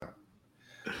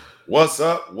What's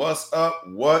up? What's up?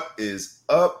 What is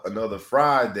up? Another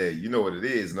Friday. You know what it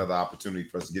is. Another opportunity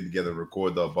for us to get together and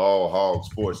record the Ball Hog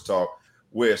Sports Talk,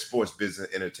 where sports, business,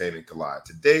 and entertainment collide.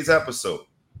 Today's episode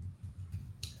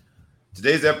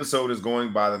is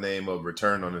going by the name of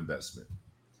Return on Investment.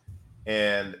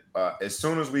 And as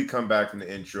soon as we come back from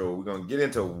the intro, we're going to get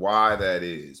into why that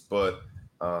is. But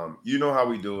you know how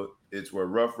we do it. It's where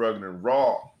rough, rugged, and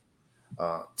raw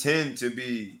tend to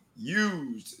be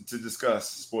used to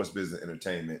discuss sports, business,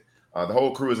 entertainment. The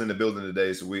whole crew is in the building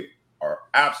today, so we are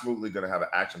absolutely going to have an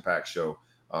action-packed show.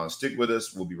 Stick with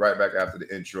us. We'll be right back after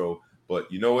the intro.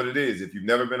 But you know what it is. If you've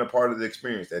never been a part of the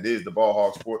experience, that is the Ball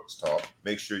Hog Sports Talk.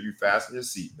 Make sure you fasten your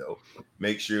seatbelt.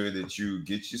 Make sure that you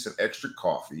get you some extra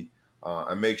coffee.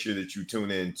 And make sure that you tune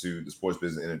in to the sports,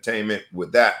 business, entertainment.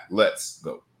 With that, let's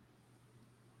go.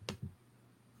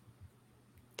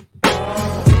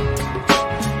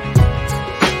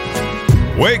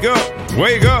 Wake up,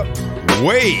 wake up,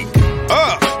 wake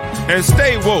up, and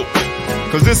stay woke.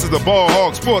 Because this is the Ball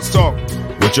Hog Sports Talk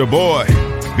with your boy,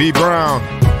 B. Brown,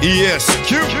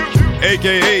 ESQ,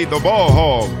 a.k.a. the Ball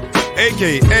Hog,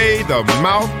 a.k.a. the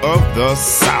Mouth of the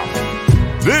South.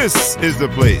 This is the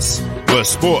place where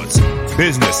sports,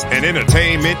 business, and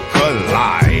entertainment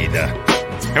collide.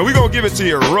 And we're going to give it to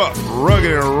you rough,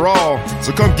 rugged, and raw.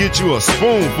 So come get you a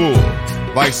spoonful,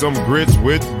 like some grits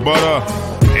with butter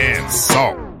and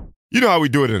salt. You know how we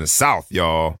do it in the South,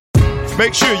 y'all.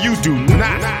 Make sure you do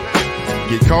not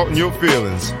get caught in your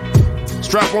feelings.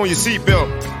 Strap on your seatbelt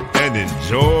and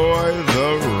enjoy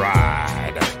the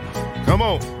ride. Come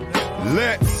on,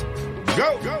 let's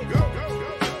go.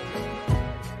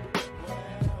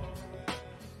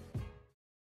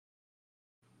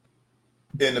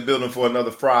 In the building for another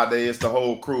Friday. It's the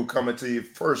whole crew coming to you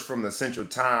first from the Central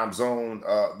Time Zone.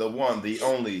 The one, the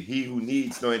only, he who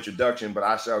needs no introduction, but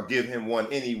I shall give him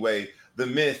one anyway. The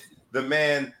myth, the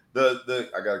man,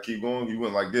 the. I gotta keep going. You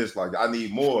went like this, like I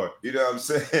need more. You know what I'm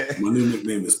saying? My new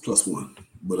nickname is Plus One.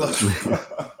 But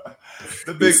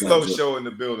the Big Flow Show in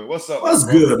the building. What's up? What's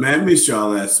good, man? Missed y'all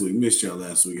last week.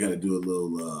 Had to do a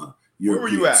little. Where were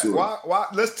you at? Why?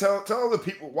 Let's tell the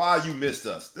people why you missed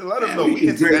us. Let them know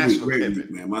we great week,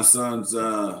 man. My son's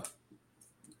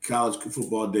college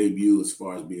football debut as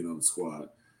far as being on the squad.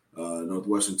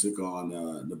 Northwestern took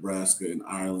on Nebraska and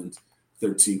Ireland,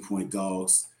 13-point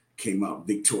dogs. Came out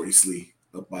victoriously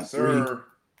up by 3.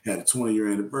 Had a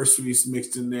 20-year anniversary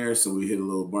mixed in there, so we hit a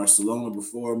little Barcelona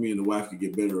before me and the wife could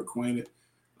get better acquainted.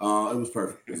 It was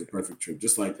perfect. It was a perfect trip.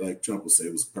 Just like Trump would say,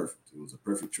 it was perfect. It was a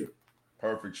perfect trip.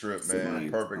 Perfect trip,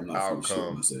 man. Perfect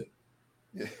outcome.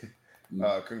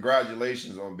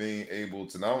 Congratulations on being able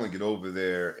to not only get over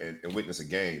there and witness a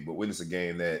game, but witness a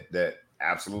game that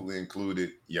absolutely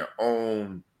included your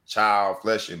own child,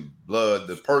 flesh and blood,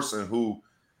 the person who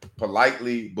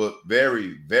politely but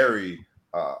very, very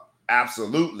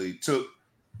absolutely took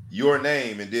your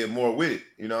name and did more with it.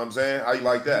 You know what I'm saying? How you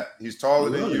like that? He's taller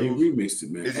than you. He remixed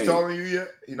it, man. Is he taller than you yet?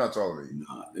 He's not taller than you.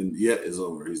 Nah, and yet is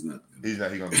over. He's not. He's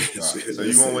not. He's gonna be so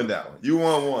you're gonna win that one. You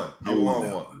won one. You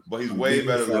won one. But he's way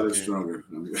better looking. Stronger.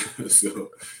 So,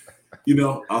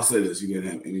 I'll say this: you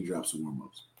didn't have any drops of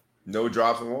warm-ups. No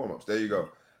drops and warm-ups. There you go.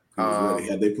 He was ready.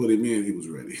 Had they put him in, he was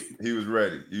ready. He was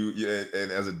ready.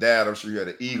 And as a dad, I'm sure you had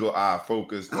an eagle eye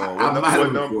focused on I might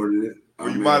have recorded it. Well,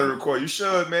 you might have recorded. You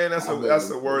should, man. That's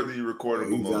a worthy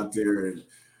recordable moment. He's out there and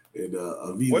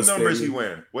Aviva What number is he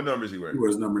wearing? What number is he wearing? He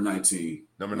wears number 19.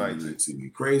 Number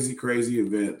 19. Crazy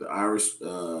event. The Irish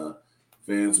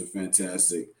fans were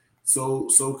fantastic. So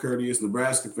courteous.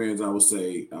 Nebraska fans, I would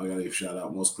say, I gotta give a shout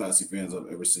out. Most classy fans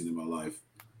I've ever seen in my life.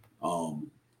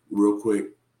 Real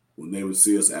quick, when they would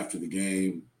see us after the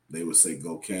game, they would say,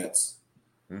 "Go Cats."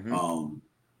 Mm-hmm.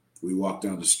 We walked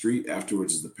down the street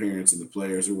afterwards as the parents and the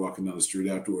players were walking down the street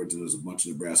afterwards, and there was a bunch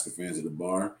of Nebraska fans at the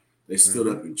bar. They stood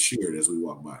up and cheered as we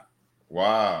walked by.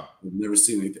 Wow. I've never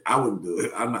seen anything. I wouldn't do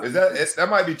it. I'm not. That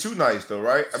might be too nice though,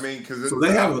 right? I mean, because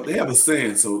they have a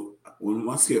saying. So when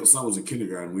my son was in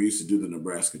kindergarten, we used to do the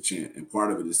Nebraska chant, and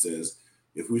part of it says,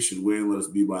 "If we should win, let us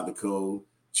be by the code.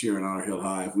 Cheer and honor held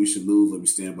high. If we should lose, let me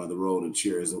stand by the road and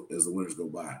cheer as the winners go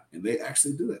by." And they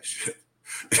actually do that shit.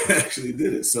 They actually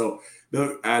did it. So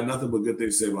I had nothing but good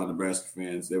things to say about Nebraska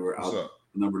fans. They were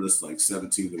outnumbered us like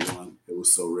 17-1. It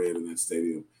was so red in that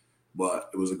stadium. But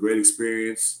it was a great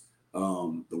experience.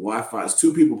 The Wi-Fi,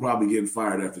 2 people probably getting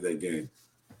fired after that game.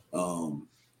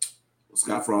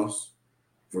 Scott Frost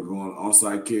for going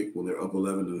onside kick when they're up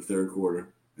 11 in the third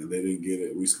quarter, and they didn't get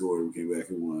it. We scored. We came back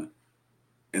and won.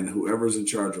 And whoever's in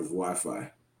charge of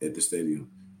Wi-Fi at the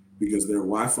stadium, because their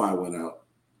Wi-Fi went out,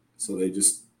 so they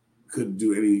just couldn't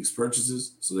do any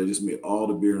purchases, so they just made all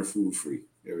the beer and food free.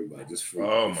 Everybody just free.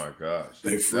 Oh my gosh,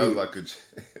 they that free. was like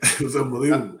It was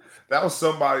unbelievable. That was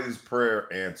somebody's prayer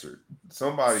answered.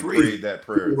 Somebody Free. prayed that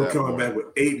prayer. People were that coming morning. back with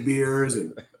 8 beers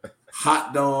and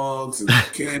hot dogs and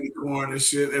candy corn and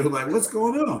shit. They were like, "What's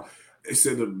going on?" They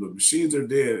said the machines are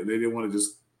dead, and they didn't want to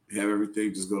just have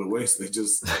everything just go to waste. They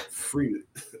just freed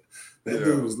it. That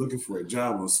dude was looking for a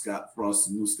job on Scott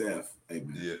Frost's new staff. Hey,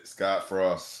 man. Yeah, Scott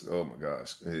Frost. Oh my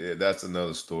gosh, yeah, that's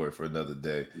another story for another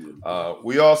day.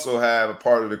 We also have a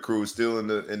part of the crew still in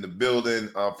the building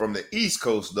from the East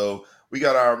Coast, though. We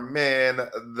got our man,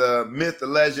 the myth, the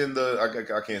legend.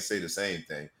 I can't say the same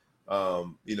thing.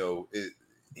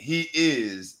 He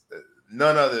is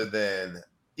none other than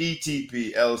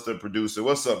ETP, Ellis the producer.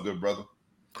 What's up, good brother?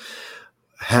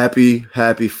 Happy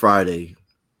Friday,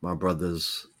 my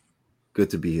brothers. Good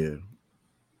to be here.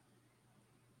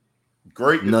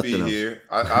 Great to be here.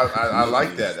 I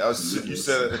like that. You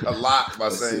said a lot by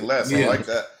saying less. I like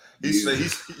that. He said he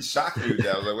shocked me with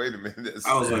that. I was like, wait a minute.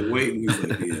 I was like, waiting. He's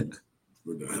like, yeah,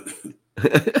 we're done.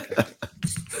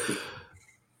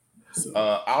 So,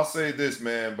 I'll say this,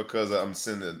 man, because I'm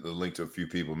sending the link to a few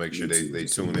people. Make sure they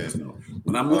tune in.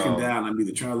 When I'm looking down, I'm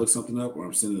either trying to look something up or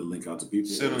I'm sending the link out to people.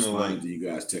 Sending the link to you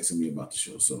guys texting me about the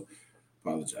show. So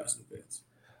apologize in advance.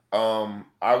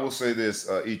 I will say this,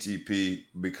 ETP,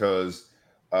 because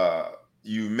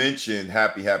you mentioned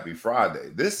Happy Friday.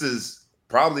 This is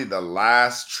probably the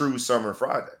last true summer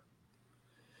Friday.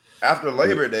 After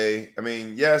Labor Day, I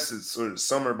mean, yes, it's sort of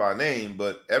summer by name,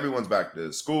 but everyone's back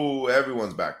to school,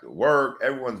 everyone's back to work,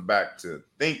 everyone's back to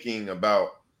thinking about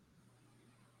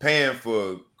paying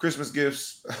for Christmas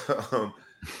gifts.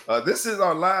 This is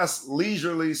our last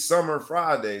leisurely summer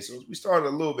Friday, so we started a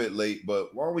little bit late,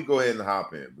 but why don't we go ahead and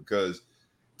hop in? Because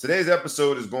today's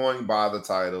episode is going by the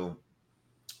title,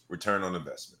 Return on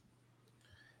Investment.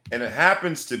 And it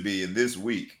happens to be in this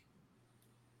week,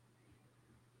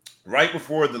 right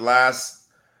before the last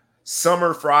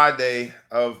summer Friday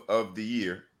of the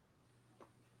year.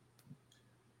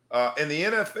 In the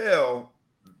NFL,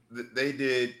 they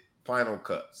did final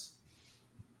cuts.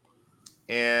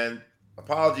 And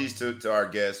apologies to our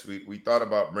guests. We thought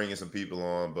about bringing some people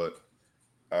on, but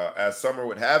as summer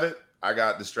would have it, I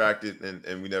got distracted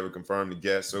and we never confirmed the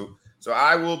guest. So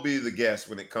I will be the guest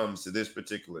when it comes to this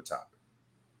particular topic.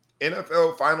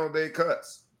 NFL final day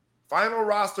cuts, final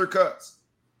roster cuts.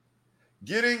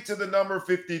 Getting to the number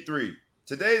 53.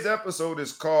 Today's episode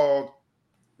is called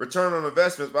Return on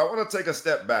Investments, but I want to take a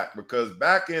step back because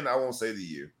back in, I won't say the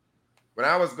year, when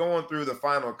I was going through the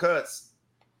final cuts,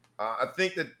 I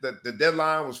think that the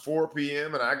deadline was 4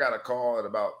 p.m. and I got a call at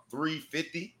about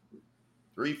 3:50,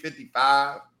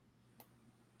 3:55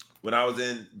 when I was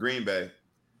in Green Bay.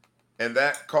 And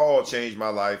that call changed my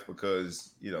life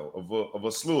because, of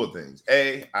a slew of things.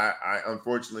 I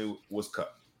unfortunately was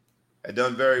cut. Had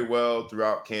done very well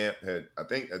throughout camp. Had, I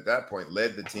think at that point,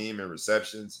 led the team in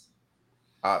receptions.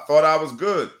 I thought I was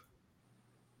good.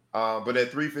 But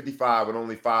at 3:55, with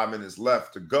only 5 minutes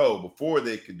left to go before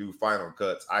they could do final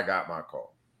cuts, I got my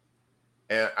call.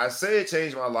 And I say it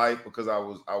changed my life because I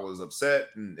was upset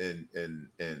and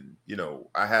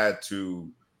I had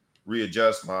to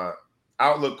readjust my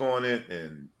outlook on it.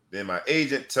 And then my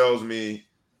agent tells me,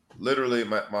 literally,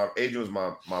 my agent was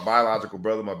my biological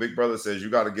brother. My big brother says, you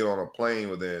got to get on a plane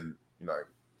within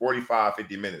 45,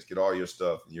 50 minutes, get all your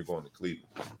stuff, and you're going to Cleveland.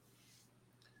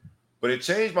 But it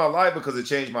changed my life because it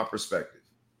changed my perspective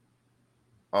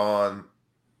on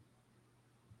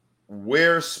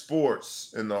where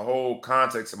sports in the whole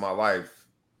context of my life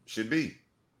should be.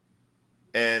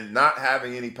 And not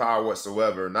having any power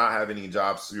whatsoever, not having any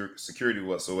job security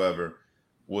whatsoever,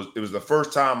 it was the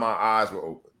first time my eyes were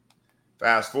open.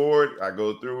 Fast forward, I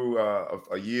go through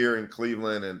a year in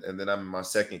Cleveland, and then I'm in my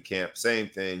second camp. Same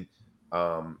thing,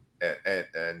 and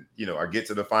I get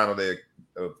to the final day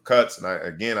of cuts, and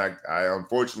I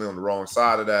unfortunately on the wrong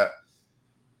side of that.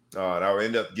 And I would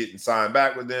end up getting signed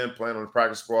back with them, playing on the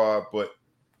practice squad. But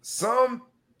some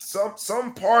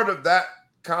part of that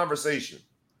conversation,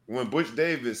 when Butch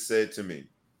Davis said to me,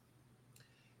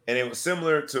 and it was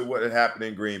similar to what had happened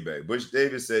in Green Bay. Butch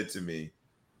Davis said to me,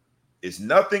 it's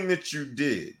nothing that you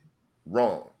did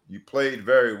wrong. You played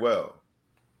very well.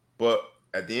 But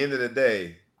at the end of the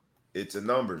day, it's a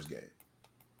numbers game.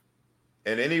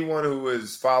 And anyone who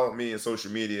has followed me in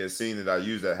social media has seen that I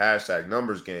use that hashtag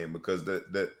numbers game because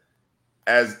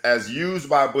as used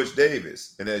by Butch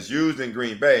Davis and as used in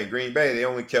Green Bay, they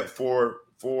only kept four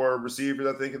receivers,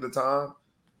 I think, at the time.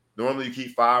 Normally you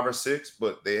keep 5 or 6,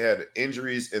 but they had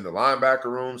injuries in the linebacker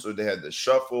room, so they had to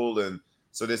shuffle. And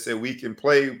so they said we can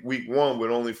play week 1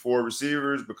 with only 4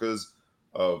 receivers because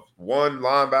of one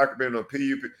linebacker being on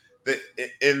PUP.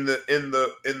 in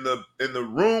the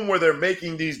room where they're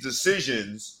making these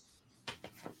decisions,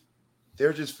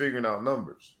 they're just figuring out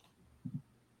numbers.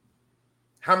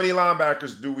 How many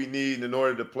linebackers do we need in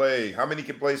order to play? How many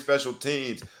can play special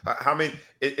teams? How many?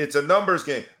 It's a numbers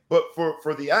game. But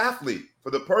for the athlete,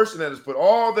 for the person that has put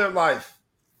all their life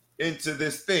into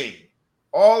this thing,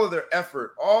 all of their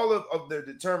effort, all of their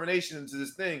determination into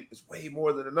this thing, is way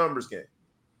more than a numbers game.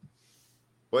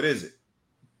 What is it?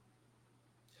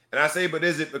 And I say, but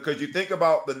is it because you think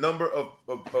about the number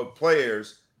of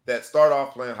players that start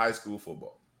off playing high school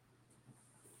football.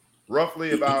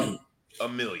 Roughly about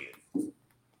 1 million.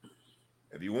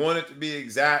 If you want it to be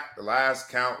exact, the last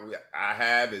count I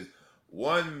have is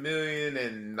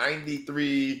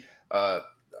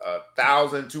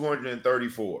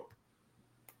 1,093,234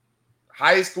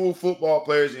 high school football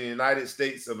players in the United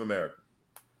States of America.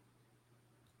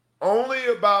 Only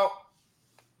about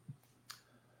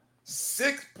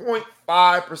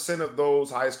 6.5% of those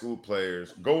high school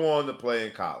players go on to play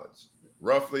in college.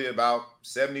 Roughly about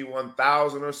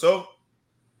 71,000 or so.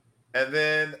 And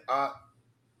then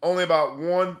only about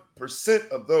 1%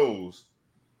 of those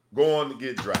go on to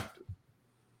get drafted.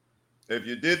 If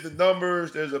you did the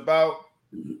numbers, there's about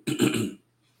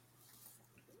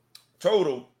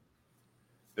total,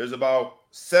 there's about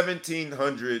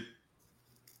 1,700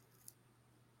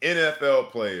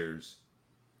 NFL players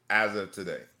as of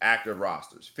today, active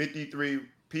rosters. 53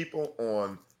 people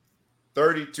on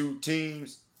 32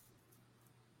 teams.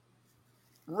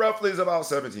 Roughly is about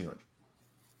 1,700.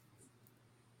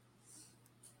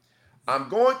 I'm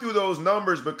going through those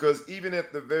numbers because even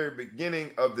at the very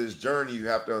beginning of this journey, you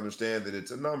have to understand that it's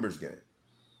a numbers game.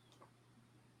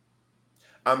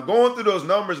 I'm going through those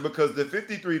numbers because the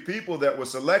 53 people that were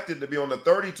selected to be on the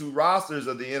 32 rosters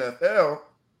of the NFL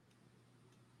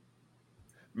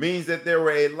means that there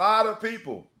were a lot of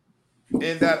people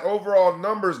in that overall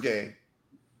numbers game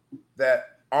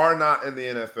that are not in the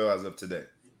NFL as of today.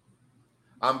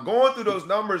 I'm going through those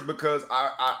numbers because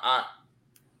I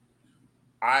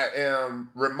am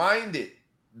reminded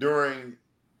during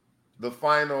the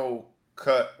final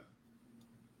cut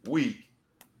week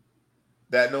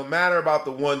that no matter about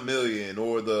the 1 million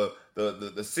or the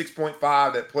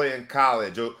 6.5 that play in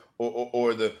college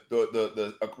or the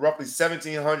roughly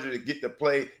 1,700 that get to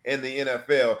play in the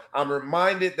NFL, I'm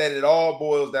reminded that it all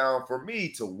boils down for me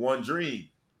to one dream.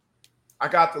 I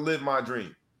got to live my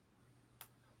dream.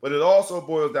 But it also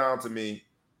boils down to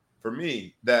for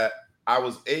me, that I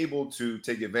was able to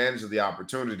take advantage of the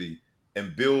opportunity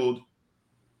and build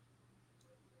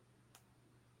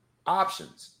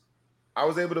options. I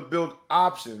was able to build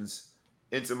options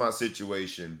into my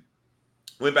situation.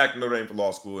 Went back to Notre Dame for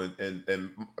law school, and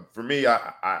for me,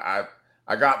 I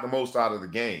got the most out of the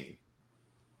game.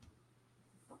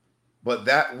 But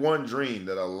that one dream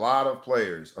that a lot of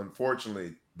players,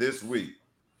 unfortunately, this week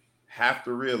have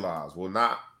to realize will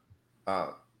not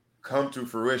come to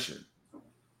fruition,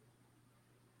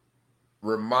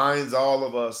 reminds all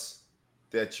of us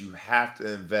that you have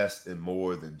to invest in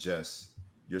more than just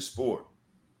your sport.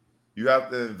 You have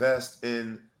to invest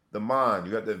in the mind.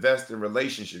 You have to invest in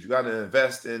relationships. You got to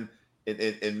invest in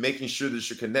making sure that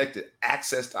you're connected,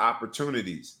 access to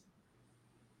opportunities.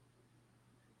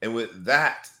 And with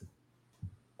that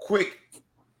quick,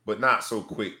 but not so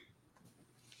quick,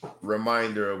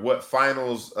 reminder of what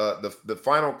finals, the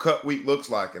final cut week looks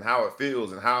like and how it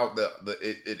feels and how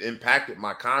it impacted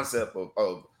my concept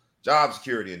of job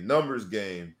security and numbers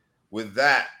game. With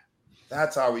that,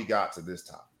 that's how we got to this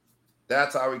topic.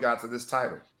 That's how we got to this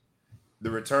title, the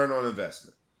return on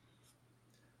investment.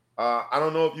 I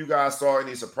don't know if you guys saw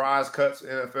any surprise cuts in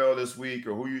NFL this week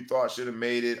or who you thought should have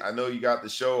made it. I know you got the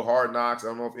show Hard Knocks. I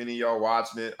don't know if any of y'all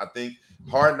watching it. I think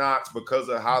Hard Knocks, because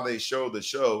of how they show the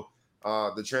show,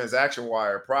 the transaction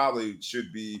wire probably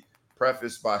should be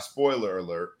prefaced by spoiler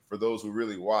alert for those who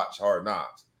really watch Hard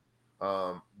Knocks.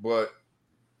 But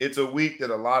it's a week that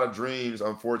a lot of dreams,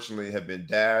 unfortunately, have been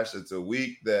dashed. It's a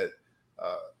week that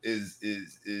is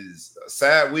a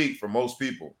sad week for most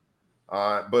people,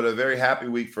 but a very happy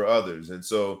week for others. And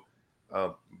so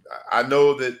I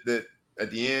know that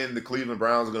at the end, the Cleveland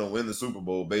Browns are going to win the Super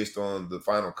Bowl based on the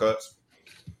final cuts.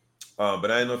 But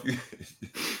I don't know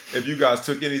if you guys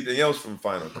took anything else from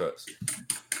final cuts.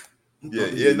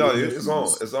 Yeah, no, it's on.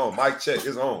 It's on. Mic check,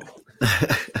 it's on.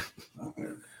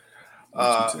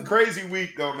 Crazy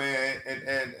week though, man,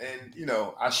 and you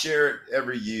know, I share it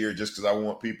every year just because I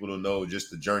want people to know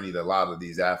just the journey that a lot of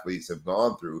these athletes have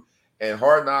gone through. And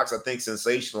Hard Knocks, I think,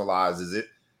 sensationalizes it,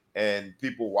 and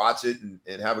people watch it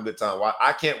and have a good time.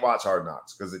 I can't watch Hard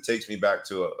Knocks because it takes me back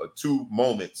to two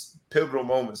moments, pivotal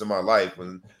moments in my life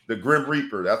when the Grim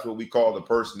Reaper, that's what we call the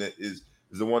person that is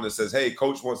the one that says, hey,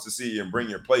 coach wants to see you and bring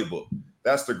your playbook.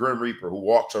 That's the Grim Reaper who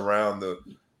walks around the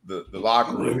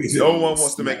locker room. No one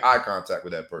wants to make eye contact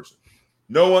with that person.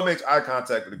 No one makes eye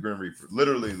contact with the Grim Reaper.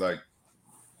 Literally, like,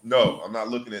 no, I'm not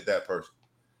looking at that person.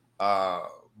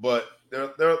 But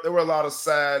there were a lot of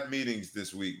sad meetings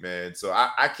this week, man. So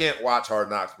I can't watch Hard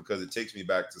Knocks because it takes me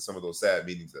back to some of those sad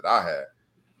meetings that I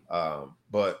had.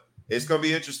 But it's going to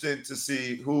be interesting to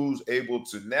see who's able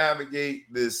to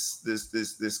navigate this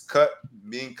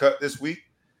being cut this week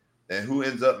and who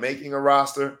ends up making a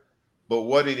roster. But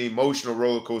what an emotional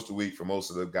roller coaster week for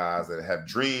most of the guys that have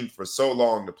dreamed for so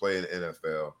long to play in the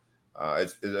NFL.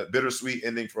 It's a bittersweet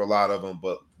ending for a lot of them,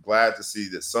 but glad to see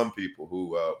that some people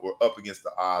who were up against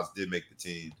the odds did make the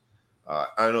team. I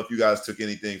don't know if you guys took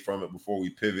anything from it before we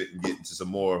pivot and get into some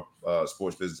more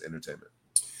sports business entertainment.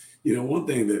 You know, one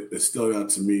thing that stuck out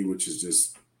to me, which is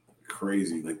just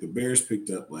crazy, like the Bears picked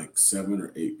up like 7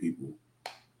 or 8 people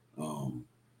on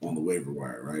the waiver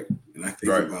wire, right? And I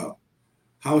think about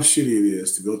how shitty it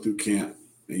is to go through camp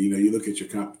and, you know, you look at your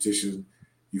competition,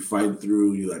 you fight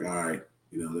through, you're like, all right,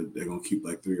 you know, they're going to keep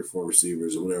like 3 or 4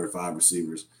 receivers or whatever, 5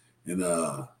 receivers. And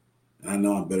I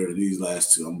know I'm better than these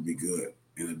last 2. I'm going to be good.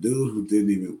 And a dude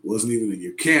who wasn't even in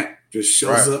your camp just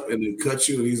shows up and then cuts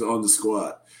you and he's on the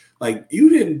squad. Like, you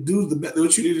didn't do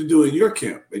what you need to do in your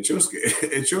camp, at your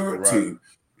team.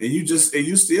 And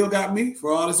you still got me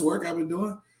for all this work I've been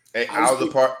doing. Hey,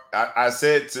 I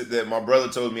said that my brother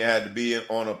told me I had to be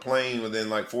on a plane within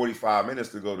like 45 minutes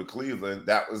to go to Cleveland.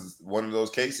 That was one of those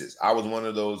cases. I was one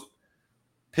of those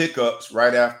pickups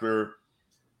right after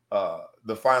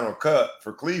the final cut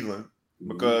for Cleveland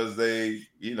because they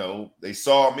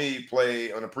saw me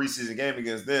play on a preseason game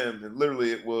against them. And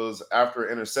literally it was after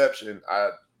an interception. I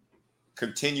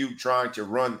continued trying to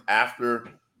run after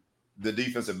the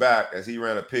defensive back as he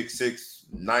ran a pick six,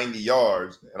 90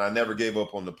 yards, and I never gave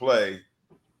up on the play.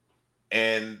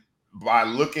 And by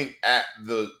looking at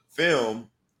the film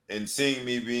and seeing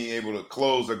me being able to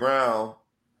close the ground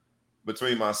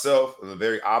between myself and the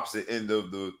very opposite end of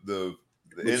the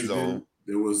end zone,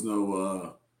 there was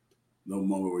no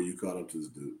moment where you caught up to this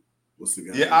dude. What's the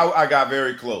guy? Yeah, I got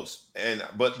very close,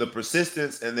 but the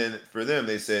persistence, and then for them,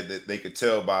 they said that they could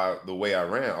tell by the way I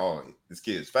ran. Oh, this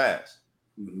kid is fast.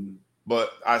 Mm-hmm.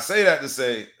 But I say that to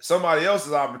say somebody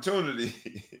else's opportunity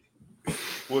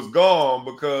was gone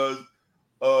because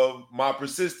of my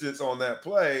persistence on that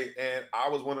play, and I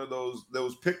was one of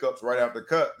those pickups right after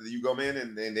cut that you come in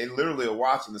and they literally are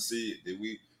watching to see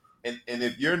it. And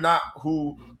if you're not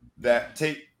who that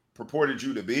tape purported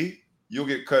you to be, you'll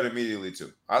get cut immediately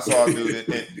too. I saw a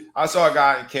dude I saw a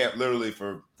guy in camp literally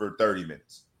for 30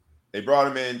 minutes. They brought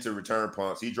him in to return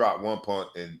punts. He dropped one punt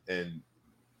and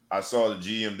I saw the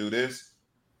GM do this,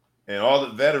 and all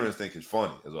the veterans think it's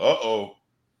funny. It's like,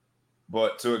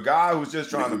 but to a guy who's just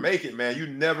trying to make it, man, you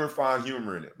never find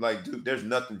humor in it. Like, dude, there's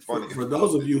nothing funny. For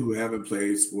those of you who haven't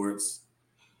played sports,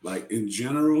 like in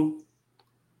general,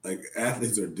 like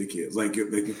athletes are dickheads. Like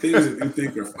the things that you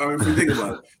think are, I mean, if you think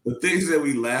about it, the things that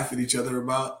we laugh at each other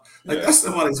about, like that's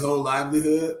somebody's whole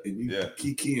livelihood, and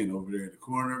you keying over there in the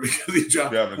corner because he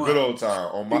dropped. Yeah, a good old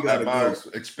time on my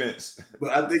expense. But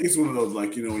I think it's one of those,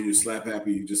 like, you know, when you're slap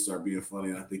happy, you just start being funny.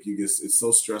 And I think it's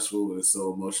so stressful and it's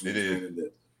so emotional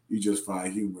that you just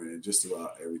find humor in just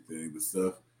about everything. The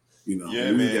stuff, you know,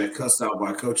 when you get cussed out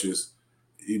by coaches,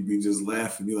 you'd be just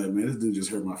laughing. You're like, man, this dude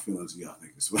just hurt my feelings. Y'all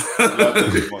think it's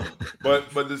funny. But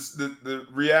the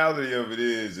reality of it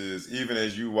is even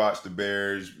as you watch the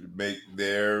Bears make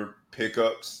their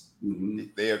pickups,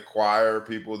 they acquire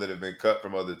people that have been cut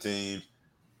from other teams.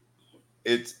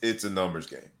 It's a numbers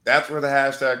game. That's where the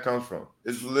hashtag comes from.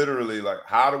 It's literally like,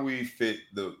 how do we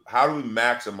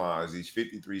maximize these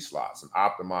 53 slots and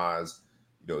optimize,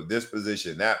 you know, this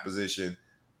position, that position.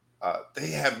 They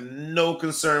have no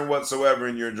concern whatsoever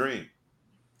in your dream.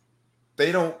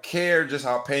 They don't care just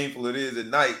how painful it is at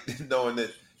night, knowing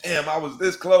that, damn, I was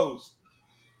this close.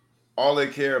 All they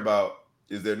care about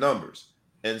is their numbers.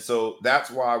 And so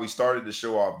that's why we started the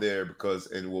show off there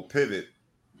and we'll pivot.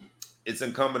 It's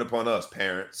incumbent upon us,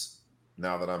 parents,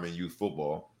 now that I'm in youth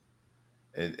football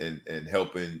and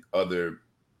helping other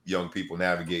young people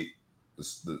navigate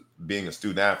being a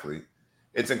student athlete.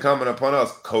 It's incumbent upon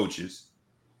us, coaches,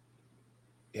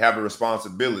 have a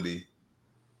responsibility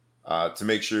to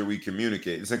make sure we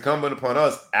communicate. It's incumbent upon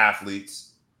us,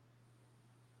 athletes.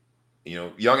 You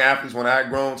know, young athletes want to act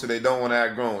grown, so they don't want to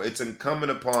act grown. It's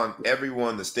incumbent upon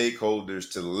everyone, the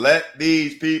stakeholders, to let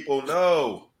these people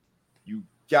know you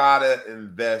gotta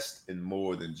invest in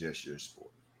more than just your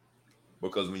sport,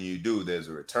 because when you do, there's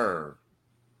a return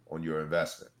on your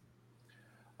investment.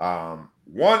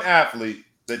 One athlete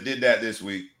that did that this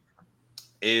week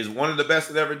is one of the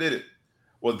best that ever did it.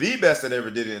 Well, the best that ever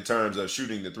did it in terms of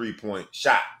shooting the 3-point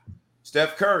shot.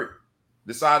 Steph Curry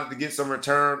decided to get some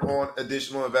return on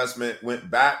additional investment,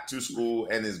 went back to school,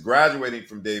 and is graduating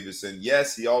from Davidson.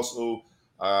 Yes, he also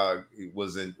he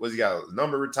got a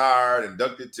number retired,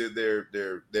 inducted to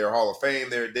their Hall of Fame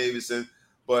there at Davidson.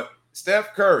 But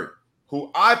Steph Curry,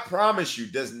 who I promise you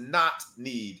does not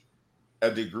need a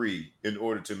degree in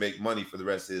order to make money for the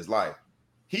rest of his life,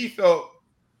 he felt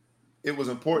it was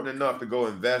important enough to go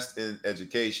invest in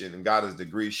education and got his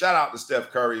degree. Shout out to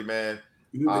Steph Curry, man.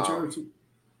 You think they charged him?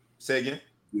 Say again?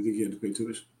 You think he had to pay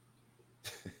tuition?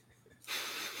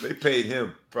 They paid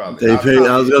him probably.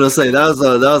 I was gonna say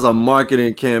that was a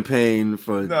marketing campaign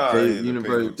for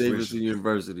Davidson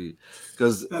University,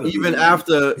 because even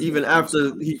after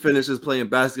he finishes playing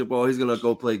basketball, he's gonna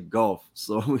go play golf.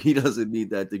 So he doesn't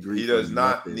need that degree. He does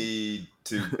not need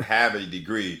to have a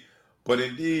degree. But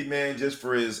indeed, man, just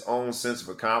for his own sense of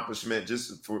accomplishment,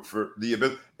 just for the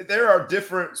ability, there are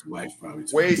different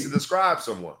ways to describe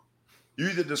someone. You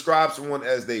either describe someone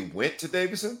as they went to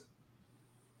Davidson,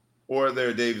 or they're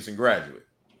a Davidson graduate.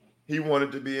 He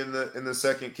wanted to be in the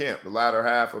second camp. The latter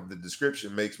half of the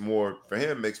description makes more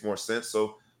sense.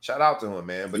 So shout out to him,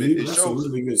 man. But it shows. A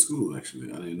really good school,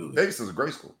 actually. I didn't know that. Davidson's a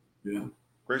great school. Yeah.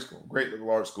 Great school, great little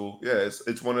art school. Yeah,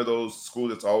 it's one of those schools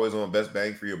that's always on best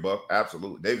bang for your buck.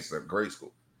 Absolutely, Davidson's a great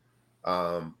school.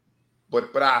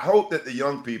 But I hope that the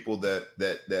young people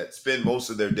that spend most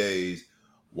of their days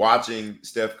watching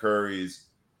Steph Curry's,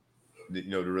 the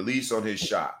release on his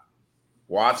shot,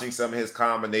 watching some of his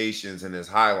combinations and his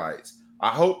highlights,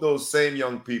 I hope those same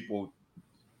young people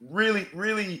really,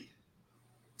 really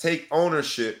take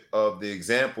ownership of the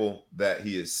example that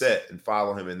he has set and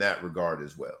follow him in that regard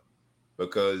as well.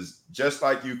 Because just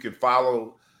like you can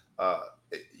follow,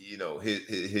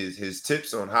 his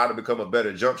tips on how to become a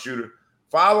better jump shooter,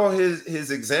 follow his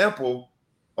example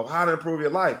of how to improve your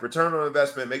life. Return on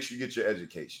investment, make sure you get your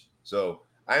education. So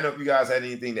I don't know if you guys had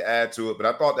anything to add to it, but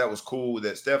I thought that was cool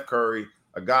that Steph Curry,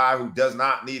 a guy who does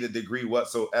not need a degree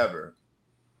whatsoever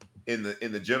in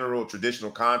the general traditional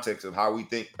context of how we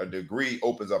think a degree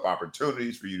opens up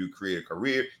opportunities for you to create a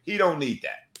career, he don't need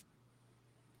that.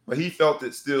 But he felt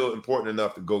it still important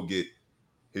enough to go get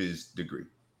his degree.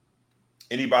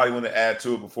 Anybody want to add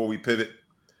to it before we pivot?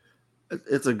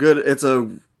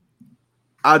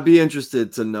 I'd be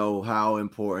interested to know how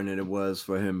important it was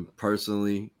for him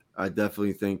personally. I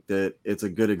definitely think that it's a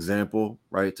good example,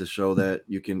 right? To show that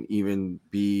you can even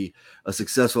be a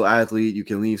successful athlete. You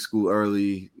can leave school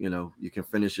early, you can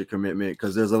finish your commitment,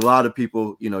 because there's a lot of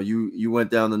people, you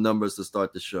went down the numbers to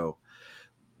start the show.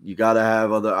 You got to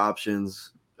have other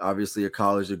options. Obviously, a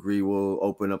college degree will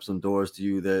open up some doors to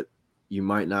you that you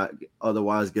might not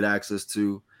otherwise get access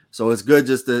to. So it's good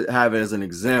just to have it as an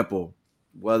example,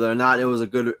 whether or not it was a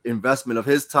good investment of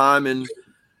his time and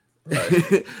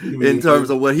in terms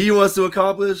of what he wants to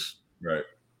accomplish. Right.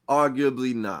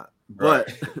 Arguably not. Right.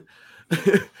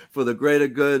 But for the greater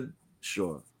good,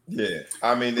 sure. Yeah.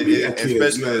 I mean,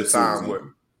 especially at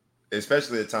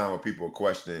a time where people are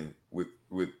questioning with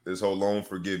this whole loan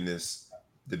forgiveness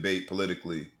debate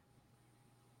politically.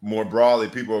 More broadly,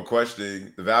 people are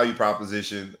questioning the value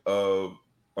proposition of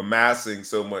amassing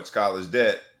so much college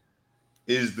debt.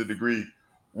 Is the degree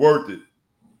worth it?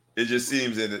 It just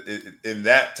seems in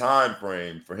that time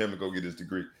frame for him to go get his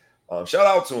degree. Shout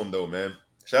out to him though, man.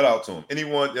 Shout out to him.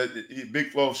 Anyone, Big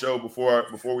Flow show before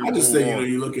we. I just think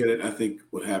you look at it. I think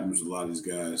what happens with a lot of these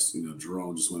guys.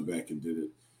 Jerome just went back and did it.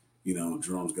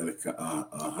 Jerome's got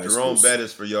a high Jerome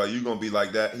Bettis for y'all. You gonna be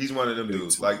like that? He's one of them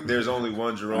dudes. Like, there's only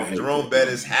one Jerome. Jerome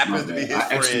Bettis happens to be his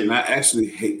friend. I actually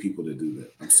hate people that do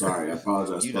that. I'm sorry. I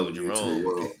apologize. Jerome. The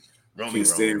world. Can't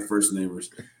stand first namers.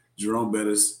 Jerome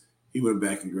Bettis. He went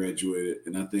back and graduated,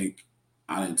 and I think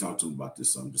I didn't talk to him about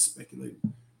this, so I'm just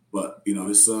speculating. But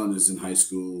his son is in high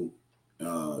school.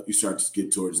 You start to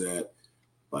get towards that,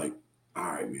 like, all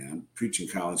right, man, I'm preaching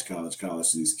college to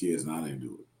these kids, and I didn't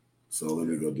do it. So let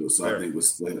me go do it. So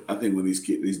I think when these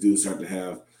dudes start to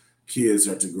have kids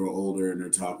start to grow older and they're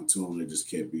talking to them, they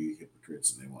just can't be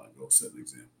hypocrites and they want to go set an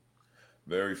example.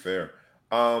 Very fair.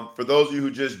 For those of you who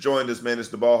just joined us, man, it's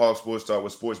the Ball Hawk Sports Talk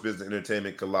with sports, business,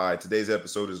 entertainment collide. Today's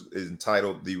episode is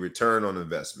entitled "The Return on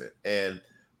Investment," and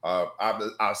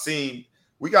I've seen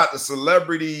we got the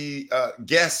celebrity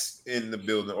guests in the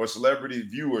building or celebrity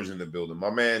viewers in the building.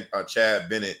 My man Chad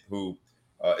Bennett, who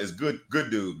is good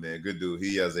dude, man, good dude.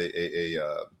 He has a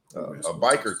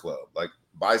biker club, like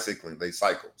bicycling. They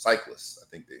cyclists. I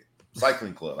think they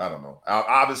cycling club. I don't know.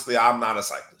 Obviously, I'm not a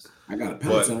cyclist. I got a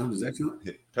Peloton. Does that count?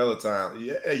 Peloton.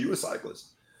 Yeah, you a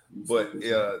cyclist. But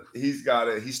he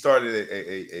started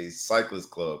a cyclist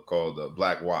club called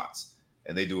Black Watts,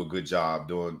 and they do a good job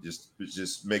doing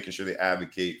just making sure they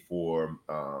advocate for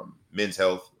men's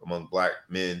health among Black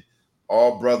men,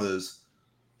 all brothers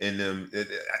in them.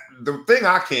 The thing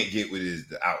I can't get with is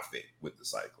the outfit with the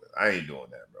cycling. I ain't doing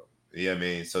that, bro. You know what I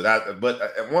mean? So but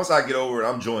once I get over it,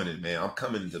 I'm joining, man. I'm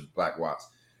coming to Black Watts.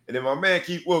 And then my man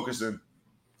Keith Wilkerson,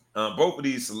 both of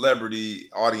these celebrity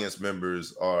audience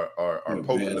members are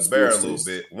poking the bear a little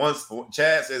bit. Once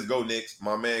Chad says go Knicks,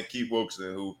 my man Keith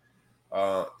Wilkerson, who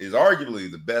is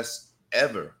arguably the best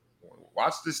ever.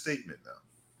 Watch this statement now.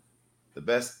 The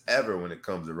best ever when it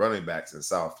comes to running backs in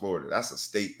South Florida. That's a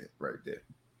statement right there.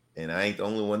 And I ain't the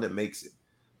only one that makes it.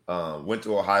 Went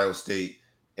to Ohio State.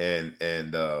 And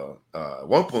at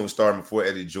one point starting before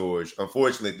Eddie George.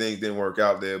 Unfortunately, things didn't work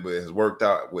out there, but it has worked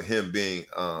out with him being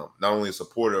not only a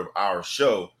supporter of our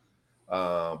show,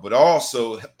 but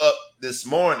also up this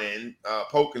morning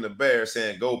poking the bear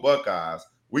saying, go Buckeyes.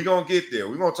 We're going to get there.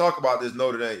 We're going to talk about this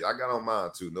Notre Dame. I got on mine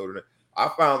too, Notre Dame.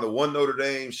 I found the one Notre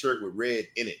Dame shirt with red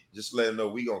in it. Just to let them know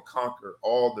we're going to conquer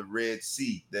all the Red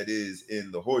Sea that is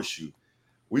in the horseshoe.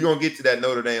 We're going to get to that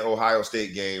Notre Dame Ohio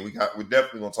State game. We're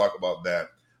definitely going to talk about that.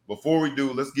 Before we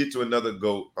do, let's get to another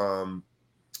GOAT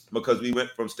because we went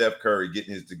from Steph Curry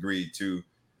getting his degree to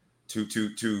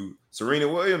Serena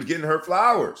Williams getting her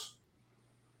flowers.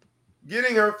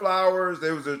 Getting her flowers.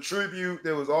 There was a tribute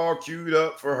that was all queued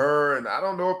up for her, and I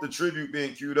don't know if the tribute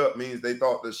being queued up means they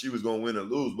thought that she was going to win or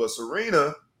lose, but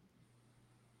Serena,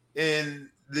 in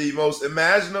the most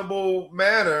imaginable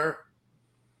manner,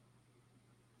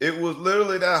 it was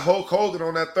literally that Hulk Hogan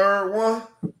on that third one.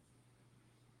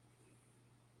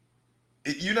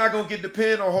 You're not going to get the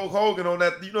pin on Hulk Hogan on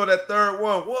that, that third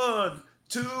one. 1,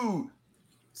 2.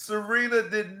 Serena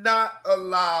did not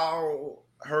allow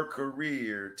her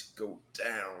career to go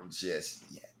down just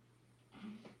yet.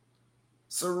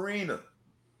 Serena,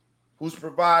 who's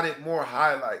provided more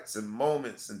highlights and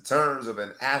moments in terms of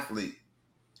an athlete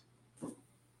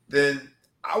than,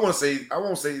 I won't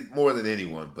say more than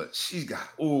anyone, but she's got,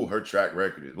 her track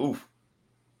record is, oof.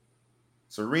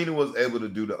 Serena was able to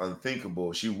do the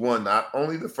unthinkable. She won not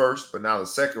only the first, but now the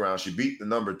second round. She beat the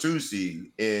number 2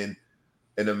 seed in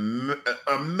an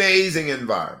amazing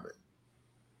environment.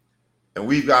 And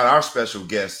we've got our special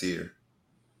guest here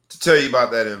to tell you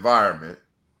about that environment.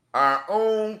 Our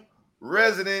own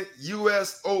resident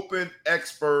U.S. Open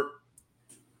expert,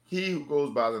 he who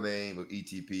goes by the name of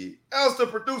ETP. Alistair,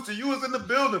 producer, you was in the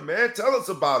building, man. Tell us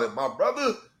about it, my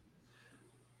brother.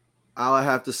 All I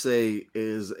have to say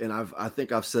is, and I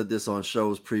think I've said this on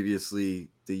shows previously,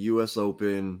 the U.S.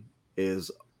 Open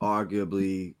is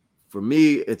arguably, for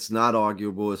me, it's not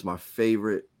arguable. It's my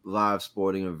favorite live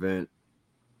sporting event,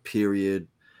 period.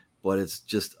 But it's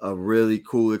just a really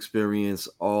cool experience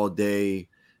all day.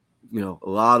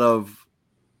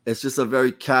 It's just a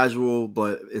very casual,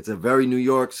 but it's a very New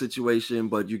York situation,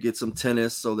 but you get some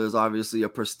tennis. So there's obviously a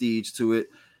prestige to it.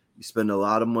 You spend a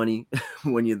lot of money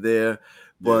when you're there.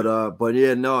 But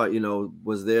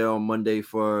was there on Monday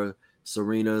for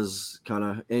Serena's kind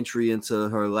of entry into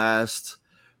her last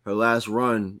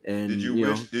run. And did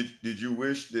you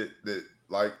wish that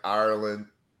like Ireland,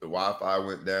 the Wi-Fi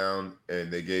went down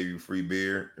and they gave you free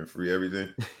beer and free everything?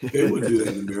 They wouldn't do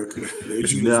that in America.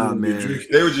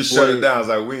 They would just shut it down. It's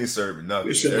like, we ain't serving nothing.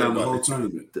 They shut down the whole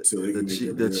tournament.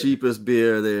 The cheapest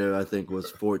beer there, I think,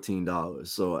 was $14.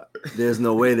 So there's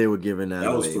no way they were giving that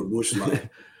away. That was for Busch Light.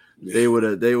 Yeah. They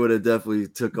would have definitely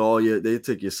took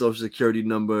your social security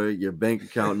number, your bank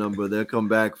account number. They'll come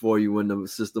back for you when the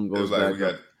system goes back. We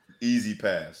got easy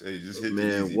pass. Hey, just hit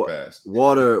the easy pass.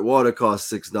 Water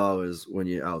costs $6 when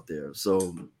you're out there.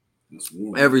 So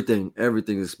everything's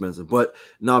expensive. But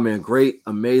no, man, great,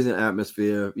 amazing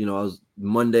atmosphere. I was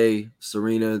Monday,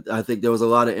 Serena. I think there was a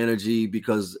lot of energy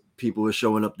because people were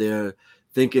showing up there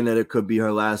thinking that it could be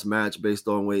her last match based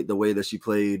on the way that she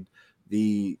played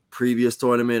the previous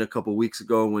tournament a couple weeks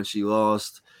ago when she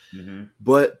lost. Mm-hmm.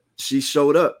 But she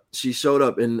showed up.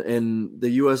 In the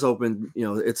US Open,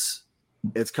 it's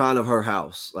kind of her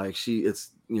house. Like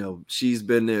she's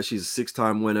been there. She's a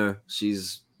 6-time winner.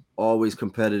 She's always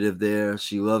competitive there.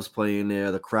 She loves playing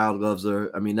there. The crowd loves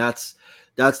her. I mean, that's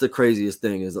the craziest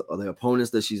thing is the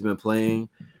opponents that she's been playing.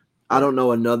 I don't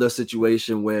know another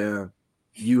situation where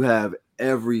you have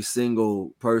every single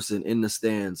person in the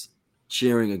stands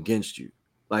cheering against you.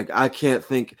 Like, I can't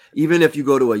think, even if you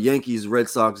go to a Yankees Red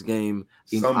Sox game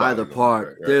in either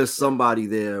park, there's somebody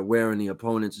there wearing the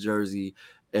opponent's jersey.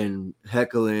 and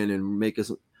heckling and making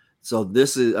some. So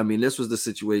this was the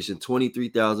situation.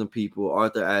 23,000 people,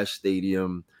 Arthur Ashe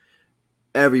Stadium.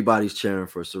 Everybody's cheering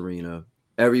for Serena.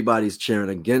 Everybody's cheering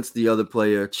against the other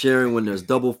player, cheering when there's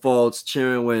double faults,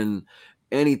 cheering when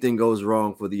anything goes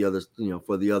wrong for the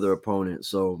other opponent.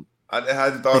 So I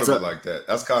hadn't thought of it like that.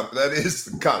 That is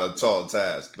kind of a tall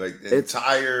task. Like the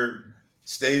entire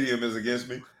stadium is against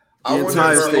me. I wonder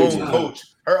if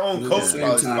her own coach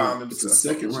probably found himself. It's a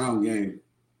second round game.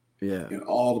 Yeah. And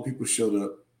all the people showed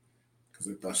up because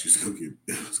they thought it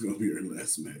was gonna be her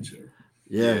last match ever.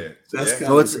 Yeah. That's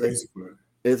kind of the crazy part.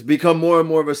 It's become more and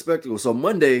more of a spectacle. So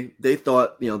Monday, they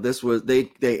thought, this was they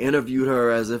interviewed her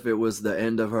as if it was the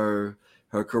end of her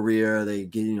career. They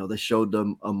showed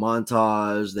them a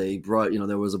montage. They brought,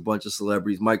 there was a bunch of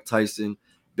celebrities. Mike Tyson,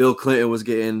 Bill Clinton was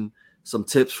getting some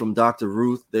tips from Dr.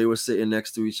 Ruth. They were sitting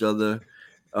next to each other.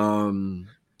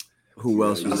 Who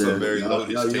else was there? Very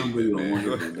loaded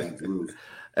statement.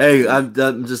 Hey,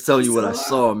 I'm just telling you what I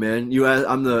saw, man.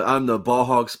 I'm the Ball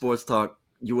Hog Sports Talk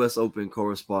U.S. Open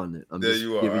correspondent. I'm just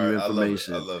giving you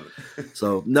information. I love it.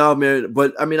 So no, man.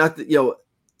 But I mean, I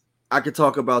could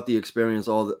talk about the experience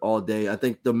all day. I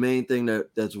think the main thing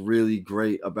that's really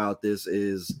great about this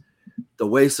is the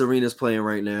way Serena's playing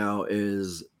right now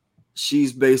is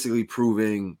she's basically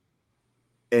proving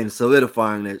and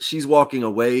solidifying that she's walking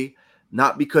away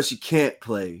not because she can't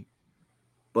play,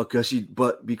 but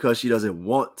because she doesn't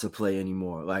want to play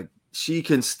anymore. Like she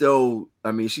can still,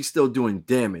 she's still doing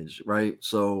damage, right?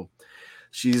 So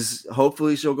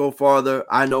hopefully she'll go farther.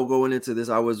 I know going into this,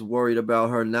 I was worried about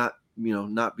her not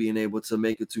being able to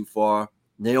make it too far.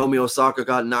 Naomi Osaka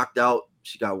got knocked out.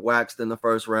 She got waxed in the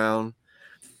first round.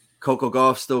 Coco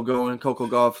Gauff still going. Coco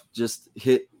Gauff just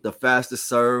hit the fastest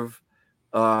serve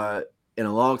in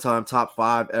a long time, top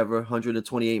 5 ever,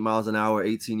 128 miles an hour,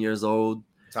 18 years old.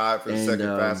 Tied for the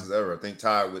second fastest ever. I think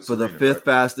tied with Serena, for the 5th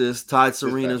fastest, tied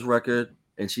Serena's record,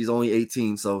 and she's only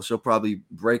 18, so she'll probably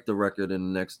break the record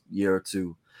in the next year or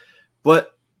two.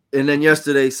 And then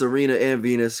yesterday, Serena and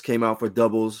Venus came out for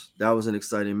doubles. That was an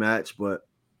exciting match, but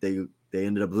they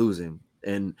ended up losing.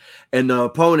 And the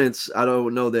opponents, I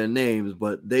don't know their names,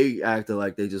 but they acted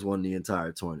like they just won the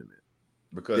entire tournament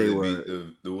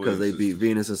because they beat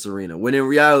Venus and Serena. When in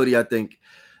reality, I think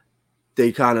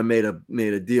they kind of made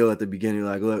a deal at the beginning,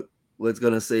 like, look, we're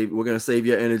gonna save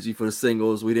your energy for the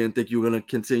singles. We didn't think you were gonna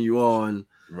continue on.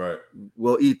 Right.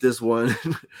 We'll eat this one.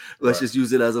 Let's just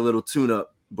use it as a little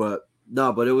tune-up. But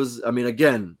it was,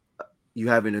 again, you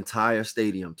have an entire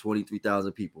stadium,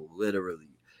 23,000 people, literally.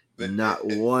 Not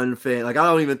one fan. Like, I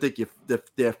don't even think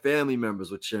their family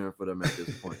members were cheering for them at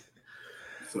this point.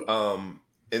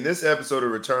 In this episode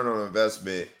of Return on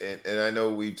Investment, and I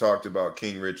know we talked about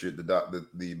King Richard,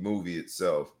 the movie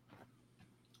itself,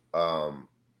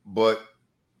 but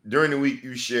during the week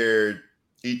you shared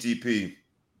ETP.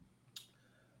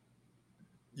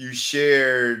 You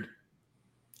shared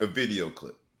a video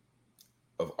clip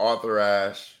of Arthur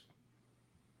Ashe,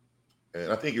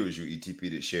 and I think it was you, ETP,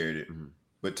 that shared it,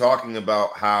 but talking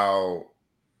about how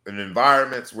in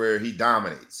environments where he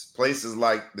dominates, places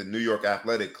like the New York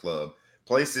Athletic Club,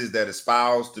 places that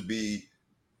espouse to be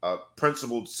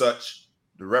principled such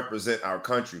to represent our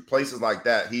country, places like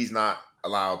that, he's not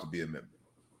allowed to be a member.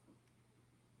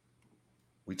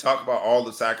 We talk about all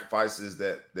the sacrifices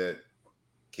that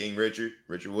King Richard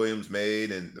Williams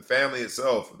made and the family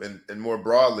itself and more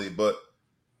broadly, but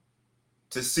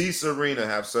to see Serena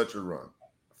have such a run,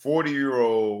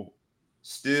 40-year-old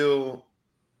still,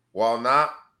 while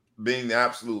not being the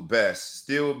absolute best,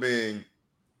 still being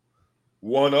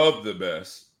one of the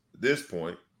best at this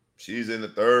point. She's in the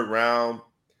 3rd round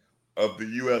of the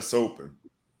U.S. Open.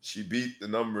 She beat the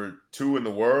number 2 in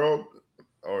the world,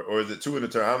 or is it 2 in the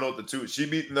turn? I don't know what the 2. She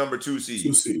beat the number 2 seed.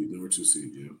 Number 2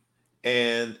 seed, yeah.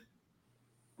 And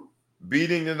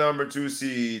beating the number 2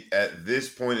 seed at this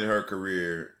point in her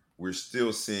career, we're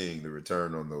still seeing the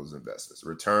return on those investments,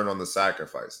 return on the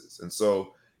sacrifices. And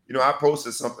so, I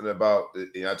posted something about,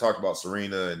 I talked about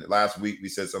Serena, and last week we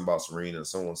said something about Serena, and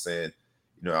someone saying,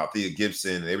 Althea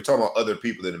Gibson, and they were talking about other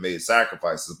people that have made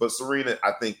sacrifices, but Serena,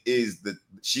 I think,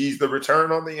 she's the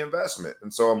return on the investment.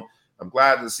 And so I'm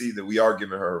glad to see that we are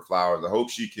giving her her flowers. I hope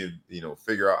she can,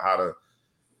 figure out how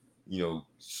to,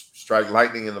 strike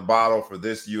lightning in the bottle for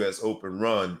this U.S. Open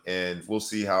run, and we'll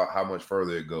see how much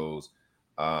further it goes.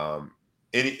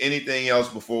 Anything else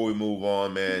before we move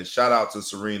on, man? Shout out to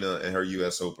Serena and her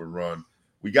U.S. Open run.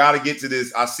 We got to get to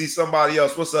this. I see somebody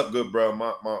else. What's up, good bro?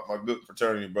 My good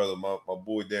fraternity brother, my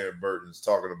boy Darren Burton's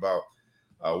talking about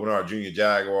one of our junior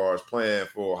Jaguars playing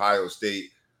for Ohio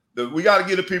State. We got to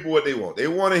give the people what they want. They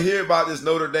want to hear about this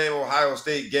Notre Dame Ohio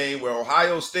State game where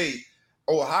Ohio State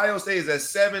Ohio State is a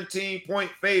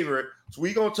 17-point favorite. So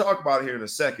we're going to talk about it here in a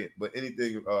second. But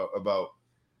anything about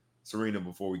Serena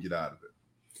before we get out of it?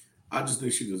 I just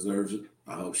think she deserves it.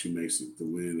 I hope she makes it the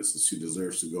win. She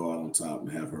deserves to go out on top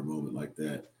and have her moment like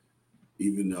that.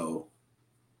 Even though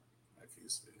I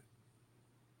can't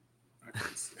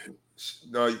say it.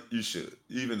 No, you should.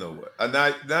 Even though what?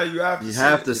 Now you have to. You say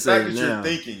have it. to the say fact it that now. You're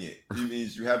thinking it. It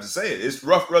means you have to say it. It's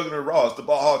rough, rugged, and raw. It's the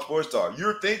Ball Hog Sports Talk.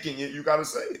 You're thinking it. You got to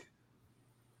say it.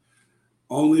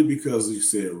 Only because you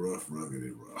said rough, rugged,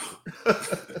 and raw.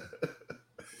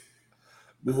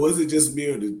 But was it just me,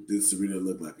 or did Serena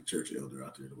look like a church elder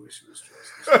out there the way she was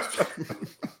dressed?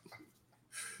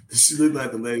 Did she look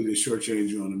like the lady that shortchanged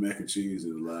you on the mac and cheese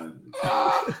in the line?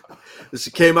 She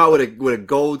came out with a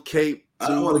gold cape. I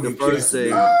don't want to the get first day.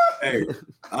 Hey,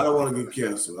 I don't want to get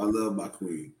canceled. I love my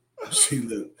queen. She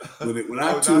looked when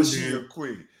I now tuned she's in. your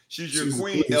queen. She's your She's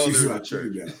queen my elder in the queen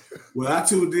church. now. When I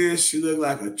tuned in, she looked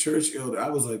like a church elder. I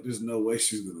was like, "There's no way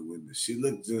she's gonna win this." She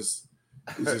looked it's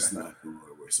just not going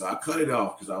to work. So I cut it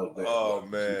off because I was bad. Oh,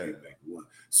 man.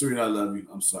 Serena, I love you.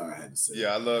 I'm sorry I had to say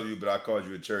Yeah, I love you, but I called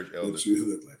you a church elder. But you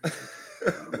look like a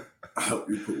church elder. I hope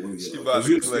you put one of She your about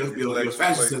to your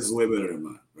fashion sense is way better than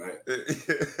mine, right?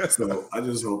 So I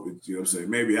just hope it, you know what I'm saying?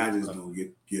 Maybe I just don't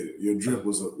get it. Your drip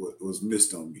was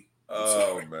missed on me.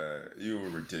 Oh, man. You were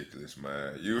ridiculous,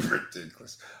 man. You were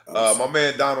ridiculous. My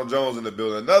man Donald Jones in the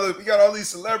building. We got all these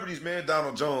celebrities, man.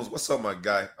 Donald Jones, what's up, my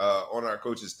guy? On our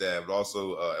coaching staff, but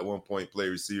also at one point played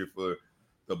receiver for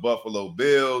the Buffalo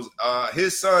Bills.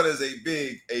 His son is a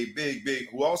big,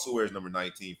 who also wears number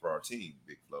 19 for our team,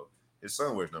 Big Flo. His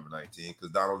son wears number 19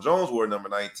 because Donald Jones wore number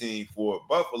 19 for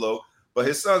Buffalo. But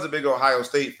his son's a big Ohio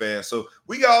State fan, so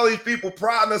we got all these people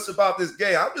prodding us about this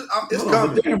game. It's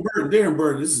coming. Darren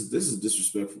Bird, this is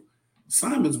disrespectful.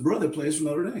 Simon's brother plays for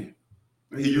Notre Dame.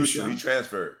 He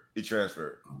transferred.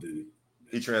 Oh, did he?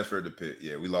 He transferred to Pitt.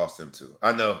 Yeah, we lost him too.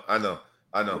 I know.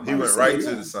 He went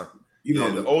to the son. You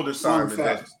know, the older Simon.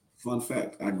 Fun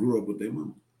fact: I grew up with their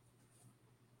mom.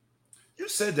 You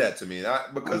said that to me,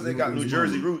 because they got New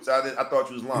Jersey roots. I thought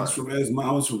you was lying.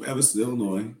 Mom was from Evanston,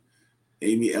 Illinois.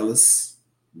 Amy Ellis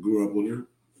grew up with her,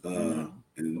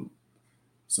 and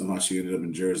somehow she ended up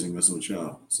in Jersey messing with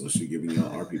y'all. So she giving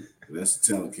y'all our people. That's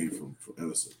the talent came from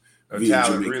Evanston. Her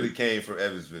talent really came from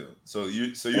Evansville. So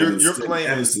you're playing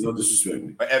Evanston. Don't disrespect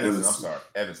me. Evanston. I'm sorry,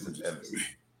 Evanston.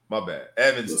 My bad,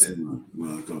 Evanston.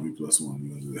 Well, call me +1. You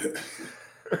gonna do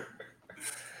that?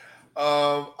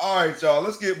 All right, y'all.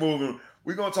 Let's get moving.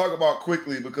 We're gonna talk about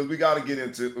quickly because we got to get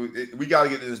into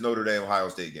this Notre Dame Ohio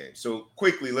State game. So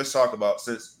quickly, let's talk about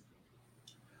since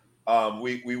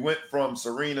we went from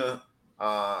Serena,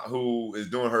 who is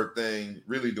doing her thing,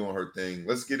 really doing her thing.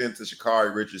 Let's get into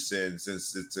Sha'Carri Richardson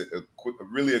since it's a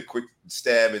quick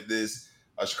stab at this.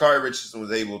 Sha'Carri Richardson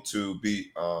was able to beat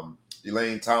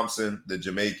Elaine Thompson, the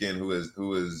Jamaican, who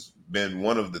has been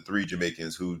one of the 3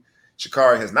 Jamaicans who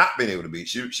Sha'Carri has not been able to beat.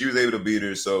 She was able to beat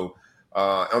her. So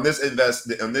on this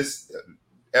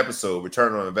episode,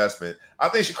 return on investment, I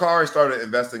think Sha'Carri started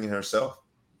investing in herself,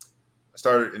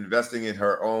 started investing in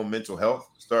her own mental health,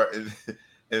 started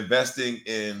investing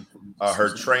in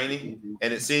her training,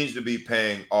 and it seems to be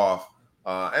paying off.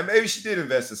 And maybe she did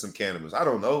invest in some cannabis. I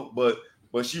don't know, but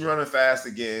she running fast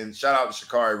again. Shout out to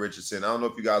Sha'Carri Richardson. I don't know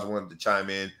if you guys wanted to chime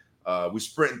in. We're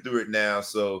sprinting through it now,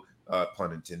 so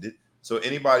pun intended. So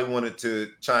anybody wanted to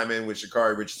chime in with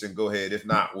Sha'Carri Richardson, go ahead. If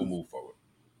not, we'll move forward.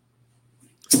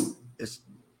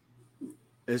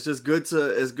 It's just good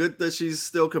that she's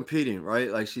still competing,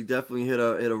 right? Like she definitely hit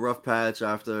a rough patch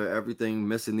after everything,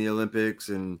 missing the Olympics,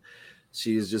 and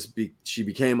she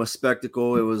became a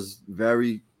spectacle. It was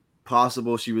very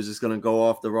possible she was just going to go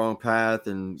off the wrong path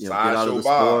and get out of the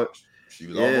sport. She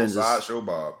was almost sideshow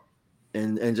Bob.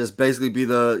 And just basically be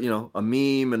the, a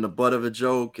meme and the butt of a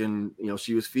joke. And,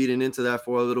 she was feeding into that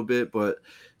for a little bit, but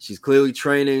she's clearly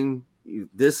training.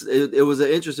 It was an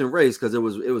interesting race because it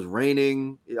was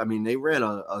raining. I mean, they ran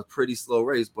a pretty slow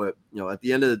race, but, at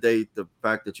the end of the day, the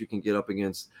fact that you can get up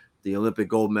against the Olympic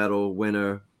gold medal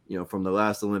winner, from the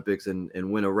last Olympics and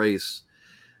win a race.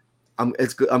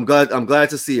 I'm glad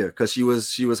to see her because she was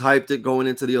hyped it going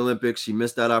into the Olympics. She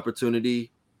missed that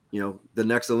opportunity. The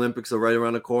next Olympics are right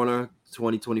around the corner,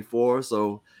 2024.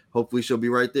 So hopefully she'll be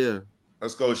right there.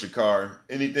 Let's go, Sha'Carri.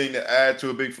 Anything to add to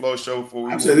a Big Flow show before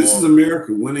we move on? This is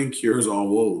America. Winning cures all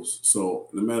woes. So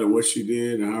no matter what she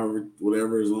did, however,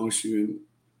 whatever, as long as she didn't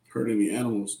hurt any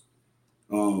animals,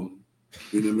 you know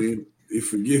what I mean? They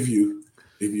forgive you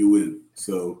if you win.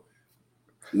 So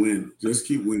win. Just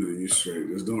keep winning and you're straight.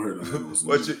 Just don't hurt no animals.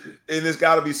 And it's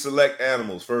got to be select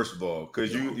animals, first of all,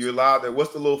 because you allowed that.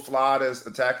 What's the little fly that's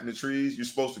attacking the trees? You're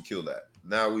supposed to kill that.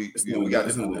 Now we It's got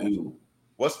it's not an animal.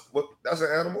 What? That's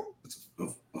an animal? It's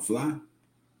A fly?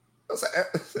 That's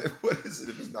what is it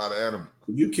if it's not an animal?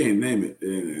 If you can't name it, it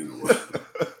ain't an animal.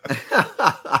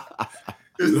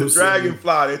 It's the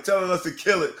dragonfly. They're telling us to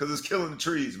kill it because it's killing the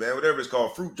trees, man. Whatever it's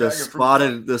called,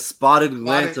 the spotted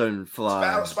lantern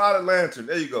fly. Spotted lantern.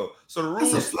 There you go. So the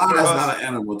rules. It's a fly. That's not an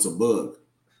animal. It's a bug.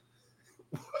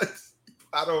 What?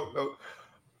 I don't know.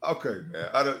 Okay, man.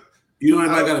 I don't. You know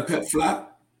anybody got a pet fly?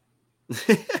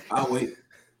 I'll wait.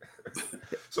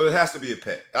 So it has to be a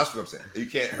pet. That's what I'm saying. You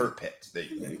can't hurt pets. There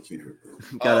you go. You can't hurt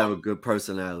pets. You gotta have a good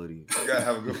personality. You gotta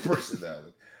have a good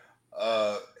personality.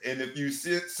 And if you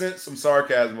sense some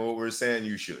sarcasm in what we're saying,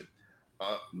 you should.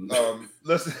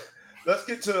 Let's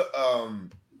get to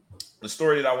the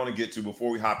story that I want to get to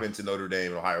before we hop into Notre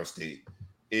Dame and Ohio State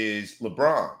is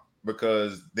LeBron,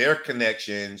 because their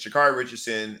connection, Sha'Carri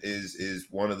Richardson is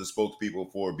one of the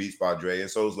spokespeople for Beats by Dre, and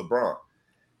so is LeBron.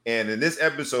 And in this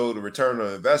episode of Return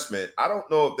on Investment, I don't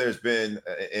know if there's been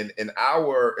in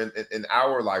our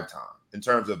lifetime in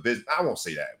terms of business. I won't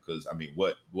say that because I mean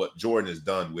what Jordan has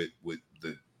done with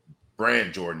the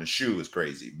brand Jordan, the shoe is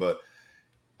crazy. But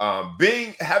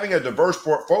having a diverse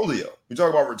portfolio, you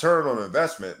talk about return on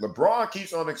investment. LeBron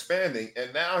keeps on expanding,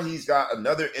 and now he's got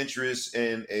another interest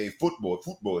in a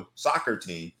soccer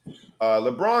team.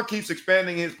 LeBron keeps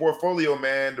expanding his portfolio,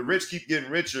 man. The rich keep getting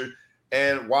richer.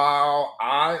 And while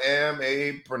I am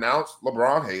a pronounced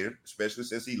LeBron hater, especially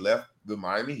since he left the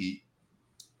Miami Heat,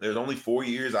 there's only 4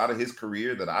 years out of his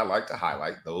career that I like to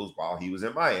highlight, those while he was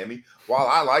in Miami, while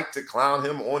I like to clown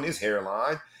him on his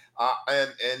hairline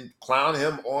and clown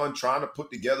him on trying to put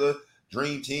together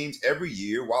dream teams every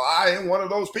year. While I am one of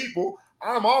those people,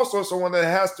 I'm also someone that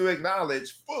has to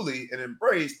acknowledge fully and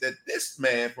embrace that this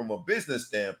man, from a business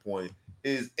standpoint,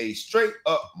 is a straight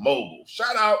up mogul.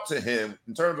 Shout out to him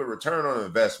in terms of return on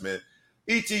investment.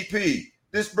 ETP,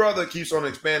 this brother keeps on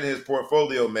expanding his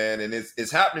portfolio, man, and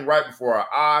it's happening right before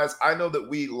our eyes. I know that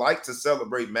we like to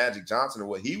celebrate Magic Johnson and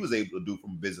what he was able to do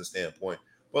from a business standpoint,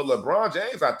 but LeBron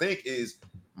James, I think,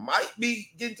 might be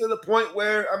getting to the point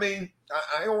where, I mean,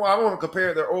 I don't want to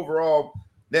compare their overall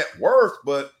net worth,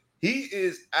 but he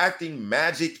is acting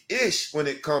Magic-ish when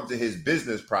it comes to his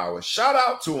business prowess. Shout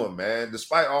out to him, man,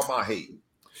 despite all my hate.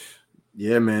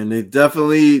 Yeah, man, it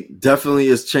definitely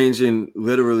is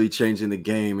literally changing the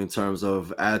game in terms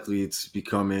of athletes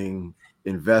becoming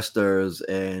investors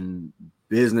and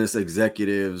business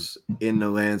executives in the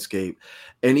landscape.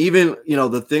 And even,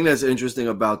 the thing that's interesting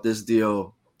about this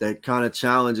deal that kind of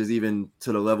challenges even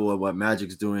to the level of what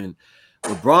Magic's doing,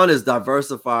 LeBron is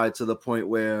diversified to the point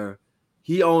where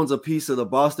he owns a piece of the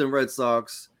Boston Red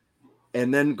Sox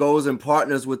and then goes and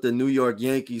partners with the New York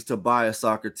Yankees to buy a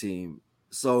soccer team.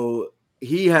 So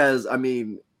he has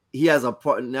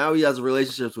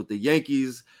relationships with the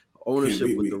Yankees,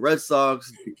 ownership with the Red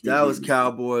Sox, Dallas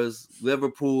Cowboys,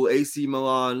 Liverpool, AC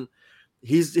Milan.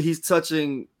 He's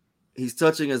touching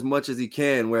as much as he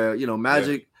can, where,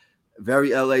 Magic,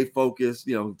 very LA focused,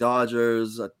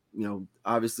 Dodgers,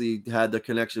 obviously had the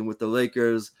connection with the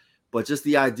Lakers. But just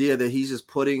the idea that he's just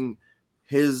putting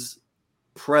his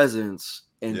presence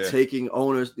and taking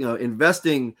owners,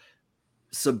 investing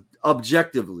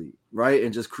objectively, right,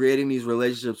 and just creating these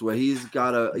relationships where he's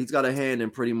got a hand in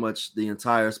pretty much the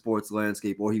entire sports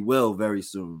landscape, or he will very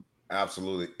soon.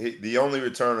 Absolutely. The only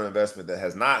return on investment that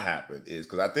has not happened is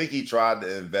because I think he tried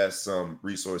to invest some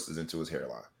resources into his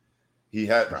hairline. I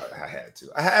had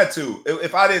to.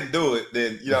 If I didn't do it,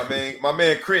 then what I mean. My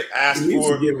man Crit asked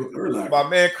for. I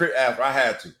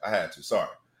had to. Sorry.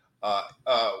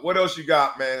 What else you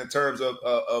got, man? In terms of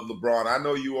LeBron, I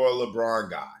know you are a LeBron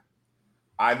guy.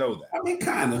 I know that. I mean,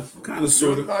 kind of,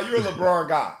 sort of. No, you're a LeBron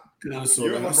guy. Kind of,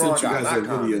 sort of. I sent you guys that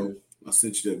video. I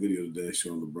sent you that video today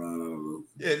showing LeBron. I don't know.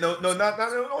 Yeah, no,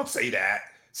 don't say that.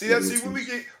 See when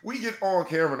we get on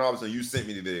camera and all of a sudden you sent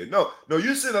me the video. No,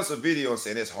 you sent us a video and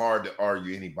saying it's hard to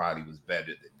argue anybody was better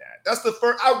than that. That's the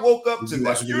first. I woke up to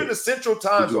that. You're in the Central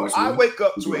Time Zone. I wake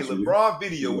up to a LeBron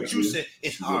video which you said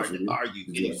it's hard to argue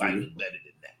anybody was better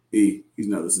than that. He's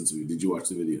not listening to me. Did you watch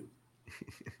the video?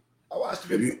 I watched the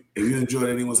video. If you enjoyed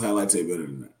anyone's highlight tape better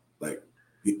than that, like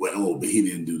but he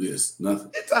didn't do this.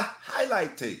 Nothing. It's a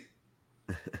highlight tape.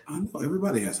 I know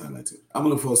everybody has highlight tape. I'm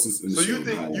gonna post this. In the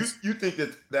you think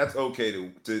that's okay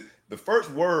to the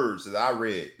first words that I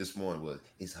read this morning was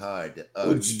it's hard to.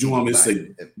 Did you want me to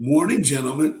say morning,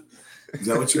 gentlemen? Is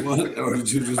that what you want, or did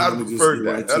you just? I preferred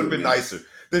that. That'd have been nicer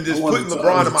than just putting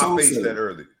LeBron in my face that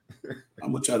early.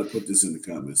 I'm gonna try to put this in the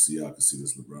comments so y'all can see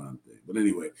this LeBron thing. But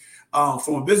anyway,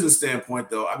 from a business standpoint,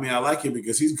 though, I mean, I like him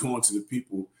because he's going to the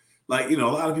people. Like, a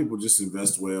lot of people just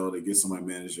invest well. They get somebody to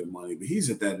manage their money, but he's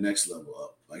at that next level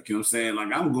up Like, you know what I'm saying?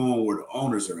 Like, I'm going where the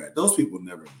owners are at. Those people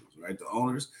never lose, right? The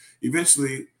owners,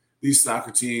 eventually, these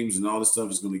soccer teams and all this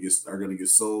stuff are gonna get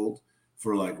sold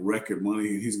for like record money,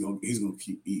 and he's gonna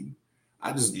keep eating.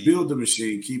 I just build the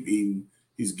machine, keep eating.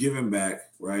 He's giving back,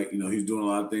 right? You know, he's doing a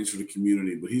lot of things for the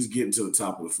community, but he's getting to the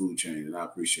top of the food chain, and I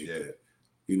appreciate that.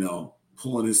 You know,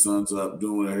 pulling his sons up,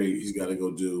 doing whatever he's got to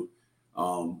go do.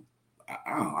 I'm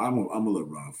a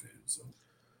LeBron fan, so.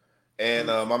 And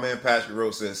my man Patrick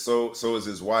Rose says so is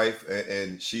his wife,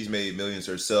 and she's made millions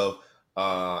herself.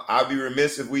 I'd be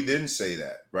remiss if we didn't say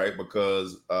that, right?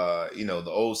 Because you know, the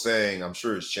old saying, I'm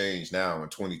sure it's changed now in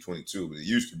 2022, but it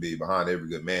used to be behind every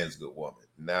good man is a good woman.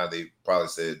 Now they probably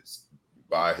said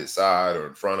by his side or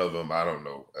in front of him. I don't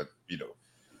know. You know,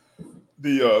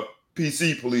 the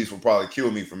PC police will probably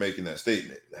kill me for making that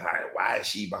statement. Why is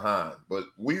she behind? But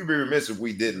we would be remiss if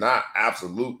we did not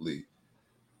absolutely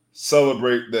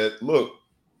celebrate that. Look,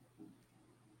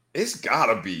 it's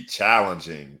gotta be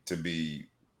challenging to be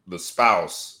the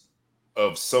spouse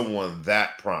of someone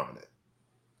that prominent.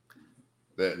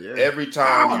 That every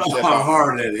time I don't know how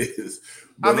hard that is.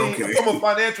 I mean, from a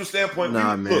financial standpoint,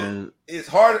 man, look, it's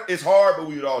hard. It's hard, but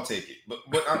we would all take it. But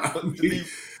to be,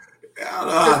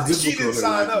 she didn't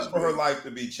sign up for her life to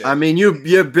be changed. I mean,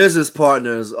 you're business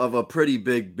partners of a pretty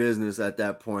big business at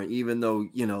that point. Even though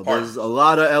you know there's a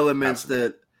lot of elements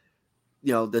that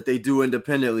you know that they do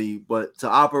independently, but to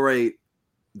operate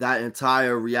that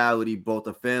entire reality, both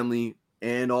the family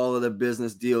and all of the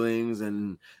business dealings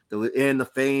and the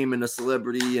fame and the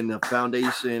celebrity and the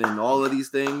foundation and all of these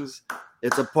things,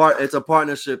 it's a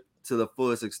partnership to the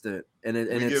fullest extent, and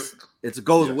it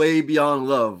goes way beyond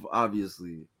love,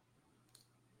 obviously.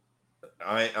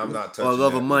 I'm not touching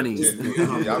love of money.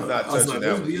 I'm not touching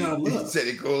that. He said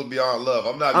it goes beyond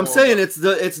love. I'm saying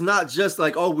it's not just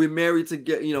like, oh, we're married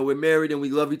we're married and we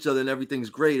love each other and everything's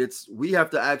great. We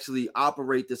have to actually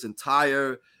operate this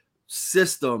entire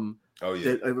system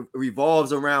that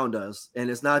revolves around us,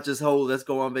 and it's not just let's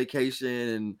go on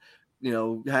vacation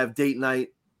and have date night.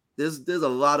 There's a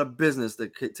lot of business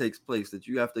that takes place that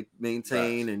you have to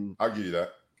maintain, and I'll give you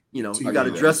that. You got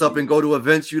to dress up and go to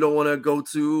events you don't want to go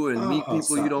to and meet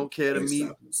people you don't care to meet.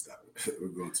 Stop it. We're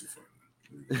going too far.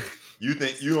 You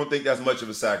don't think that's much of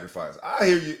a sacrifice? I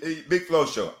hear you, Big Flow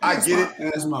Show. I get it.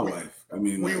 That's my wife. I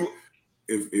mean,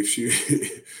 if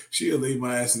she'll leave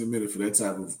my ass in a minute for that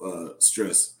type of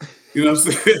stress. You know what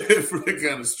I'm saying? For that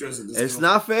kind of stress. It's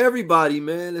not for everybody,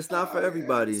 man. It's not for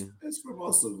everybody. It's for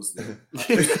most of us.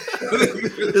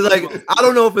 It's like, I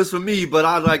don't know if it's for me, but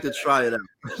I'd like to try it out.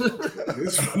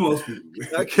 It's for most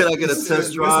people. Can I get a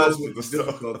test drive? With the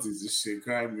difficulties and shit,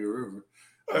 crying me a river,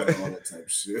 all that type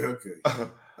of shit. Okay,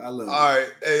 I love it. All right,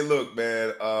 hey, look,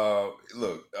 man.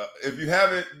 If you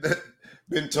haven't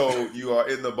been told, you are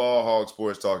in the Ball Hog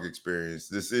Sports Talk experience.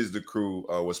 This is the crew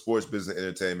where sports, business,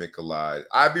 entertainment collide.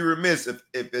 I'd be remiss if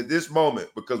at this moment,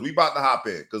 because we about to hop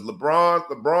in, because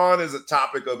LeBron is a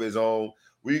topic of his own.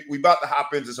 We about to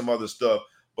hop into some other stuff,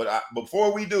 but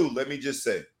before we do, let me just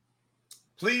say,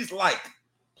 please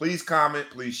please comment,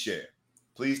 please share,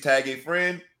 please tag a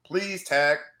friend, please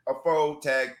tag a foe,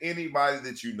 tag anybody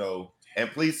that you know. And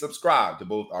please subscribe to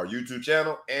both our YouTube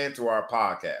channel and to our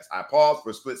podcast. I paused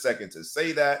for a split second to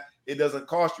say that. It doesn't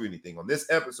cost you anything. On this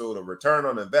episode of Return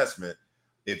on Investment,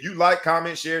 if you like,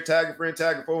 comment, share, tag a friend,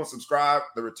 tag a phone, subscribe,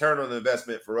 the return on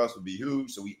investment for us would be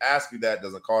huge. So we ask you that. It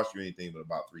doesn't cost you anything but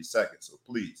about 3 seconds. So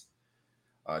please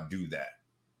do that.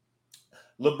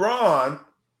 LeBron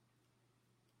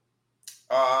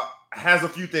has a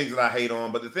few things that I hate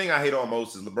on, but the thing I hate on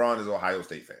most is LeBron is an Ohio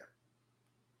State fan.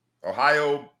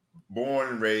 Ohio born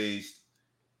and raised.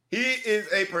 He is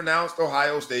a pronounced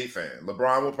Ohio State fan.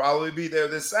 LeBron will probably be there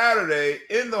this Saturday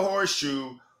in the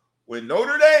Horseshoe when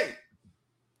Notre Dame,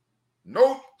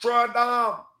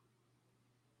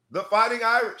 the Fighting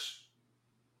Irish,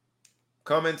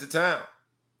 come into town.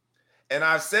 And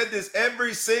I've said this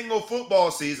every single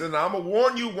football season, and I'm going to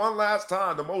warn you one last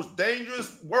time. The most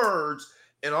dangerous words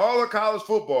in all of college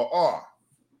football are,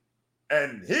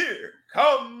 and here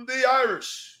come the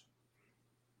Irish.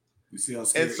 You see how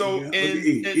scared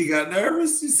he got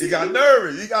nervous? He got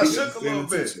nervous. He got shook a little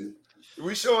bit.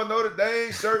 We showing Notre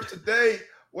Dame shirt today.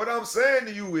 What I'm saying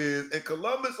to you is, in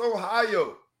Columbus,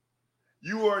 Ohio,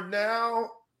 you are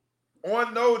now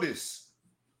on notice.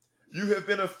 You have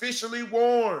been officially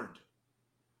warned.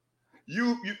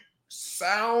 You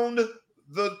sound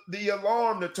the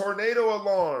alarm, the tornado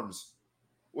alarms.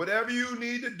 Whatever you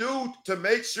need to do to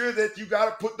make sure that you got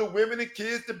to put the women and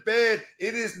kids to bed.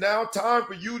 It is now time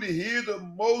for you to hear the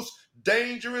most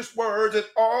dangerous words in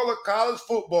all of college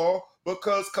football,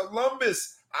 because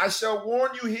Columbus, I shall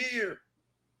warn you here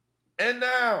and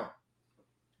now,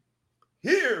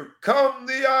 Here come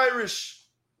the Irish.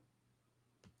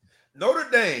 Notre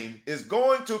Dame is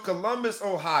going to Columbus,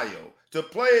 Ohio to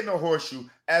play in the Horseshoe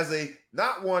as a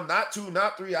not one, not two,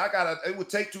 not three. It would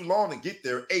take too long to get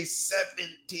there. A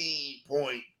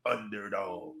 17-point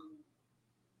underdog.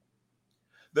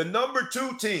 The number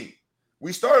 2 team.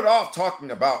 We started off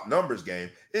talking about numbers game.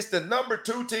 It's the number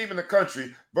 2 team in the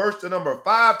country versus the number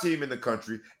 5 team in the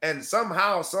country. And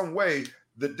somehow, some way,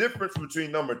 the difference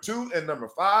between number 2 and number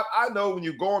 5, I know when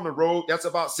you go on the road, that's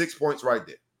about 6 points right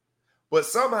there. But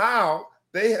somehow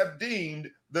they have deemed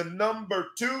the number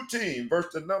 2 team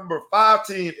versus the number 5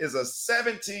 team is a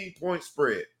 17-point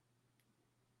spread.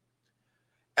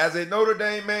 As a Notre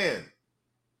Dame man,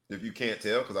 if you can't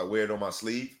tell, because I wear it on my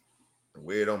sleeve, I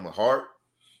wear it on my heart,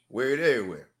 wear it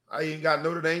everywhere. I even got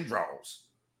Notre Dame draws.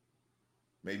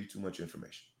 Maybe too much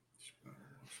information.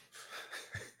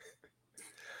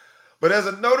 But as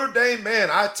a Notre Dame man,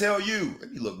 I tell you,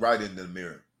 let me look right into the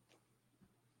mirror.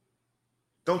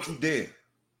 Don't you dare.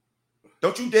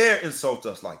 Don't you dare insult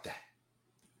us like that.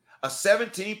 A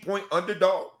 17-point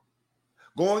underdog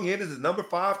going in as the number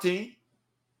 5 team.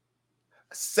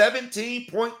 A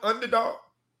 17-point underdog.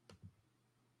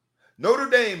 Notre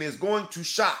Dame is going to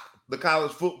shock the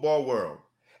college football world,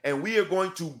 and we are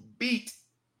going to beat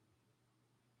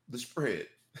the spread.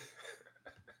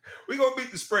 We're going to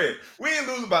beat the spread. We ain't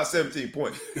losing by 17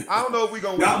 points. I don't know if we're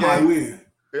going to win. Y'all might win.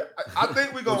 I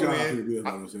think we're going to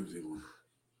win.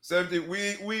 17.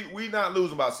 We not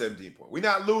losing by 17 points. We're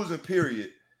not losing,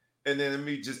 period. And then let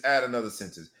me just add another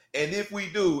sentence. And if we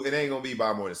do, it ain't going to be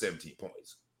by more than 17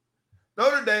 points.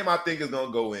 Notre Dame, I think, is going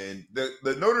to go in.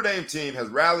 The Notre Dame team has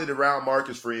rallied around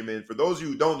Marcus Freeman. For those of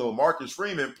you who don't know, Marcus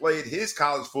Freeman played his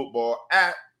college football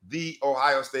at the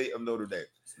Ohio State of Notre Dame.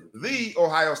 The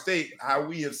Ohio State, how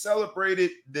we have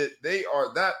celebrated that they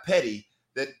are that petty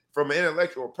that from an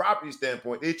intellectual property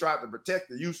standpoint, they tried to protect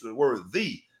the use of the word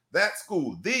the. That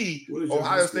school, the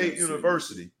Ohio State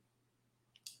University.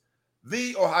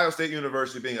 The Ohio State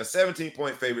University being a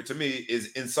 17-point favorite to me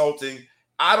is insulting.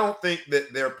 I don't think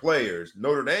that their players,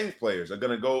 Notre Dame's players, are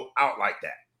going to go out like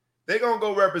that. They're going to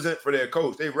go represent for their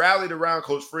coach. They rallied around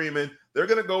Coach Freeman. They're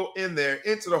going to go in there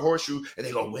into the Horseshoe, and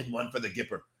they're going to win one for the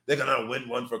Gipper. They're going to win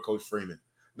one for Coach Freeman.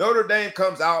 Notre Dame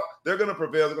comes out. They're going to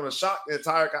prevail. They're going to shock the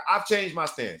entire – I've changed my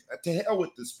stance. To hell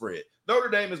with the spread. Notre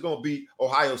Dame is going to beat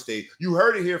Ohio State. You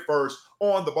heard it here first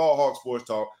on the Ball Hog Sports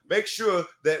Talk. Make sure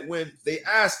that when they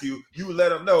ask you, you let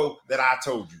them know that I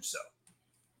told you so.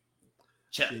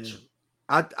 Challenge.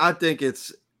 Yeah. I think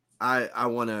it's I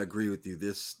want to agree with you.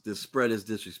 This spread is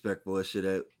disrespectful.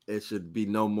 It should be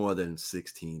no more than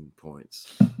 16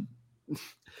 points.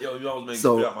 Yo, you always make me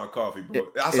spit out my coffee, bro.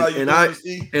 That's how you and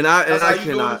I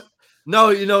cannot. No,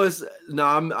 it's no.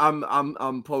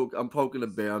 I'm poking the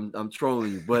bear. I'm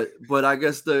trolling you. But I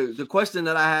guess the question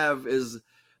that I have is,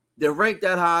 they're ranked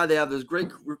that high. They have this great.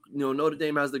 Notre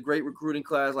Dame has the great recruiting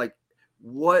class. Like,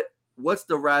 what's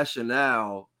the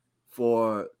rationale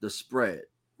for the spread?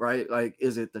 Right? Like,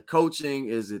 is it the coaching?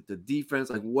 Is it the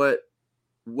defense? Like,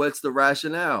 what's the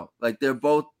rationale? Like, they're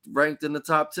both ranked in the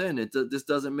top 10. This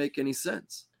doesn't make any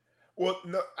sense. Well,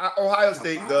 no, Ohio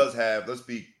State does have. Let's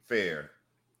be fair.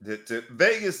 To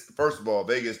Vegas, first of all,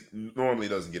 Vegas normally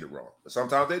doesn't get it wrong, but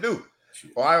sometimes they do.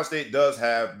 Ohio State does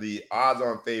have the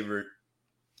odds-on favorite,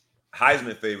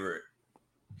 Heisman favorite,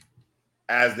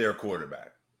 as their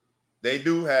quarterback. They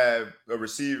do have a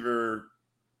receiver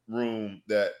room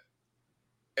that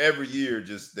every year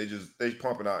they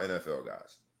pumping out NFL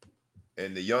guys,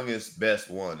 and the youngest, best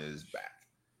one is back.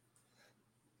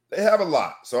 They have a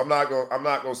lot, so I'm not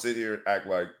gonna sit here and act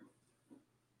like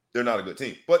they're not a good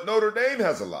team. But Notre Dame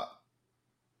has a lot.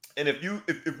 And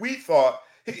if we thought,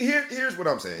 here's what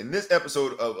I'm saying. In this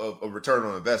episode of Return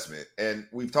on Investment, and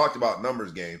we've talked about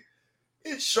numbers game,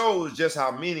 it shows just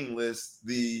how meaningless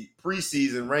the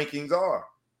preseason rankings are.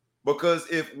 Because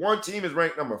if one team is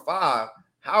ranked number 5,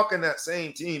 how can that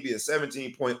same team be a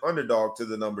 17-point underdog to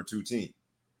the number 2 team?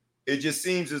 It just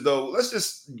seems as though, let's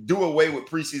just do away with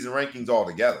preseason rankings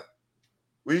altogether.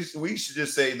 We should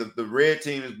just say the red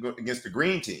team is against the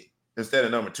green team instead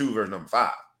of number 2 versus number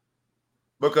 5.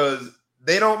 Because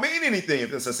they don't mean anything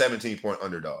if it's a 17-point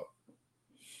underdog.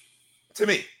 To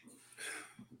me.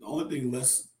 The only thing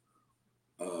less,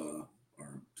 or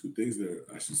 2 things that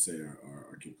I should say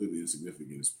are completely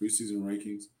insignificant is preseason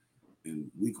rankings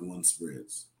and week 1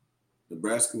 spreads.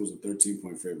 Nebraska was a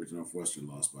 13-point favorite. Northwestern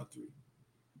lost by 3.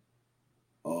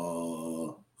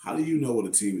 How do you know what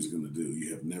a team is going to do?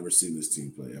 You have never seen this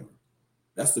team play ever.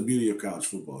 That's the beauty of college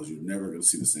football, is you're never going to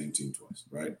see the same team twice,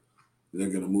 right? They're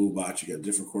going to move out. You got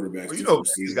different quarterbacks. Well, different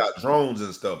Vegas got drones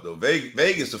and stuff though.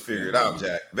 Vegas will figure it out,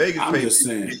 Jack. Vegas. I'm just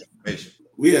saying.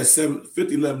 We had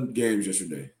 11 games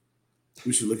yesterday.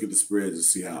 We should look at the spreads and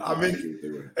see how accurate they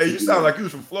were. Hey, you sound like you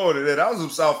was from Florida. That was some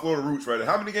South Florida roots right there.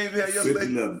 How many games we had yesterday?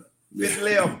 11.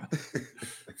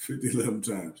 11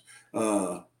 times.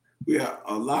 We had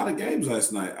a lot of games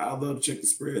last night. I'd love to check the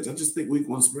spreads. I just think week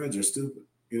 1 spreads are stupid.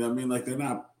 You know what I mean? Like, they're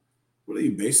not. What are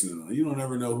you basing it on? You don't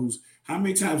ever know how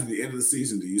many times at the end of the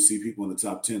season do you see people in the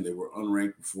top 10 that were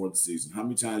unranked before the season? How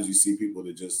many times do you see people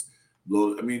that just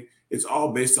blow? I mean, it's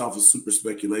all based off of super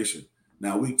speculation.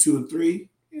 Now, week 2 and 3,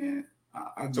 yeah,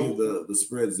 I give the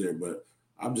spreads there, but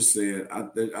I'm just saying I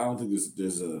don't think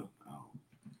there's a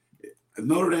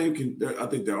Notre Dame can. I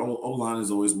think their O-line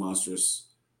is always monstrous.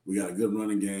 We got a good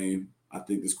running game. I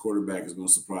think this quarterback is going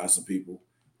to surprise some people.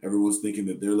 Everyone's thinking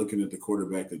that they're looking at the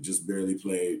quarterback that just barely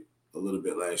played a little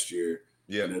bit last year.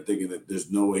 Yeah. And they're thinking that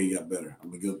there's no way he got better. I'm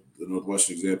going to give the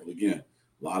Northwestern example again.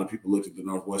 A lot of people looked at the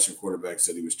Northwestern quarterback,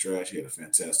 said he was trash. He had a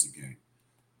fantastic game.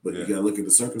 But you got to look at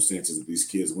the circumstances that these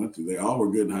kids went through. They all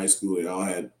were good in high school. They all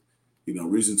had,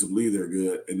 reason to believe they're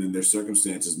good. And then their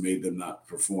circumstances made them not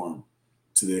perform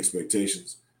to the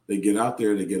expectations. They get out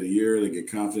there, they get a year, they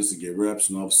get confidence, they get reps,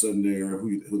 and all of a sudden they are who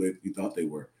you thought they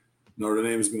were. Notre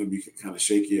Dame is going to be kind of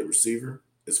shaky at receiver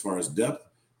as far as depth.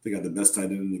 They got the best tight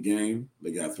end in the game.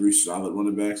 They got 3 solid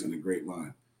running backs and a great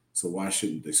line. So why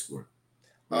shouldn't they score?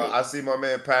 I see my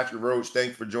man Patrick Roach.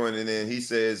 Thanks for joining in. He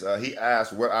says he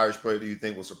asked, what Irish player do you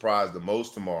think will surprise the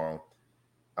most tomorrow?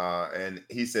 And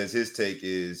he says his take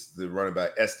is the running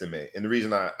back Estime. And the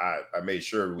reason I made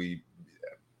sure we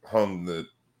hung the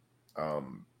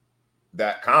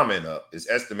that comment up is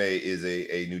Estime is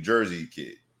a New Jersey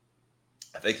kid.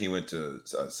 I think he went to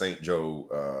St. Joe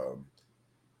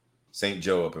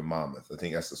up in Monmouth. I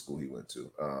think that's the school he went to.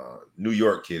 New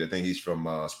York kid. I think he's from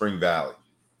Spring Valley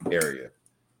area,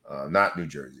 not New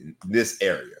Jersey, this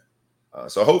area.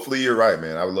 So hopefully you're right,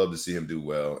 man. I would love to see him do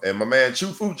well. And my man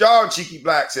Chufu John Cheeky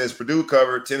Black says Purdue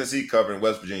covered, Tennessee covered, and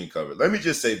West Virginia covered. Let me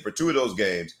just say for 2 of those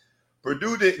games,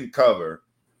 Purdue didn't cover.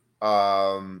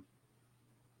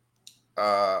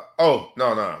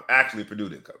 No. Actually, Purdue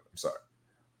didn't cover. I'm sorry.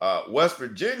 West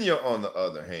Virginia, on the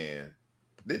other hand,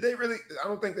 did they really? I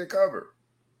don't think they covered.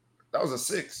 That was a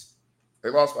 6. They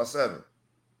lost by 7.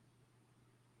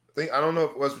 I don't know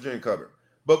if West Virginia covered,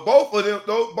 but both of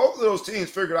those teams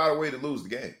figured out a way to lose the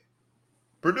game.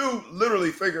 Purdue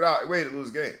literally figured out a way to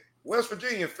lose the game. West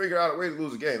Virginia figured out a way to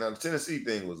lose the game. Now the Tennessee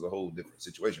thing was a whole different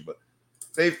situation, but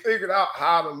they figured out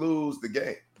how to lose the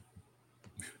game.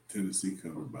 Tennessee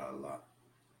covered by a lot.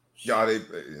 Yeah, who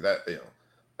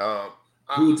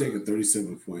would take a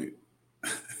 37-point?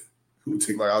 Who would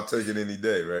take? Like I'll take it any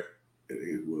day, right?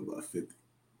 What about 50?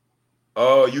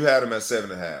 Oh, you had him at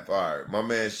 7.5. All right, my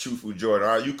man Chufu Jordan.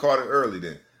 All right, you caught it early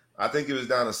then. I think it was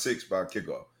down to 6 by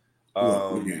kickoff.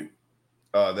 What game?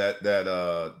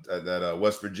 That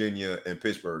West Virginia and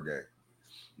Pittsburgh game.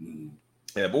 Mm-hmm.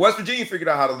 Yeah, but West Virginia figured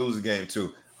out how to lose the game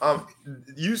too.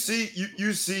 You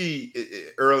see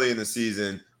early in the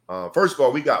season. First of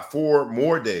all, we got 4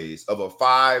 more days of a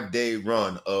 5-day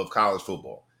run of college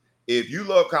football. If you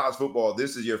love college football,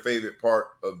 this is your favorite part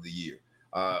of the year.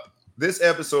 This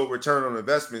episode, Return on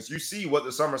Investments, you see what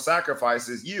the summer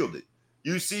sacrifices yielded.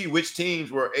 You see which teams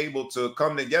were able to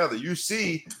come together. You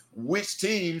see which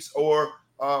teams or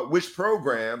which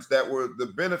programs that were the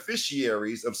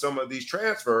beneficiaries of some of these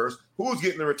transfers, who's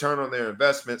getting the return on their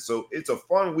investment. So it's a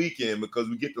fun weekend because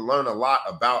we get to learn a lot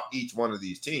about each one of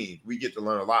these teams. We get to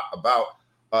learn a lot about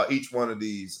each one of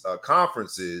these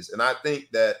conferences. And I think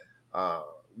that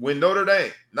when Notre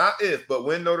Dame, not if, but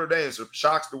when Notre Dame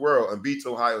shocks the world and beats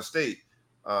Ohio State,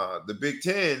 the Big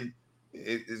Ten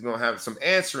is going to have some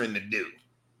answering to do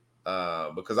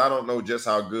because I don't know just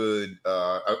how good,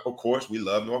 of course, we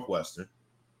love Northwestern.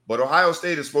 But Ohio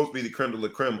State is supposed to be the creme de la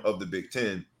creme of the Big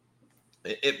Ten.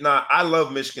 If not, I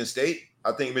love Michigan State.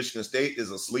 I think Michigan State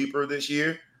is a sleeper this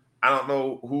year. I don't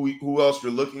know who else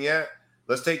you're looking at.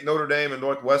 Let's take Notre Dame and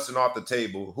Northwestern off the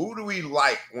table. Who do we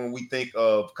like when we think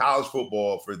of college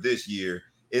football for this year?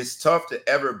 It's tough to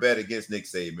ever bet against Nick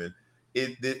Saban.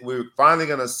 We're finally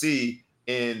going to see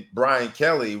in Brian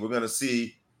Kelly, we're going to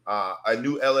see a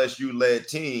new LSU-led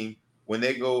team when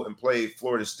they go and play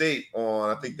Florida State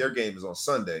on, I think their game is on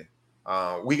Sunday.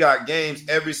 We got games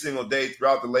every single day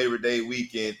throughout the Labor Day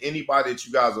weekend. Anybody that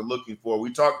you guys are looking for,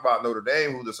 we talked about Notre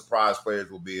Dame, who the surprise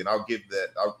players will be, and I'll give that.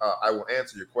 I will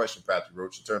answer your question, Patrick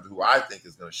Roach, in terms of who I think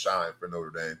is going to shine for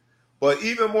Notre Dame. But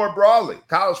even more broadly,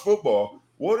 college football,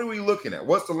 What are we looking at?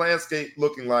 What's the landscape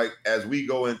looking like as we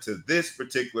go into this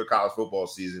particular college football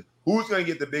season? Who's going to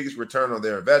get the biggest return on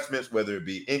their investments, whether it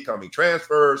be incoming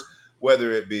transfers,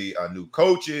 whether it be new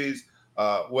coaches,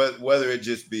 whether it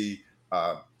just be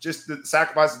just the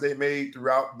sacrifices they made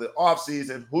throughout the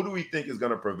offseason? Who do we think is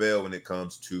going to prevail when it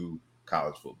comes to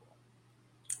college football?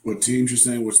 What teams you're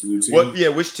saying? What's the new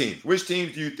team? Which teams? Which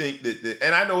teams do you think that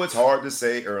and I know it's hard to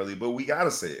say early, but we got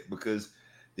to say it because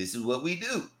this is what we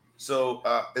do. So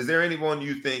is there anyone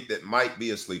you think that might be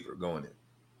a sleeper going in?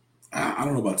 I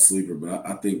don't know about sleeper, but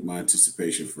I think my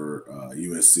anticipation for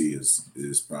USC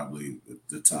is probably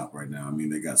the top right now. I mean,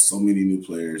 they got so many new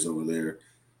players over there,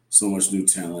 so much new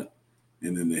talent,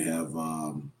 and then they have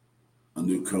a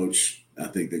new coach. I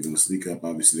think they're going to sneak up.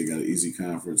 Obviously, they got an easy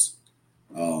conference.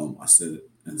 I said it.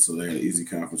 And so they had an easy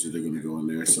conference that they're going to go in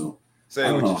there. So say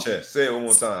it with your chest. Say it one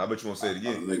more time. I bet you won't say it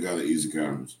again. They got an easy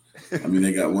conference. I mean,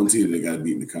 they got one team they got to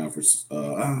beat in the conference. I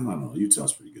don't know.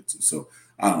 Utah's pretty good too. So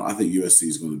I don't know. I think USC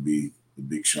is going to be the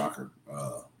big shocker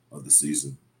of the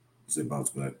season as they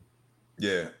bounce back.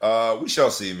 Yeah, we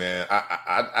shall see, man.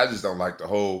 I just don't like the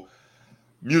whole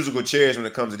musical chairs when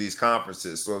it comes to these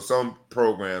conferences. So some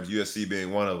programs, USC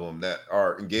being one of them, that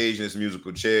are engaged in this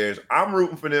musical chairs, I'm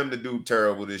rooting for them to do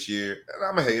terrible this year. And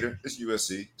I'm a hater. It's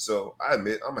USC. So I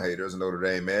admit I'm a hater as a Notre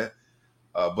Dame man.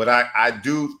 But I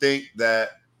do think that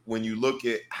when you look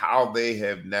at how they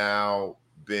have now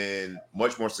been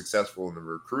much more successful in the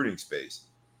recruiting space,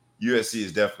 USC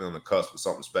is definitely on the cusp of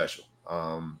something special.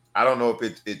 I don't know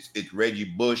if it's Reggie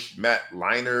Bush, Matt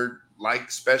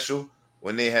Leinart-like special,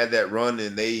 when they had that run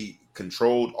and they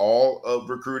controlled all of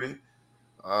recruiting.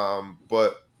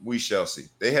 But we shall see.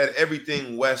 They had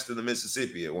everything west of the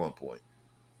Mississippi at one point.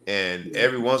 And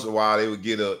every once in a while, they would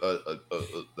get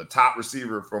the top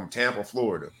receiver from Tampa,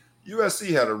 Florida. USC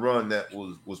had a run that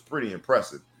was pretty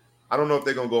impressive. I don't know if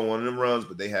they're going to go on one of them runs,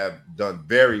 but they have done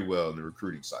very well in the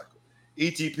recruiting cycle.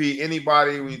 ETP,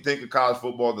 anybody, when you think of college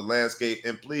football, the landscape,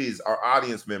 and please, our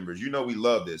audience members, you know we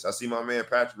love this. I see my man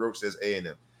Patrick Roach says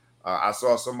A&M. I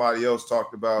saw somebody else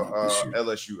talked about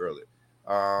LSU earlier.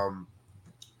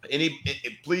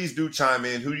 Please do chime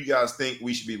in. Who do you guys think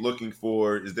we should be looking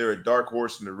for? Is there a dark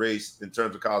horse in the race in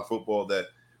terms of college football that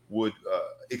would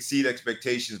exceed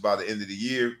expectations by the end of the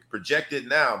year? Project it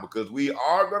now, because we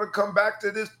are going to come back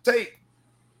to this tape.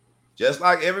 Just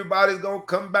like everybody's going to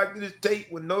come back to this tape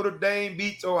when Notre Dame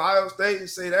beats Ohio State and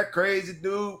say that crazy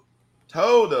dude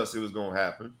told us it was going to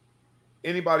happen.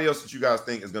 Anybody else that you guys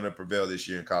think is going to prevail this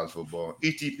year in college football?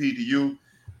 ETP to you.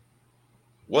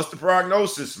 What's the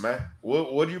prognosis, man?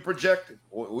 What are you projecting?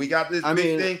 We got this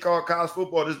big thing called college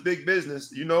football, this big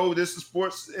business. You know, this is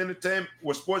sports entertainment,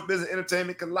 where sports business and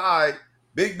entertainment collide.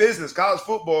 Big business, college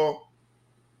football.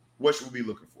 What should we be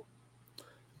looking for?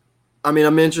 I mean,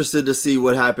 I'm interested to see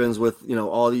what happens with,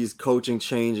 all these coaching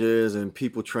changes and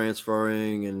people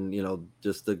transferring and,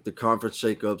 just the conference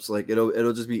shakeups. Like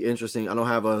it'll just be interesting. I don't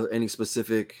have any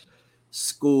specific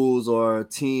schools or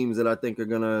teams that I think are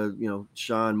going to,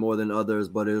 shine more than others,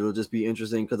 but it'll just be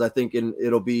interesting because I think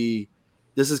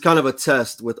this is kind of a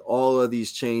test with all of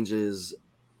these changes,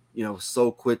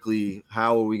 so quickly.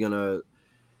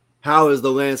 How is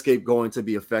the landscape going to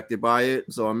be affected by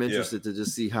it? So I'm interested to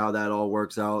just see how that all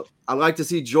works out. I'd like to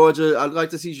see Georgia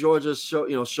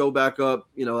show back up.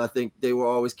 I think they were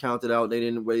always counted out. They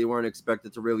weren't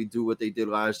expected to really do what they did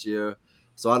last year.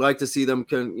 So I'd like to see them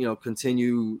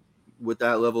continue with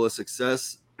that level of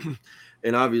success.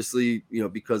 And obviously,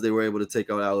 because they were able to take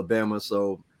out Alabama.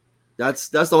 So that's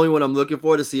the only one I'm looking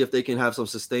for, to see if they can have some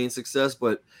sustained success.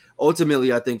 But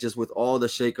ultimately, I think just with all the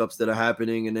shakeups that are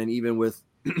happening, and then even with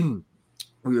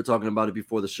we were talking about it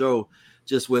before the show,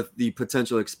 just with the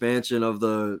potential expansion of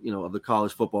the of the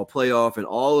college football playoff and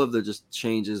all of the just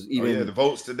changes, even the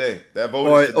votes today,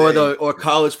 or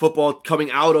college football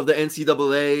coming out of the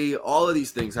NCAA, all of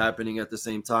these things happening at the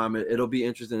same time. It'll be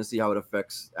interesting to see how it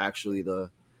affects actually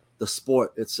the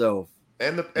sport itself.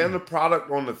 And the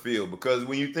product on the field, because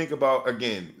when you think about,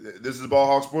 again, this is Ball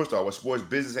Hog Sports Talk, where sports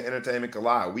business and entertainment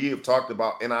collide. We have talked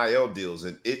about NIL deals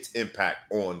and its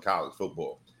impact on college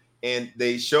football, and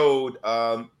they showed,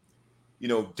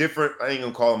 different. I ain't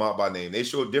gonna call them out by name. They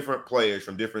showed different players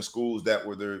from different schools that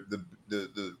were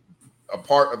a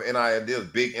part of NIL deals,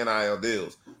 big NIL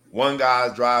deals. One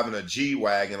guy's driving a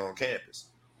G-Wagon on campus,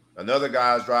 another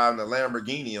guy's driving a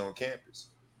Lamborghini on campus.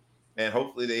 And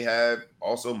hopefully they have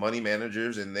also money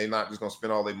managers, and they're not just going to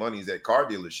spend all their monies at car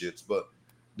dealerships. But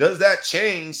does that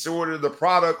change sort of the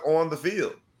product on the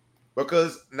field?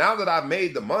 Because now that I've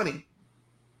made the money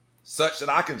such that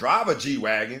I can drive a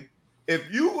G-Wagon,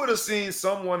 if you would have seen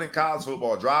someone in college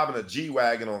football driving a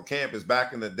G-Wagon on campus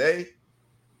back in the day,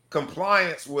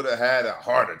 compliance would have had a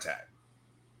heart attack.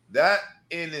 That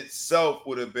in itself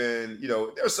would have been,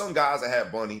 there's some guys that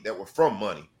had money that were from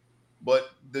money.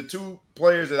 But the two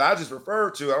players that I just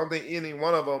referred to, I don't think any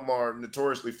one of them are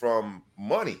notoriously from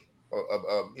money,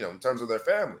 in terms of their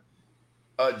family.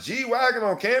 A G-Wagon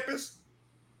on campus?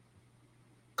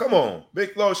 Come on.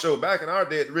 Big Flow Show, back in our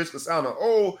day at the risk of sounding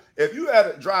old, if you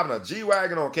had driving a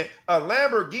G-Wagon on campus, a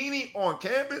Lamborghini on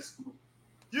campus,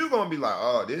 you're going to be like,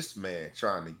 oh, this man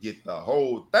trying to get the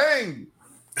whole thing.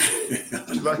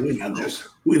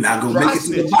 We're not gonna make it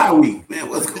to the bye week, man.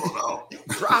 What's going on? You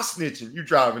dry snitching. You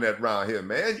driving that around here,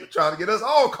 man. You trying to get us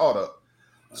all caught up.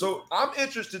 So I'm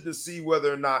interested to see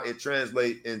whether or not it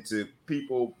translates into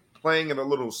people playing it a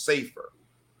little safer.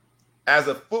 As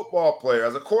a football player,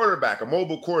 as a quarterback, a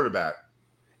mobile quarterback,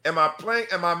 am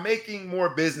I making more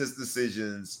business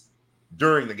decisions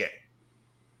during the game?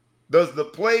 Does the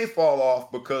play fall off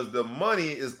because the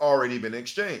money has already been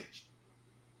exchanged?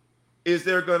 Is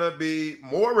there going to be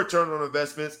more return on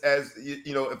investments as,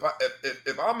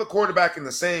 if I'm the quarterback in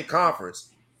the same conference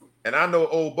and I know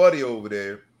old buddy over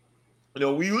there,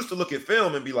 we used to look at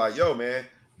film and be like, yo, man,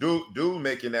 dude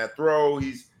making that throw.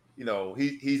 He's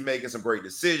making some great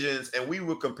decisions, and we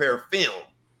would compare film.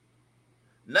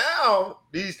 Now,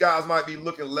 these guys might be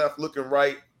looking left, looking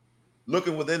right,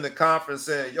 looking within the conference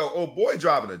saying, yo, old boy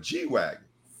driving a G-Wagon.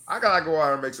 I got to go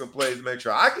out and make some plays to make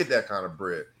sure I get that kind of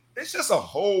bread. It's just a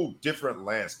whole different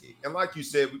landscape. And like you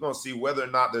said, we're going to see whether or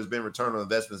not there's been return on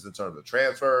investments in terms of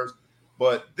transfers.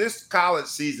 But this college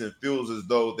season feels as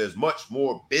though there's much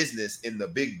more business in the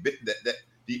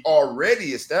the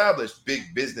already established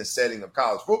big business setting of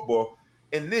college football.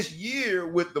 And this year,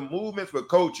 with the movements with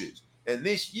coaches, and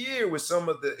this year with some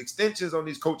of the extensions on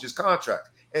these coaches' contracts,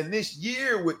 and this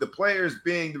year with the players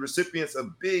being the recipients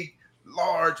of big,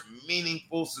 large,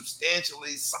 meaningful,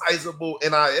 substantially sizable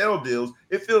NIL deals,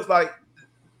 it feels like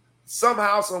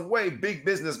somehow, some way, big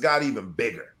business got even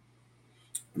bigger.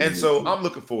 And so I'm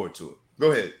looking forward to it.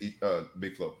 Go ahead,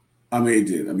 Big Flo. I mean, it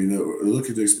did. I mean, they're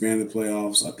looking to expand the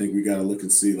playoffs. I think we got to look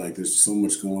and see, like, there's so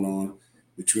much going on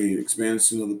between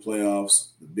expansion of the playoffs,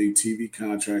 the big TV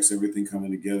contracts, everything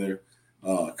coming together,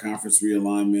 conference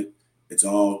realignment. It's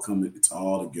all coming. It's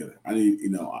all together.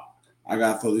 I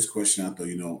got to throw this question out,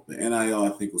 though. The NIL, I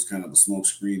think, was kind of a smoke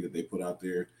screen that they put out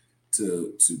there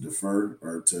to defer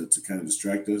or to kind of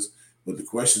distract us. But the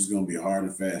question is going to be hard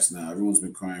and fast now. Everyone's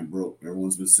been crying broke.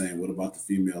 Everyone's been saying, what about the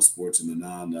female sports and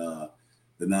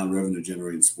the non-revenue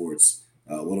generating sports?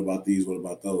 What about these? What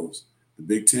about those? The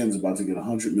Big Ten is about to get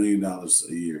 $100 million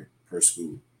a year per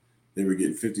school. They were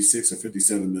getting $56 or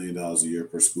 $57 million a year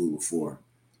per school before.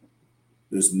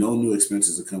 There's no new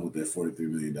expenses that come with that $43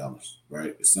 million,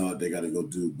 right? It's not like they got to go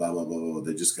do blah, blah, blah, blah.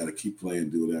 They just got to keep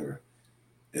playing, do whatever.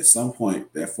 At some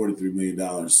point, that $43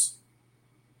 million,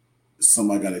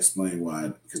 somebody got to explain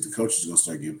why, because the coaches are going to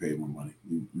start getting paid more money.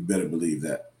 You better believe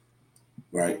that,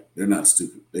 right? They're not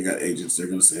stupid. They got agents. They're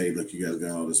going to say, hey, look, you guys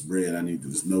got all this bread.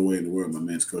 There's no way in the world my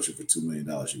man's coaching for $2 million.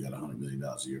 You got $100 million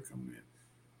a year coming in. At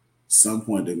some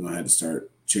point, they're going to have to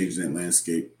start changing that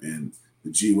landscape, and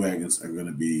the G-Wagons are going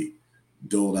to be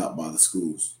doled out by the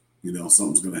schools.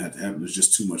 Something's going to have to happen. There's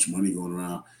just too much money going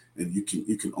around, and you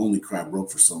can only cry broke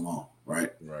for so long,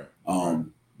 right? Right.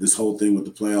 This whole thing with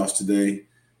the playoffs today,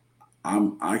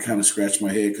 I kind of scratched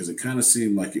my head because it kind of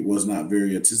seemed like it was not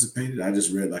very anticipated. I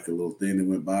just read like a little thing that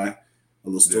went by, a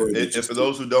little story. And for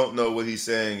those who don't know, what he's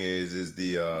saying is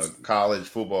the College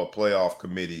Football Playoff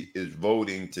Committee is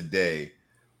voting today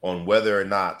on whether or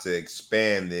not to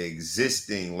expand the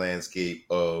existing landscape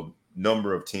of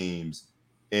number of teams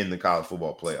in the college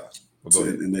football playoffs. Go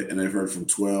ahead. And they've heard from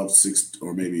 12, 6,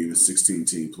 or maybe even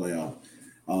 16-team playoff.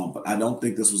 But I don't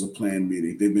think this was a planned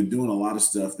meeting. They've been doing a lot of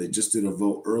stuff. They just did a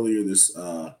vote earlier this,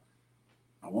 I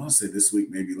want to say this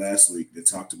week, maybe last week. They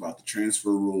talked about the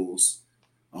transfer rules,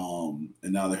 and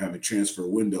now they're having transfer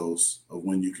windows of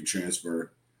when you can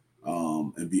transfer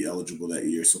and be eligible that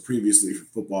year. So previously for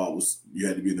football, you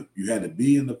had to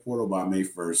be in the portal by May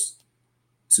 1st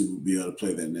to be able to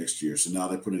play that next year. So now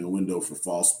they're putting a window for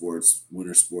fall sports,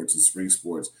 winter sports, and spring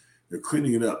sports. They're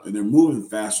cleaning it up, and they're moving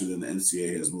faster than the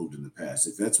NCAA has moved in the past.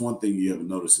 If that's one thing you haven't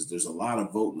noticed, is there's a lot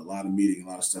of voting, a lot of meeting, a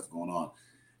lot of stuff going on.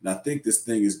 And I think this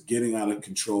thing is getting out of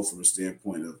control from a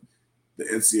standpoint of the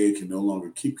NCAA can no longer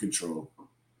keep control,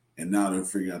 and now they're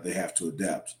figuring out they have to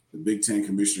adapt. The Big Ten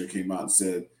commissioner came out and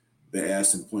said, they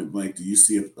asked him point blank, do you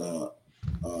see a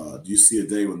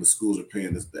day when the schools are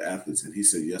paying the athletes? And he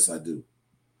said, yes, I do.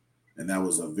 And that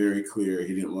was a very clear,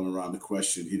 he didn't run around the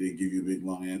question. He didn't give you a big,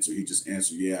 long answer. He just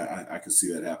answered, yeah, I can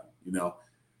see that happen.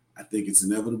 I think it's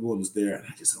inevitable and it's there. And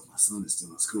I just hope my son is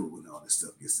still in school when all this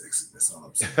stuff gets exit. That's all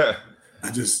I'm saying.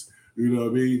 I just, you know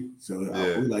what I mean? So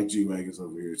Yeah. we like G-Wagons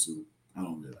over here too. I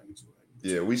don't really like G-Wagons.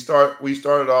 Yeah, we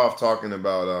started off talking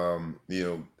about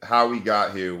how we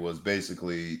got here was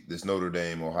basically this Notre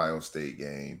Dame Ohio State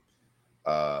game.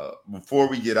 Before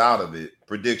we get out of it,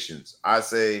 predictions. I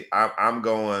say I'm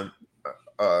going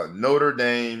Notre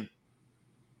Dame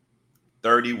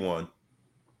 31,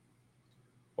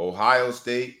 Ohio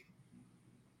State.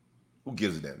 Who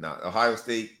gives a damn? Not Ohio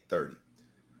State 30.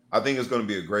 I think it's going to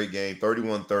be a great game.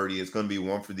 31-30. It's going to be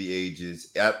one for the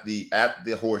ages at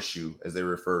the horseshoe, as they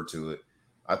refer to it.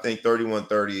 I think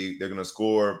 31-30, they're going to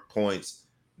score points.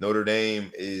 Notre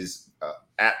Dame is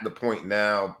at the point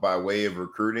now by way of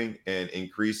recruiting and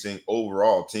increasing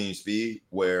overall team speed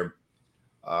where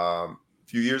a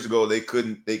few years ago they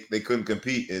couldn't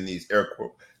compete in these air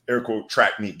quote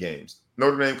track meet games.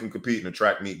 Notre Dame can compete in a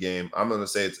track meet game. I'm going to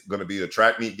say it's going to be a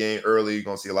track meet game early. You're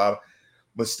going to see a lot of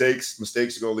mistakes.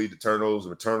 Mistakes are going to lead to turnovers,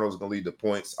 and turnovers are going to lead to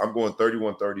points. I'm going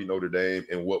 31-30 Notre Dame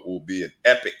in what will be an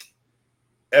epic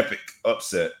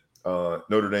upset.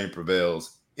 Notre Dame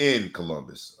prevails in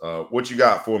Columbus. What you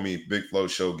got for me, Big Flow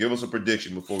Show? Give us a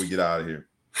prediction before we get out of here.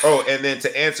 Oh, and then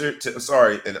to answer,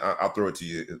 and I'll throw it to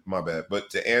you. My bad. But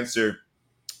to answer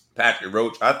Patrick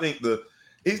Roach, I think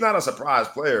he's not a surprise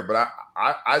player, but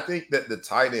I think that the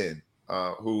tight end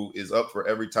who is up for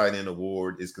every tight end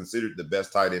award is considered the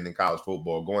best tight end in college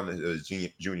football going into his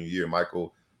junior year,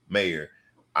 Michael Mayer.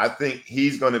 I think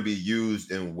he's going to be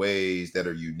used in ways that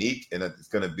are unique, and it's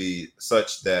going to be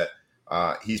such that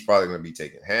he's probably going to be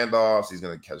taking handoffs. He's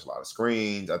going to catch a lot of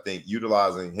screens. I think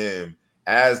utilizing him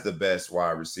as the best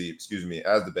as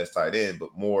the best tight end,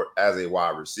 but more as a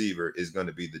wide receiver is going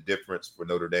to be the difference for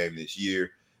Notre Dame this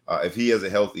year. If he has a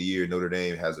healthy year, Notre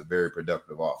Dame has a very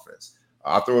productive offense.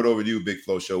 I'll throw it over to you, Big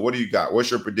Flow Show. What do you got? What's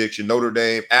your prediction? Notre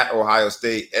Dame at Ohio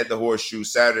State at the Horseshoe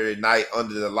Saturday night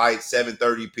under the lights,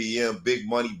 7:30 p.m. Big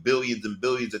money, billions and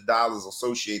billions of dollars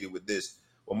associated with this,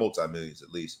 well, multi-millions at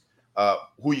least.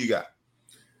 Who you got?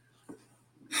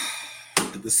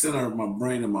 At the center of my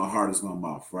brain and my heart is my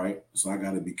mouth, right? So I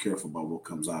got to be careful about what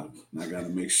comes out of it. And I got to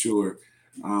make sure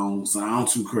I don't sound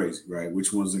too crazy, right?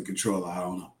 Which one's in control? I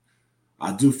don't know.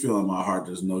 I do feel in my heart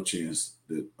there's no chance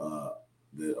that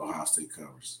Ohio State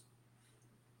covers.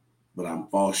 But I'm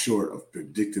fall short of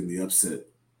predicting the upset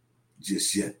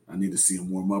just yet. I need to see them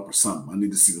warm up or something. I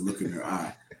need to see the look in their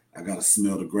eye. I got to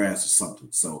smell the grass or something.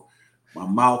 So my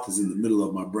mouth is in the middle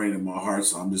of my brain and my heart,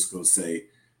 so I'm just going to say,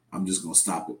 I'm just going to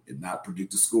stop it and not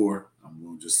predict the score. I'm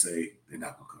going to just say they're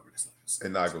not going to cover this.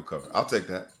 They're not going to cover. I'll take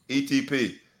that.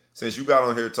 ETP, since you got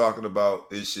on here talking about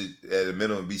it should at a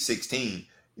minimum be 16,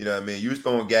 you know what I mean? You was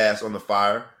throwing gas on the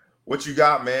fire. What you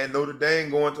got, man? Notre Dame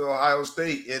going to Ohio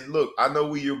State. And look, I know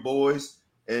we your boys,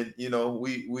 and you know,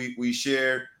 we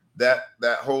share that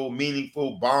whole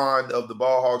meaningful bond of the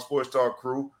Ball Hog Sports Talk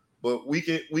crew, but we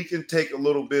can take a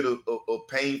little bit of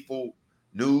painful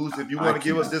news. If you want to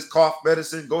give us this cough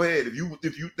medicine, go ahead.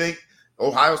 If you think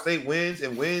Ohio State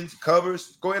wins,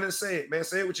 covers, go ahead and say it, man.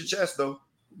 Say it with your chest, though.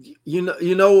 You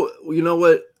know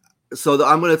what? So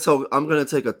I'm gonna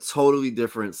take a totally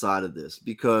different side of this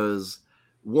because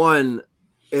one,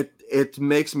 it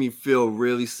makes me feel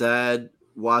really sad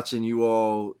watching you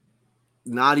all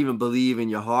not even believe in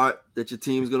your heart that your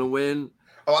team's gonna win.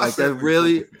 Oh, like that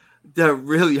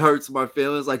really hurts my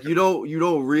feelings. Like you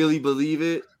don't really believe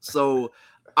it. So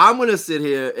I'm gonna sit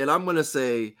here and I'm gonna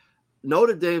say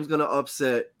Notre Dame's gonna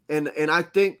upset, and I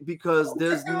think because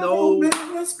there's no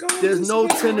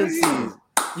tendencies.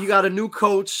 You got a new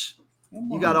coach.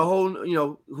 You got a whole,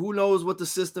 who knows what the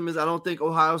system is. I don't think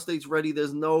Ohio State's ready.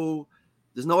 There's no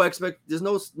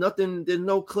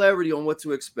clarity on what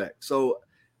to expect. So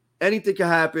anything can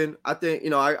happen. I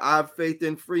think, I have faith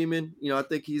in Freeman. I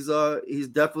think he's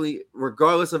definitely,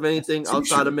 regardless of anything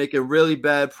outside of making really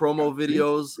bad promo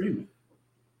videos. Freeman.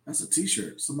 That's a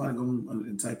T-shirt. Somebody go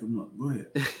and type him up. Go ahead.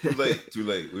 Too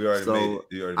late. We already made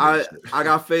it. I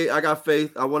got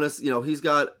faith. I want to. He's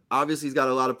got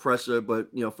a lot of pressure, but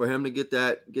for him to get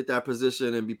that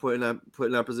position and be put in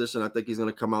that position, I think he's going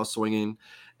to come out swinging.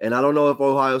 And I don't know if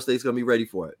Ohio State's going to be ready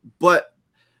for it, but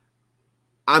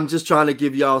I'm just trying to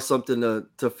give y'all something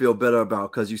to feel better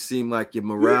about because you seem like your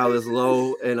morale is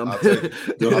low, and I'll take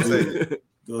it.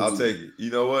 I'll take it. You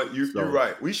know what? You're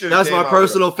right. We should. That's my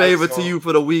personal favor to you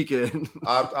for the weekend.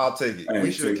 I'll take it.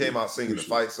 We should have came out singing the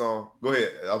fight song. Go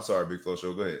ahead. I'm sorry, Big Flow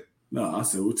Show. Go ahead. No, I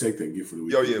said we'll take that gift for the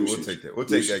weekend. Yeah, we'll take that. We'll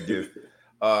take that gift.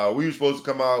 We were supposed to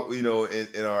come out, in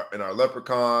our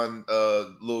leprechaun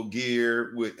little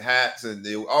gear with hats, and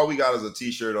all we got is a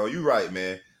T-shirt on. You right,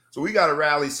 man. So we got to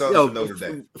rally something for Notre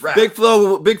Dame. Big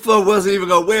Flo wasn't even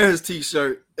gonna wear his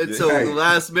T-shirt. until the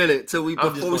last minute,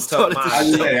 before we started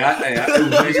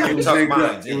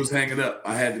It was hanging up.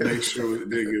 I had to make sure it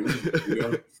didn't get, you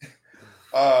know.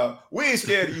 We ain't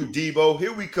scared of you, Debo.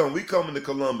 Here we come. We coming to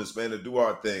Columbus, man, to do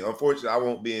our thing. Unfortunately, I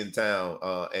won't be in town,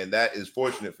 and that is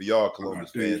fortunate for y'all,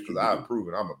 Columbus fans, because I've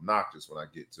proven I'm obnoxious when I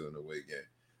get to an away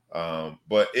game.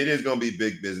 But it is going to be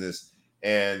big business,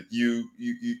 and you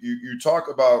talk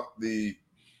about the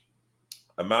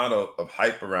amount of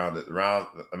hype around it, around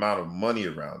the amount of money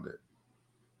around it,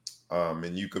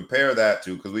 and you compare that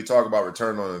to, because we talk about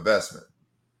return on investment.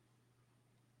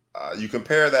 You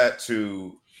compare that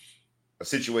to a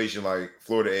situation like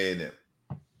Florida A&M,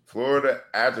 Florida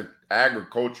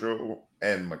Agricultural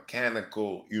and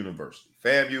Mechanical University,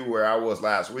 FAMU, where I was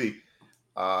last week,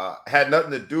 had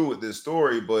nothing to do with this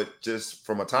story, but just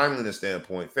from a timeliness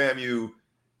standpoint, FAMU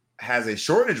has a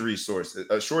shortage of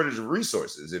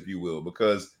resources, if you will,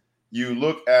 because you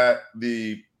look at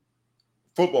the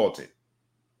football team.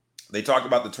 They talked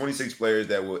about the 26 players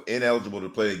that were ineligible to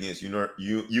play against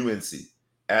UNC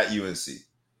at UNC.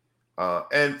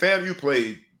 And FAMU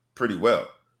played pretty well,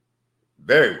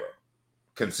 very well,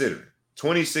 considering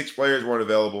 26 players weren't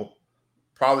available.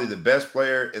 Probably the best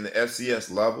player in the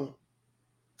FCS level,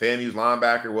 FAMU's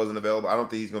linebacker, wasn't available. I don't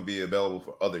think he's going to be available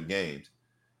for other games.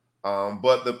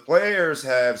 But the players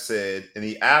have said, and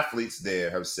the athletes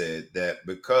there have said, that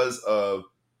because of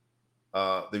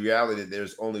the reality that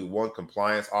there's only one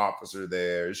compliance officer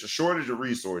there, there's a shortage of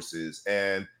resources.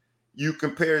 And you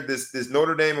compare this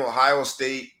Notre Dame, Ohio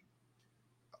State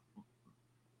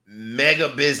mega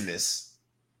business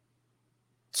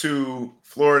to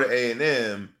Florida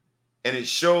A&M, and it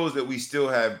shows that we still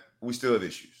have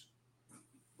issues.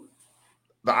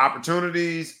 The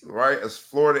opportunities, right, as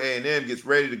Florida A&M gets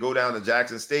ready to go down to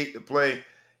Jackson State to play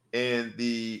in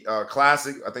the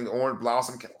Classic, I think Orange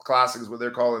Blossom Classic is what they're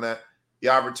calling that. The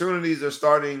opportunities are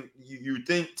starting, you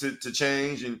think, to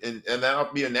change, and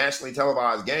that'll be a nationally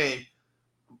televised game.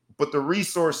 But the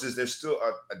resources, there's still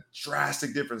a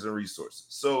drastic difference in resources.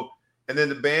 So, and then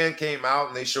the band came out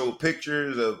and they showed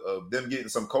pictures of them getting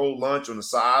some cold lunch on the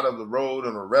side of the road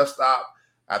on a rest stop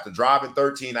after driving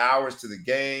 13 hours to the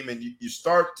game. And you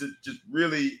start to just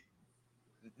really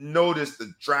notice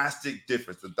the drastic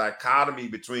difference, the dichotomy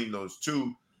between those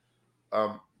two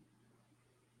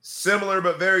similar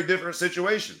but very different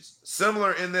situations.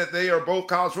 Similar in that they are both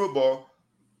college football,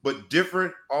 but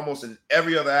different almost in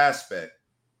every other aspect.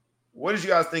 What did you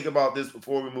guys think about this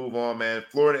before we move on, man?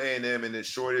 Florida A&M and its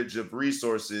shortage of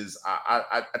resources.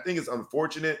 I think it's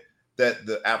unfortunate that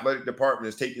the athletic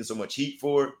department is taking so much heat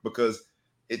for it, because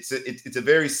it's a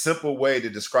very simple way to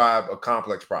describe a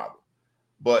complex problem.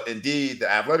 But indeed, the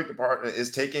athletic department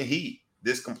is taking heat.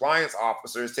 This compliance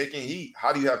officer is taking heat.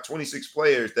 How do you have 26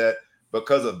 players that,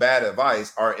 because of bad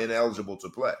advice, are ineligible to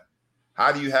play?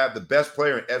 How do you have the best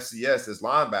player in FCS as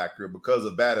linebacker because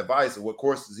of bad advice and what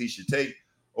courses he should take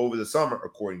over the summer,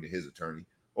 according to his attorney,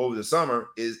 over the summer,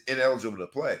 is ineligible to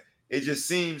play? It just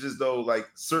seems as though like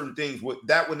certain things would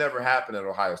never happen at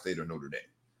Ohio State or Notre Dame.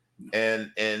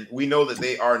 And we know that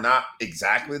they are not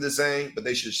exactly the same, but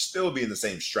they should still be in the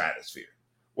same stratosphere.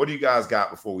 What do you guys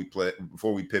got before we pivot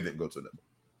and go to them?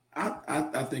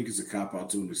 I think it's a cop-out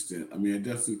to an extent. I mean, I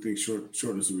definitely think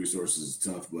shortness of resources is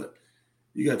tough, but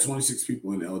you got 26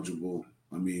 people ineligible.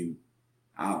 I mean,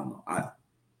 I don't know.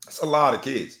 That's a lot of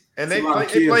kids. And they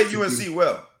played UNC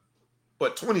well.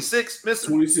 But 26 missing?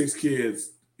 26 kids.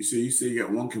 You say you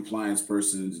got one compliance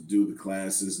person to do the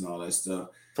classes and all that stuff.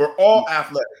 For all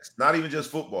athletics, not even just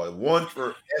football. One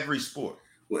for every sport.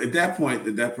 Well, at that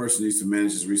point, that person needs to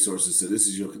manage his resources. So this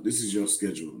is your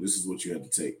schedule. This is what you have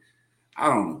to take. I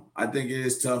don't know. I think it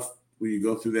is tough when you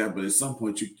go through that, but at some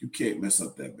point you can't mess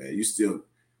up that bad.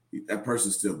 That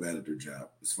person's still bad at their job,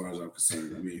 as far as I'm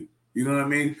concerned. I mean, you know what I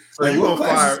mean? So like,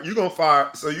 you're gonna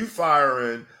fire. So you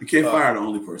firing. You can't fire the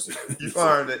only person. You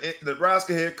firing the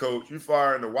Nebraska head coach. You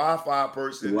firing the Wi-Fi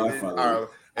person.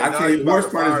 The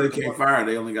worst part is they can't fire.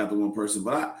 They only got the one person.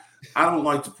 But I don't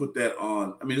like to put that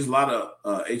on. I mean, there's a lot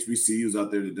of HBCUs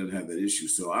out there that doesn't have that issue.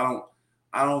 So I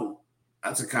don't.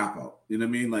 That's a cop-out. You know what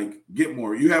I mean? Like, get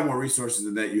more. You have more resources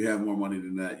than that. You have more money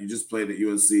than that. You just played at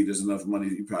UNC. There's enough money.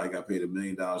 You probably got paid $1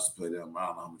 million to play them. I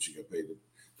don't know how much you got paid.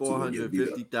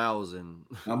 $450,000.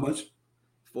 How much?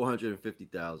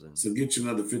 $450,000. So get you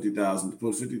another $50,000.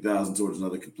 Put $50,000 towards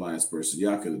another compliance person.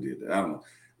 Y'all could have did that. I don't know.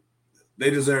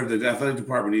 They deserve the athletic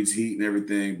department needs heat and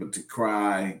everything, but to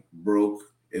cry broke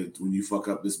when you fuck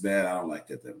up this bad, I don't like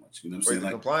that much. You know what I'm saying? The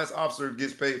compliance officer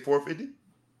gets paid $450,000?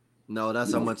 No,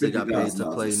 that's how much they got paid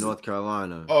to play North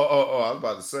Carolina. Oh! I was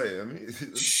about to say. I mean,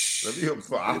 let me help.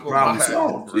 Problem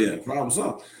solved. Yeah, problem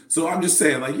solved. So I'm just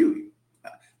saying, like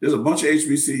There's a bunch of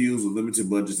HBCUs with limited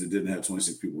budgets that didn't have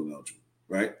 26 people ineligible,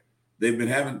 right?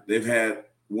 They've had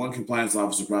one compliance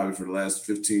officer probably for the last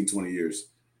 15, 20 years,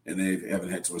 and they haven't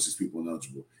had 26 people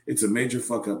ineligible. It's a major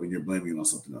fuck up, and you're blaming it on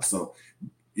something else. So,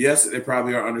 yes, they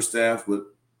probably are understaffed, but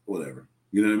whatever.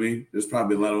 You know what I mean? There's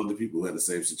probably a lot of other people who had the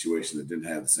same situation that didn't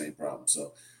have the same problem.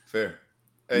 So, fair.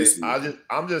 Hey,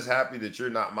 I'm just happy that you're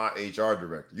not my HR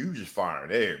director. You just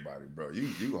firing everybody, bro. You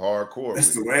hardcore.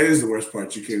 That's the way. Is the worst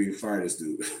part. You can't even fire this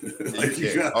dude.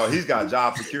 He's got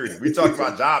job security. We talked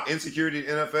about job insecurity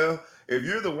in NFL. If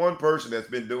you're the one person that's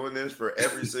been doing this for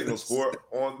every single sport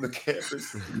on the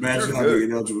campus, imagine how many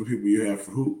ineligible people you have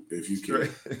for hoop if you can.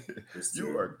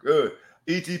 You are good.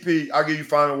 ETP, I'll give you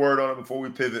final word on it before we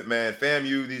pivot, man.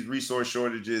 FAMU, these resource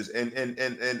shortages, and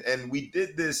we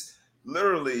did this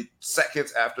literally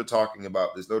seconds after talking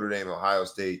about this Notre Dame Ohio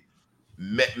State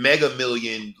mega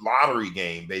million lottery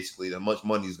game, basically, that much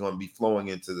money is going to be flowing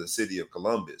into the city of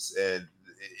Columbus. And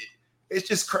it's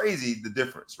just crazy, the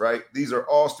difference, right? These are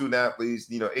all student athletes,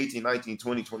 18, 19,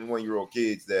 20, 21-year-old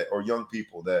kids or young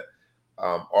people that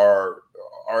are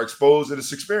exposed to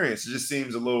this experience. It just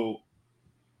seems a little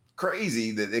crazy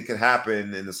that it could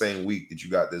happen in the same week that you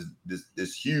got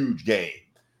this huge game.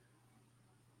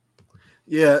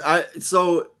 Yeah, I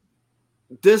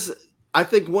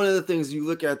think one of the things you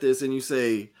look at this and you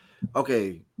say,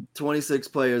 okay, 26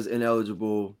 players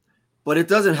ineligible, but it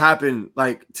doesn't happen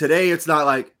like today. It's not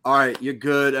like, all right, you're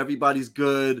good, everybody's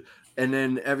good, and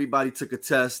then everybody took a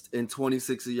test and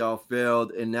 26 of y'all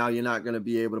failed, and now you're not going to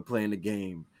be able to play in the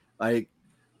game. Like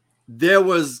there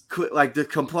was like the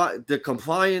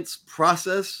compliance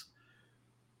process,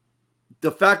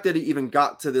 the fact that it even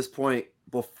got to this point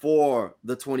before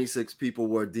the 26 people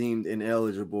were deemed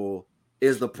ineligible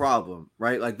is the problem,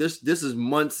 right? Like this is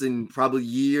months and probably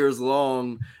years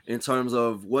long in terms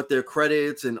of what their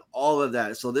credits and all of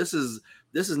that. So this is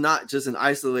not just an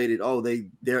isolated,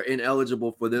 they're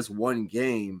ineligible for this one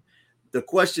game. The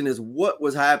question is what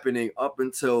was happening up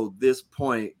until this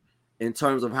point in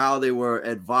terms of how they were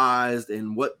advised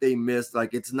and what they missed.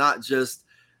 Like it's not just,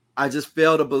 I just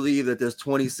fail to believe that there's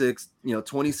 26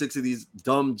 of these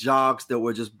dumb jocks that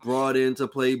were just brought in to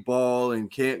play ball and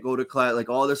can't go to class, like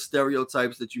all the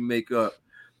stereotypes that you make up.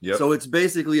 Yep. So it's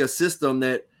basically a system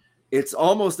that it's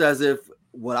almost as if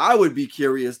what I would be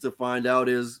curious to find out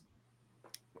was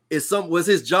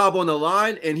his job on the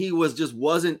line and he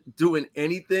wasn't doing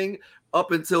anything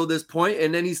up until this point,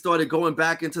 and then he started going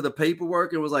back into the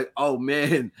paperwork and was like, oh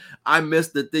man, I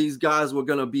missed that these guys were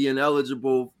going to be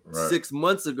ineligible 6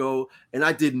 months ago and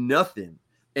I did nothing.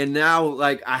 And now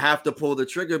like I have to pull the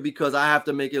trigger because I have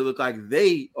to make it look like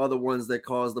they are the ones that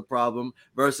caused the problem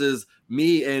versus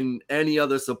me and any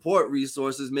other support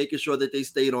resources making sure that they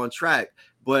stayed on track.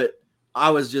 But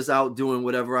I was just out doing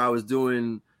whatever I was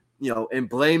doing, and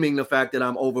blaming the fact that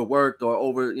I'm overworked or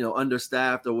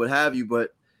understaffed or what have you. But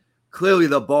clearly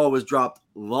the ball was dropped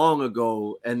long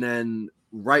ago. And then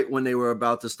right when they were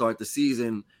about to start the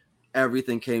season,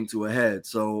 everything came to a head.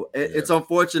 So it's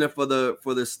unfortunate for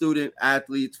the student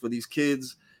athletes, for these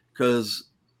kids, because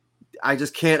I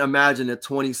just can't imagine that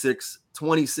 26,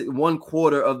 1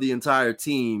 quarter of the entire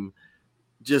team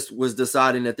just was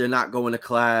deciding that they're not going to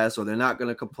class or they're not going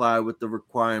to comply with the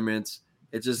requirements.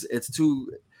 It's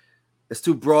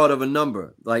too broad of a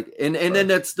number. Like, and then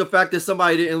that's the fact that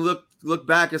somebody didn't look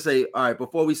back and say, all right,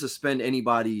 before we suspend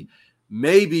anybody,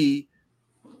 maybe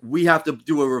we have to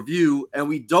do a review and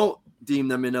we don't deem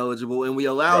them ineligible and we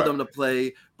allow them to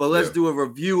play, but let's do a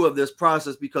review of this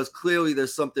process because clearly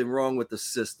there's something wrong with the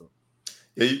system.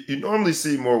 Yeah, you normally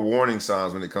see more warning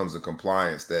signs when it comes to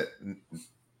compliance that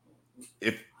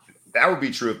if that would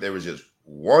be true if there was just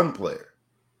one player,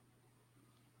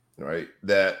 right,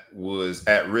 that was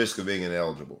at risk of being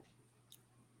ineligible.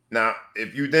 Now,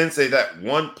 if you then say that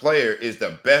one player is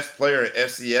the best player in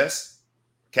FCS,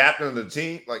 captain of the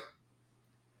team,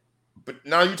 but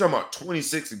now you're talking about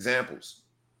 26 examples.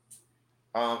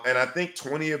 And I think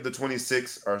 20 of the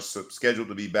 26 are scheduled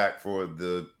to be back for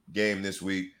the game this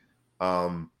week.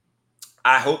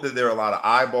 I hope that there are a lot of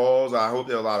eyeballs. I hope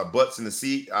there are a lot of butts in the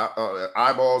seat,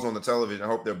 eyeballs on the television. I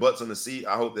hope there are butts in the seat.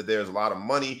 I hope that there's a lot of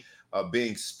money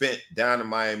being spent down in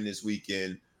Miami this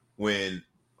weekend when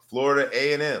Florida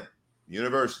A&M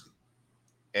University,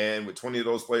 and with 20 of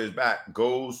those players back,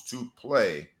 goes to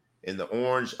play in the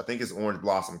Orange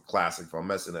Blossom Classic. If I'm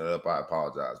messing it up, I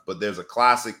apologize. But there's a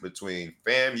classic between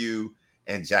FAMU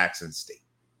and Jackson State.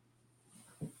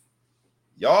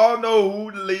 Y'all know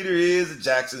who the leader is at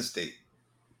Jackson State.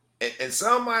 And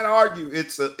some might argue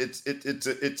it's a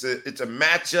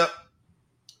matchup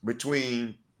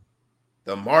between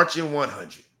the marching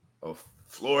 100 of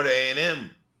Florida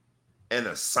A&M and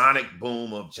a sonic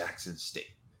boom of Jackson State.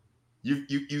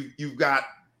 You've got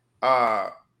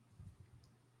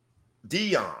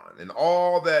Deion and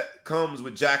all that comes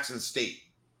with Jackson State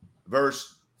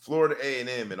versus Florida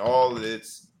A&M and all of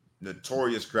its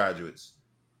notorious graduates.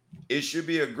 It should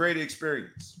be a great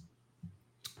experience.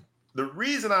 The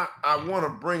reason I want to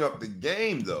bring up the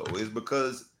game, though, is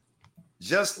because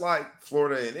just like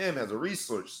Florida A&M has a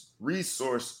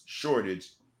resource shortage,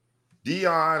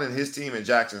 Deion and his team at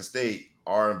Jackson State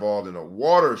are involved in a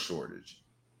water shortage.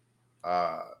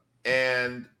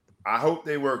 And I hope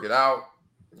they work it out.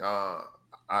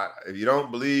 If you don't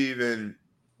believe in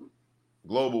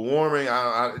global warming,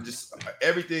 I just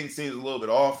everything seems a little bit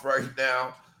off right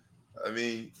now. I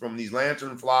mean, from these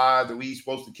lantern flies that we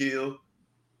supposed to kill,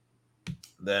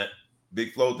 that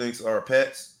Big Flo thinks are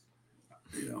pets.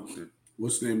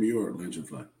 What's the name of your lantern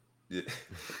fly? Yeah,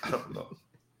 I don't know.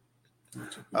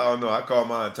 I don't know. I call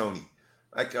mine Tony.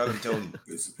 I call him Tony.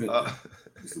 It's a pet.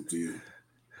 It's up to you.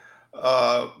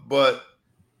 But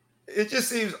it just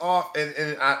seems off,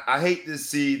 and I hate to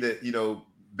see that, you know,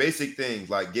 basic things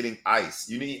like getting ice.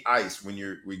 You need ice when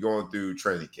we're going through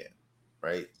training camp,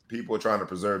 right? People are trying to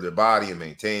preserve their body and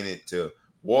maintain it. To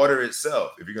water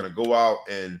itself, if you're going to go out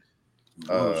and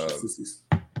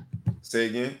say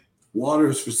again, water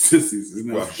is for sissies. Isn't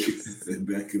that what they said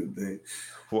back in the day?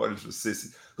 Water is for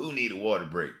sissies. Who need a water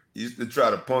break? You used to try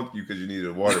to punk you because you needed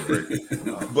a water break.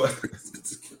 But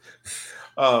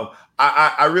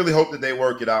I really hope that they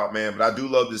work it out, man. But I do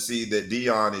love to see that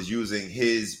Deion is using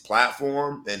his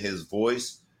platform and his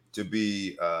voice to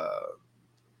be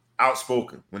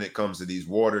outspoken when it comes to these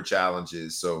water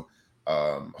challenges. So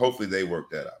hopefully they work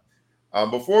that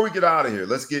out. Before we get out of here,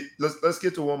 let's get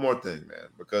to one more thing, man,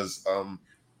 because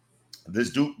this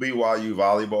Duke BYU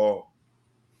volleyball,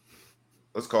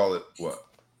 let's call it what?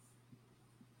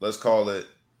 Let's call it.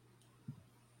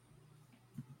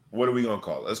 What are we gonna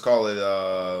call it? Let's call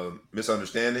it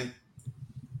misunderstanding.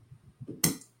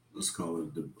 Let's call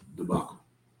it debacle.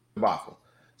 Debacle.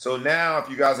 So now, if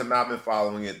you guys have not been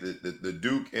following it, the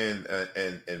Duke and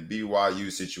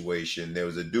BYU situation, there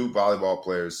was a Duke volleyball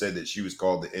player who said that she was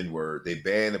called the N-word. They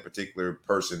banned a particular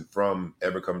person from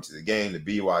ever coming to the game. The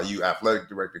BYU athletic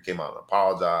director came out and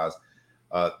apologized.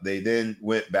 They then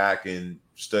went back and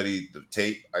studied the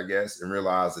tape, I guess, and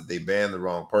realized that they banned the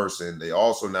wrong person. They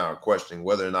also now are questioning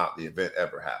whether or not the event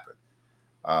ever happened.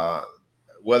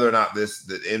 Whether or not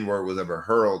the N-word was ever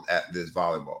hurled at this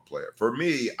volleyball player. For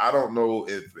me, I don't know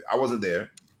if I wasn't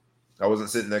there. I wasn't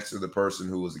sitting next to the person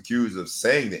who was accused of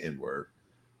saying the N-word.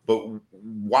 But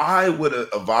why would a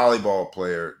volleyball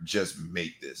player just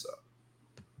make this up?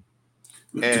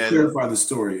 To clarify the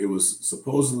story, it was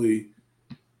supposedly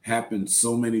happened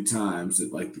so many times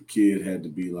that like the kid had to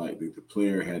be like the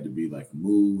player had to be like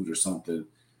moved or something.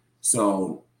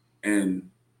 So, and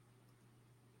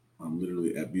I'm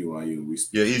literally at BYU. He's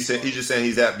just saying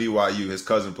he's at BYU. His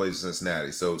cousin plays in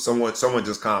Cincinnati. So someone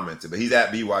just commented, but he's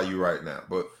at BYU right now.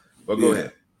 But go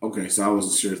ahead. Okay, so I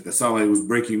wasn't sure. That sounded like it was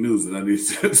breaking news that I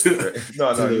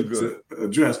needed to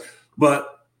address.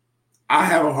 But I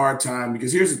have a hard time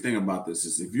because here's the thing about this: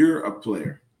 is if you're a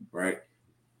player, right,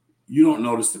 you don't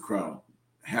notice the crowd.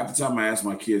 Half the time I ask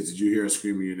my kids, "Did you hear us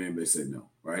screaming your name?" They say no,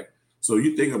 right? So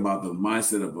you think about the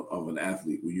mindset of an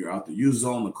athlete when you're out there. You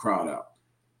zone the crowd out.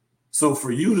 So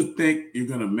for you to think you're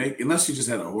going to make, unless you just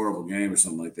had a horrible game or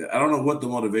something like that, I don't know what the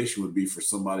motivation would be for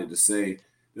somebody to say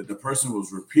that the person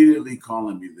was repeatedly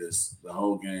calling me this the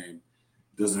whole game.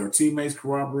 Does her teammates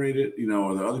corroborate it? You know,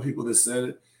 or the other people that said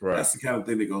it? Right. That's the kind of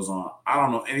thing that goes on. I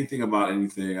don't know anything about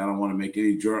anything. I don't want to make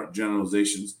any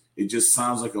generalizations. It just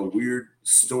sounds like a weird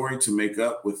story to make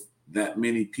up with that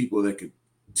many people that could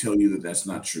tell you that that's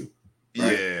not true.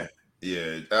 Right? Yeah.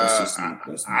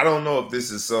 I don't know if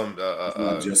this is some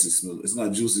it's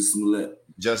not Jussie Smollett.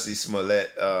 Jussie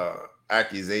Smollett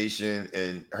accusation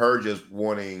and her just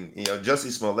wanting,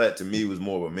 Jussie Smollett to me was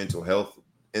more of a mental health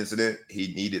incident. He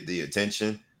needed the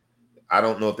attention. I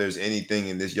don't know if there's anything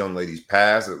in this young lady's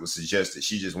past that would suggest that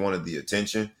she just wanted the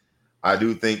attention. I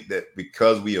do think that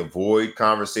because we avoid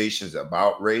conversations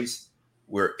about race,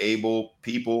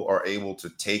 people are able to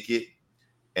take it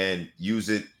and use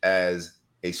it as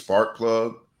a spark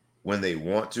plug when they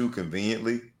want to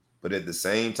conveniently. But at the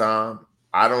same time,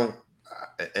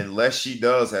 unless she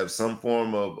does have some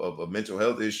form of mental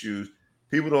health issues,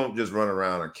 people don't just run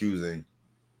around accusing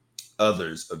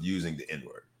others of using the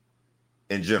N-word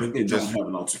in general. They don't have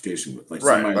an altercation with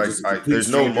there's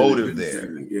no motive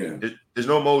there. Yeah. There's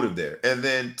no motive there. And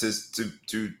then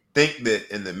to think that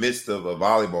in the midst of a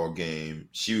volleyball game,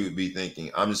 she would be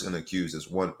thinking, I'm just going to accuse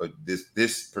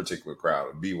this particular crowd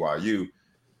of BYU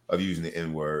of using the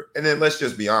N-word. And then let's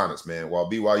just be honest, man. While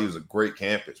BYU is a great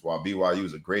campus, while BYU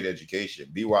is a great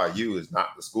education, BYU is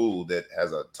not the school that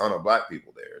has a ton of black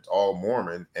people there. It's all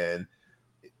Mormon. And,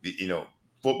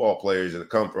 football players that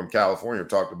come from California have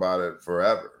talked about it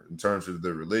forever in terms of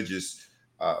the religious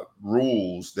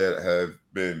rules that have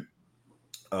been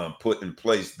put in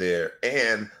place there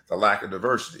and the lack of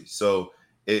diversity. So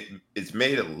it's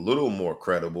made it a little more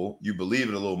credible. You believe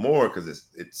it a little more because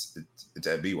it's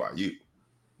at BYU.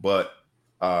 But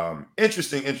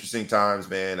interesting times,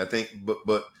 man. I think,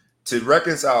 but to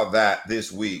reconcile that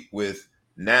this week with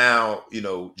now,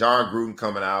 John Gruden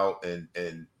coming out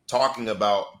and talking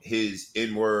about his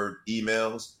N-word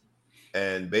emails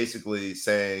and basically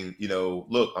saying,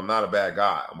 look, I'm not a bad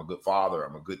guy. I'm a good father.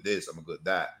 I'm a good this. I'm a good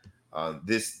that.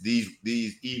 These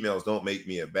emails don't make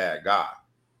me a bad guy.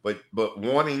 But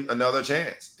wanting another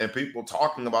chance and people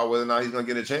talking about whether or not he's going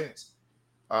to get a chance.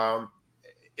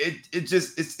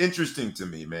 It's interesting to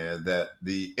me, man, that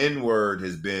the N-word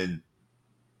has been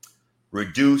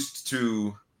reduced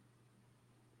to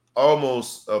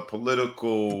almost a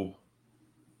political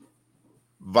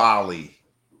volley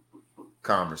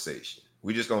conversation.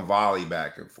 We just gonna volley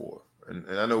back and forth. And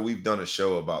I know we've done a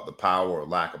show about the power or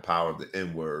lack of power of the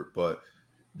N-word, but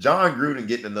John Gruden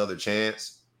getting another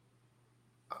chance,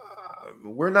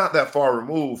 we're not that far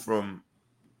removed from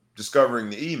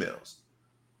discovering the emails.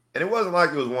 And it wasn't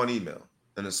like it was one email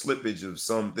and a slippage of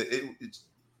some. There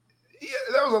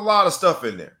was a lot of stuff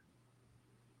in there.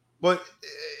 But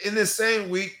in this same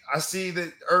week, I see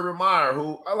that Urban Meyer,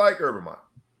 who I like Urban Meyer.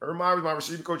 Urban Meyer was my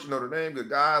receiving coach in Notre Dame, good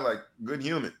guy, like good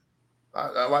human.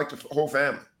 I like the whole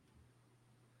family.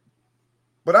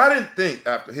 But I didn't think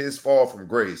after his fall from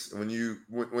grace, when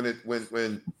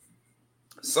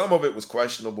some of it was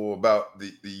questionable about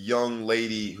the young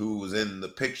lady who was in the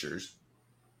pictures,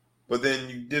 but then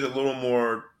you did a little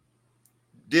more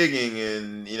digging,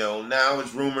 and now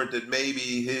it's rumored that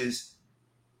maybe his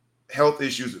health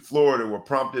issues at Florida were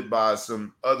prompted by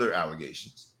some other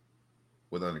allegations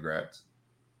with undergrads.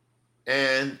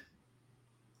 And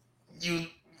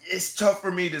it's tough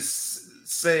for me to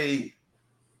say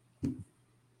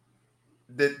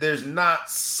that there's not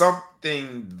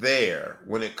something there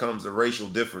when it comes to racial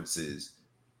differences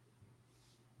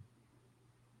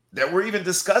that we're even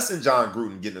discussing John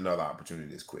Gruden getting another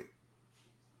opportunity this quick.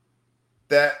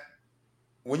 That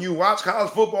when you watch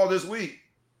college football this week,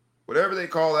 whatever they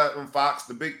call that on Fox,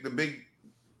 the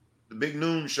big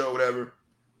noon show, whatever,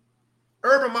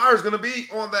 Urban Meyer's going to be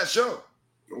on that show.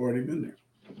 Already been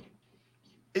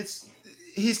there.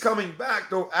 He's coming back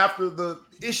though after the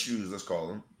issues, let's call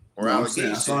them, or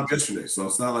allegations. I saw him yesterday, so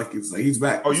it's not like it's like he's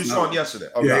back. Oh, you saw him yesterday?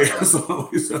 Oh, yeah. God. So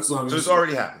it's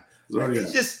already happened.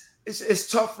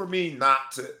 It's tough for me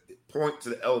not to point to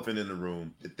the elephant in the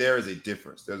room that there is a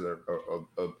difference. There's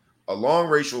a long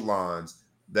racial lines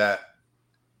that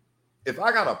if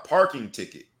I got a parking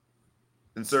ticket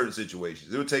in certain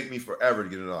situations, it would take me forever to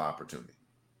get another opportunity.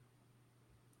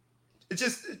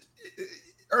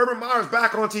 Urban Meyer's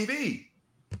back on TV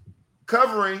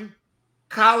covering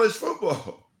college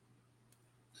football.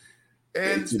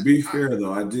 And to be fair,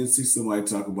 though, I did see somebody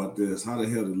talk about this. How the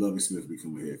hell did Lovie Smith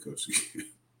become a head coach again?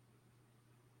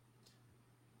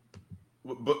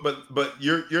 But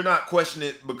you're not questioning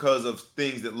it because of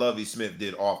things that Lovie Smith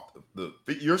did off the.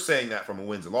 You're saying that from a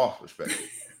wins and loss perspective.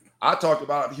 I talked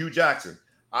about Hugh Jackson.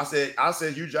 I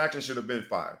said Hugh Jackson should have been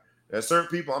fired. There's certain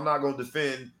people I'm not going to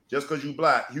defend just because you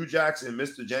black. Hugh Jackson,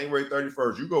 Mr. January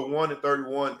 31st. You go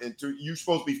 1-31 and 2. You're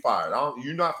supposed to be fired.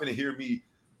 You're not going to hear me.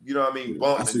 You know what I mean?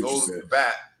 Bump and go to the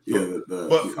bat. Yeah,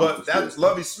 but that's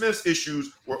Lovie Smith's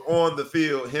issues were on the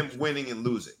field, him winning and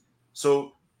losing.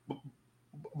 So,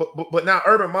 but now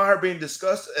Urban Meyer being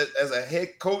discussed as a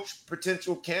head coach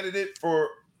potential candidate for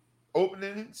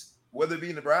openings, whether it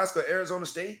be Nebraska or Arizona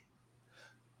State.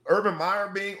 Urban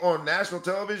Meyer being on national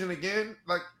television again,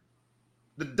 like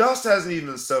the dust hasn't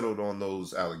even settled on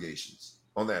those allegations,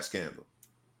 on that scandal.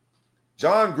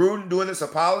 John Gruden doing this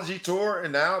apology tour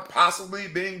and now possibly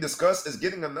being discussed as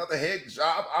getting another head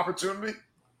job opportunity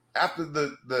after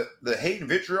the hate and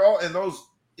vitriol in those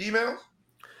emails.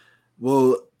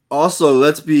 Well, also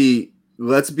let's be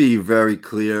very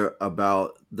clear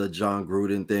about the John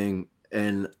Gruden thing,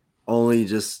 and only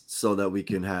just so that we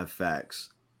can have facts.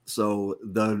 So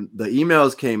the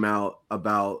emails came out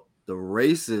about the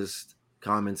racist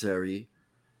commentary,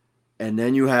 and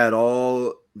then you had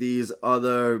all these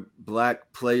other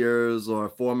black players or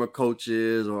former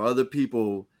coaches or other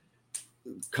people,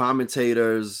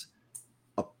 commentators,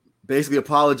 basically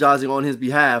apologizing on his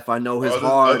behalf. I know his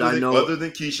other other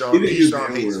than Keyshawn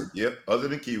hates him. Yep. Other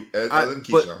than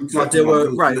Keyshawn. But they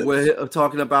were right. We're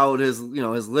talking about his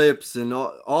lips and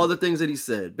all the things that he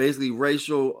said. Basically,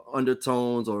 racial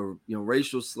undertones or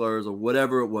racial slurs or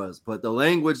whatever it was. But the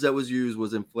language that was used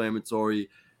was inflammatory,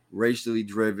 racially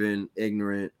driven,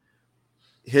 ignorant.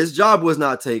 His job was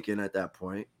not taken at that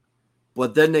point.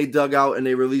 But then they dug out and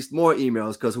they released more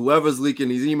emails because whoever's leaking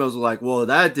these emails were like, well,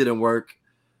 that didn't work.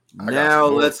 Now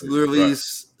let's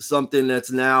release something that's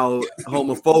now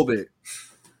homophobic.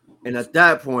 And at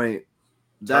that point,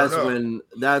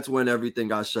 that's when everything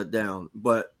got shut down.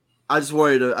 But I just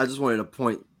wanted to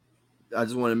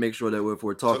make sure that if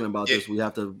we're talking about this, we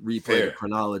have to replay the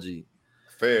chronology.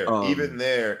 Fair. Even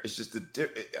there, it's just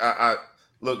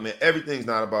look, man, everything's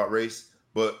not about race,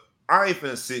 but I ain't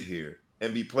finna sit here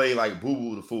and be played like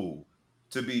Boo-Boo the Fool,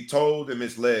 to be told and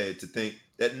misled to think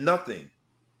that nothing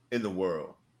in the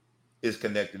world is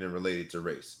connected and related to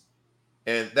race.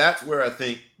 And that's where I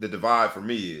think the divide for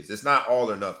me is. It's not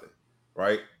all or nothing,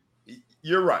 right?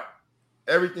 You're right.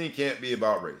 Everything can't be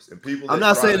about race. And I'm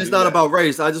not saying it's not about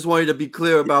race. I just wanted to be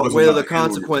clear about where the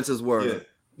consequences were. Yeah.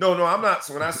 No, I'm not.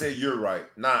 So when I say you're right,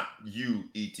 not you,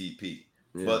 ETP,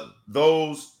 but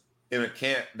those in a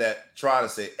camp that try to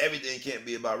say everything can't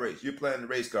be about race. You're playing the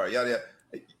race card, yada yada.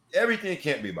 Everything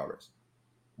can't be about race.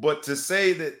 But to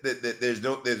say that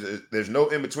there's no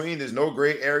in between, there's no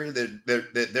gray area,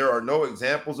 that there are no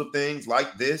examples of things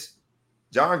like this.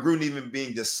 John Gruden even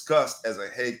being discussed as a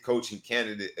head coaching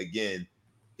candidate again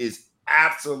is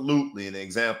absolutely an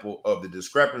example of the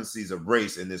discrepancies of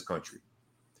race in this country.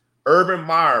 Urban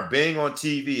Meyer being on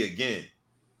TV again,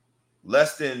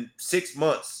 less than 6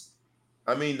 months.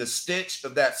 I mean, the stench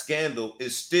of that scandal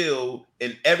is still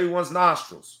in everyone's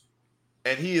nostrils.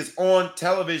 And he is on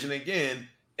television again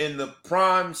in the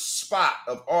prime spot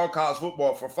of all college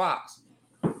football for Fox.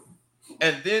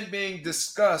 And then being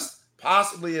discussed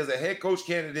possibly as a head coach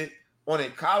candidate on a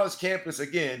college campus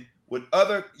again with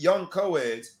other young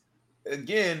co-eds,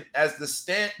 again, as the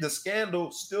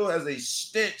scandal still has a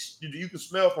stench you can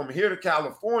smell from here to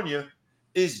California,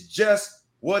 is just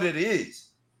what it is.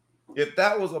 If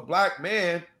that was a black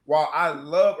man, while I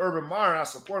love Urban Meyer and I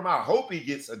support him, I hope he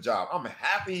gets a job. I'm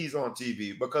happy he's on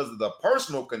TV because of the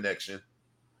personal connection.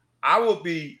 I would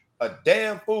be a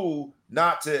damn fool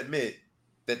not to admit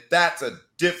that that's a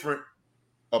different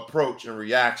approach and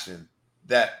reaction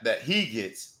that he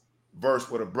gets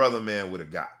versus what a brother man would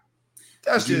have got.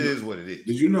 That shit is what it is.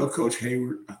 Did you know Coach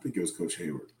Hayward? I think it was Coach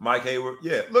Hayward. Mike Hayward.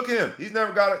 Yeah, look at him. He's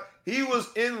never got it. He was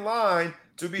in line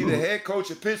to be the head coach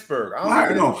of Pittsburgh.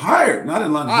 Hired. Not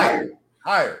in line.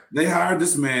 Hired. They hired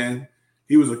this man.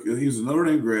 He was a Notre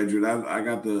Dame graduate. I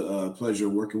got the pleasure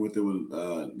of working with him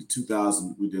in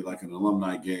 2000. We did like an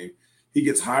alumni game. He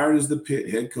gets hired as the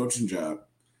Pitt head coaching job.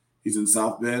 He's in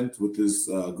South Bend with his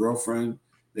girlfriend.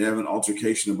 They have an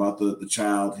altercation about the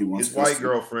child. He wants his white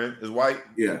girlfriend, his white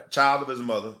child of his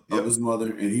mother. Of his mother,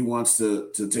 and he wants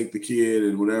to take the kid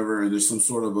and whatever. And there's some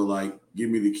sort of a like, give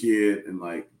me the kid and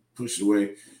like push it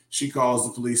away. She calls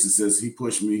the police and says he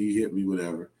pushed me, he hit me,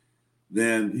 whatever.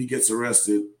 Then he gets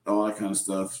arrested, all that kind of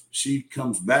stuff. She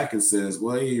comes back and says,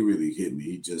 well, he ain't really hit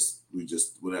me. We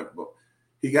just whatever. But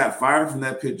he got fired from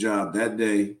that Pitt job that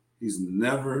day. He's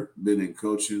never been in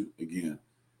coaching again.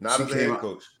 Not as a head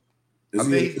coach. I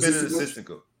think he's been an assistant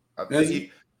coach. I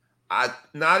think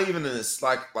not even in this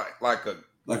like a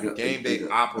game day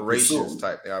operations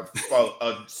type thing.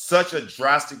 Such a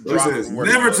drastic drop.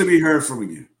 Never to be heard from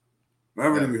again.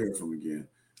 Never to be heard from again.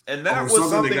 And that was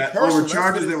something personal. Over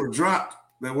charges that were dropped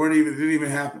that didn't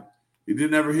even happen. He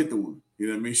didn't ever hit the woman. You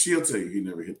know what I mean? She'll tell you he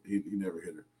never hit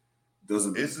her.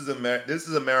 Doesn't matter. This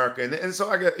is America, and so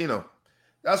I get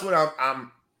that's what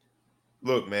I'm.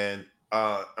 Look, man.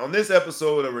 On this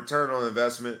episode of Return on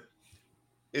Investment,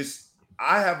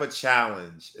 I have a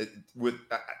challenge with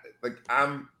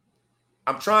I'm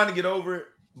trying to get over it,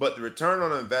 but the return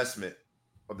on investment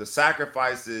of the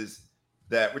sacrifices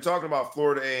that we're talking about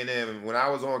Florida A&M. And when I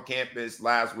was on campus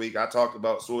last week, I talked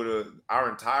about sort of our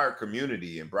entire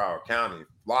community in Broward County,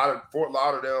 Fort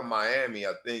Lauderdale, Miami.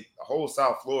 I think the whole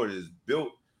South Florida is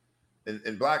built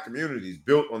in Black communities,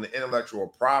 built on the intellectual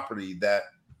property that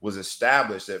was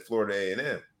established at Florida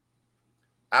A&M.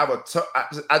 I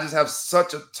just have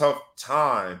such a tough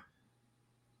time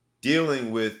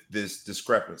dealing with this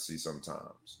discrepancy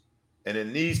sometimes. And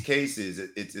in these cases,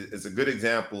 it's a good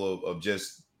example of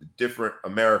just different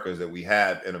Americas that we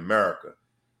have in America.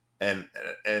 And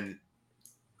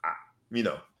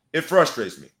it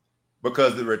frustrates me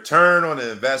because the return on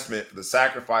the investment, the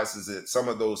sacrifices that some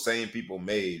of those same people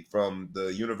made from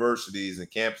the universities and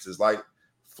campuses like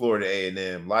Florida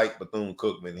A&M, like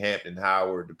Bethune-Cookman, Hampton,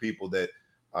 Howard, the people that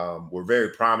were very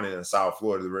prominent in South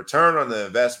Florida. The return on the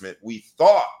investment,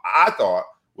 I thought,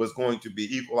 was going to be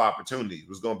equal opportunity,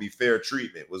 was going to be fair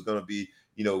treatment, was going to be,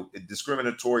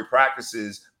 discriminatory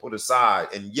practices put aside.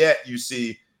 And yet you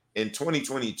see in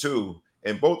 2022,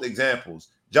 in both examples,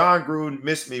 John Gruden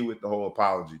missed me with the whole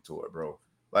apology tour, bro.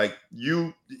 Like,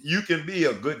 you can be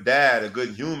a good dad, a good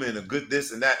human, a good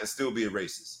this and that, and still be a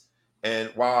racist.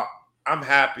 And while I'm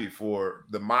happy for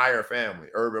the Meyer family,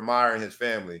 Urban Meyer and his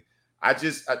family, I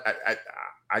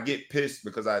get pissed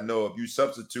because I know if you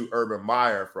substitute Urban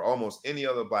Meyer for almost any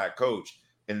other black coach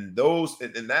in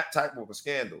that type of a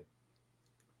scandal,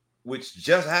 which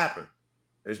just happened,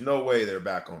 there's no way they're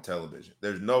back on television.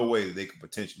 There's no way that they could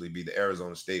potentially be the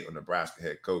Arizona State or Nebraska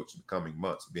head coach in the coming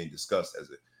months, being discussed as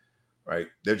it, right?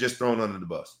 They're just thrown under the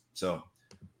bus. So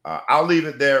I'll leave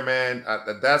it there, man.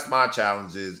 That's my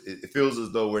challenge. It feels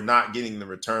as though we're not getting the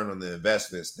return on the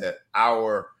investments that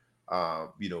our,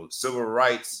 civil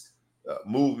rights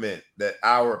movement, that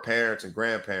our parents and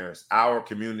grandparents, our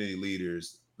community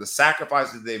leaders, the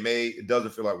sacrifices they made, it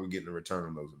doesn't feel like we're getting a return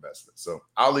on those investments. So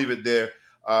I'll leave it there.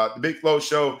 The Big Flow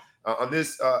Show on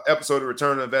this episode of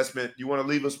Return on Investment. You want to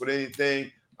leave us with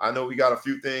anything? I know we got a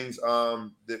few things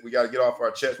that we got to get off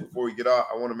our chest before we get out.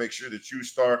 I want to make sure that you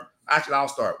start. Actually, I'll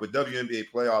start with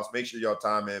WNBA playoffs. Make sure y'all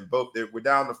time in. We're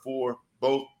down to 4.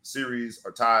 Both series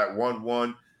are tied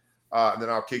 1-1. And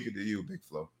then I'll kick it to you, Big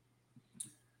Flow.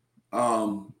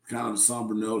 Kind of a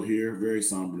somber note here, very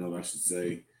somber note, I should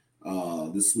say.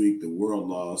 This week, the world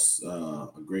lost a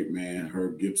great man,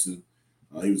 Herb Gibson.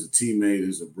 He was a teammate, he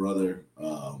was a brother,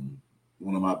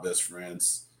 one of my best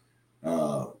friends.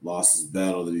 Lost his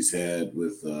battle that he's had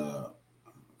with,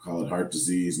 call it heart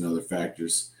disease and other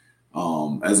factors.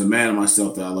 As a man of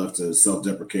myself that I love to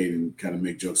self-deprecate and kind of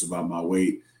make jokes about my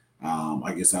weight,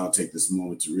 I guess I'll take this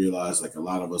moment to realize, like a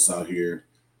lot of us out here,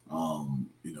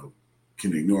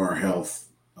 can ignore our health,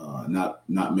 not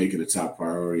make it a top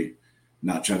priority,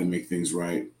 not try to make things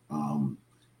right.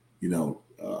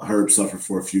 Herb suffered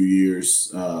for a few years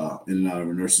in and out of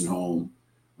a nursing home,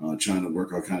 trying to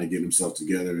work out, kind of getting himself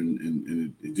together,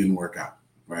 and it didn't work out,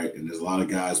 right? And there's a lot of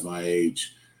guys my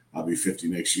age, I'll be 50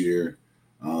 next year,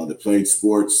 that played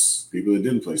sports, people that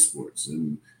didn't play sports,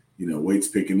 and, weight's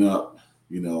picking up,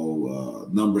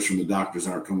 numbers from the doctors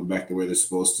aren't coming back the way they're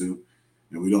supposed to,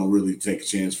 and we don't really take a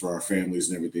chance for our families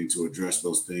and everything to address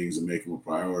those things and make them a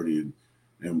priority,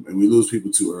 and we lose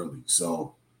people too early.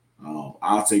 So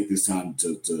I'll take this time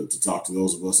to talk to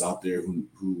those of us out there who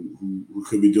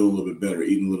could be doing a little bit better,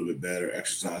 eating a little bit better,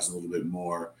 exercising a little bit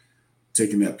more,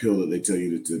 taking that pill that they tell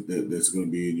you that's going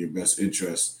to be in your best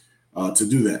interest to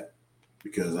do that,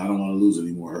 because I don't want to lose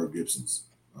any more Herb Gibsons.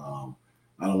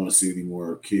 I don't want to see any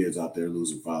more kids out there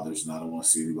losing fathers, and I don't want to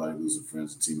see anybody losing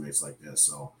friends and teammates like that.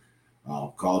 So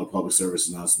call it a public service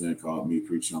announcement, call it me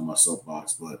preaching on my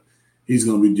soapbox, but he's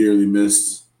going to be dearly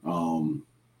missed.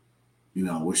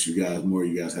 I wish you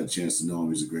guys had a chance to know him.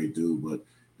 He's a great dude, but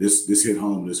this hit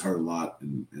home. This hurt a lot,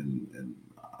 and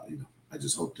I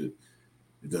just hope that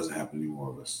it doesn't happen to any more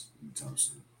of us anytime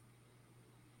soon.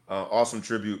 Awesome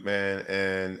tribute, man.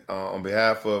 And on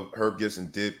behalf of Herb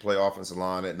Gibson, did play offensive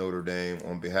line at Notre Dame.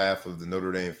 On behalf of the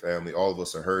Notre Dame family, all of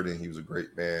us are hurting. He was a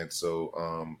great man.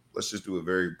 So let's just do a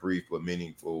very brief but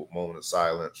meaningful moment of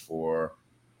silence for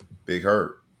Big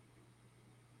Herb.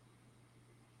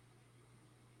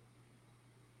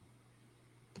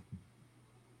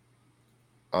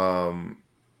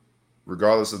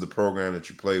 Regardless of the program that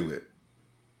you play with,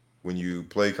 when you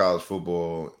play college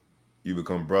football, you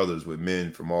become brothers with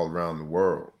men from all around the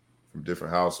world, from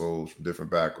different households, from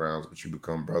different backgrounds, but you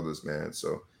become brothers, man.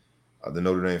 So the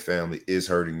Notre Dame family is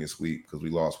hurting this week because we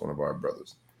lost one of our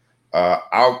brothers.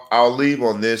 I'll leave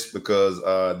on this because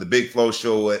the Big Flow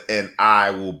Show and I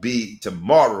will be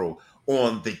tomorrow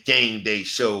on the Game Day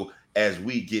Show as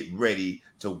we get ready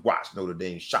to watch Notre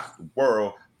Dame shock the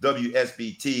world.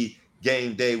 WSBT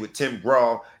Game Day with Tim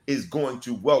Graw is going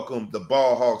to welcome the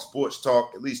Ball Hog Sports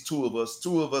Talk. At least two of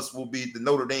us will be the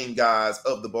Notre Dame guys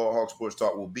of the Ball Hog Sports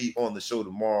Talk will be on the show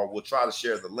tomorrow. We'll try to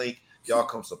share the link. Y'all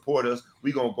come support us.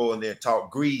 We're going to go in there and talk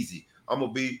greasy.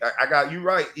 I got you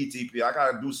right, ETP. I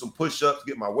got to do some push-ups,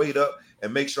 get my weight up,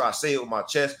 and make sure I say it with my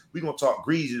chest. We're going to talk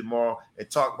greasy tomorrow and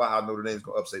talk about how Notre Dame's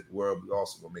going to upset the world. We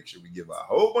also going to make sure we give a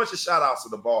whole bunch of shout-outs to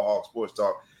the Ball Hog Sports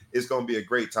Talk. It's going to be a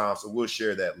great time, so we'll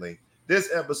share that link. This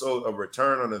episode of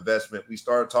Return on Investment, we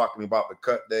started talking about the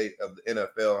cut day of the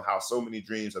NFL and how so many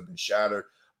dreams have been shattered,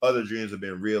 other dreams have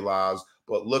been realized,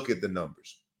 but look at the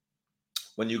numbers.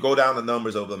 When you go down the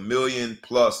numbers of 1 million+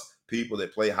 people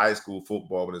that play high school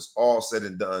football, when it's all said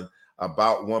and done,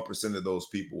 about 1% of those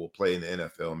people will play in the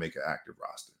NFL and make an active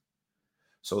roster.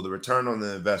 So the return on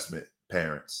the investment,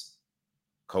 parents,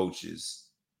 coaches,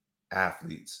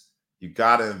 athletes, you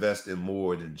got to invest in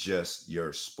more than just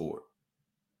your sport.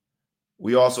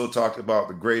 We also talked about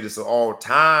the greatest of all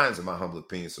times, in my humble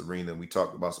opinion, Serena. We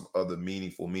talked about some other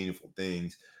meaningful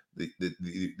things,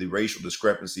 the racial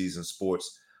discrepancies in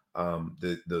sports,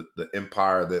 the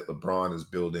empire that LeBron is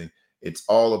building. It's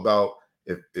all about,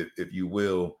 if you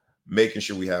will, making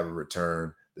sure we have a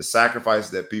return. The sacrifices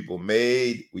that people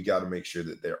made, we got to make sure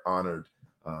that they're honored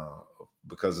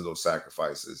because of those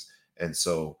sacrifices. And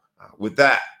so with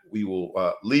that, we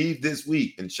will leave this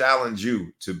week and challenge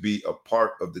you to be a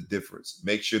part of the difference.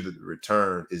 Make sure that the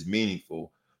return is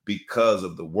meaningful because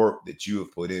of the work that you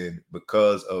have put in,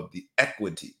 because of the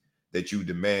equity that you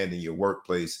demand in your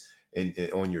workplace and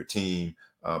on your team,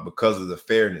 because of the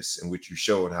fairness in which you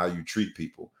show and how you treat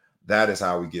people. That is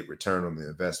how we get return on the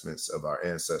investments of our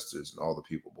ancestors and all the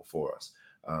people before us.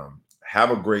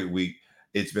 Have a great week.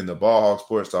 It's been the Ball Hawk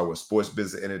Sports Talk, where sports,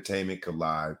 business, entertainment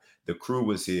collide. The crew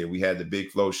was here. We had the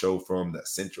Big Flow Show from the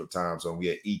Central Time Zone. We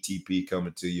had ETP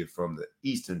coming to you from the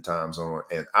Eastern Time Zone.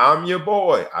 And I'm your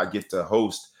boy. I get to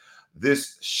host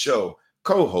this show,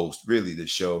 co-host really the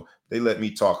show. They let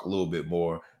me talk a little bit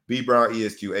more. B Brown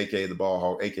ESQ, a.k.a. the Ball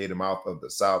Hawk, a.k.a. the Mouth of the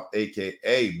South,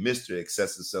 a.k.a. Mr.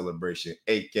 Excessive Celebration,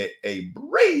 a.k.a.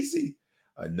 Brazy.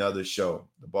 Another show,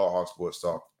 the Ball Hawk Sports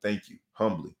Talk. Thank you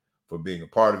humbly for being a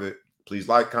part of it. Please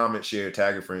like, comment, share,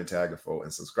 tag a friend, tag a foe,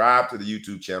 and subscribe to the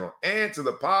YouTube channel and to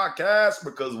the podcast,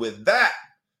 because with that,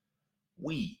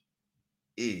 we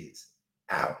is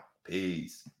out.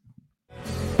 Peace.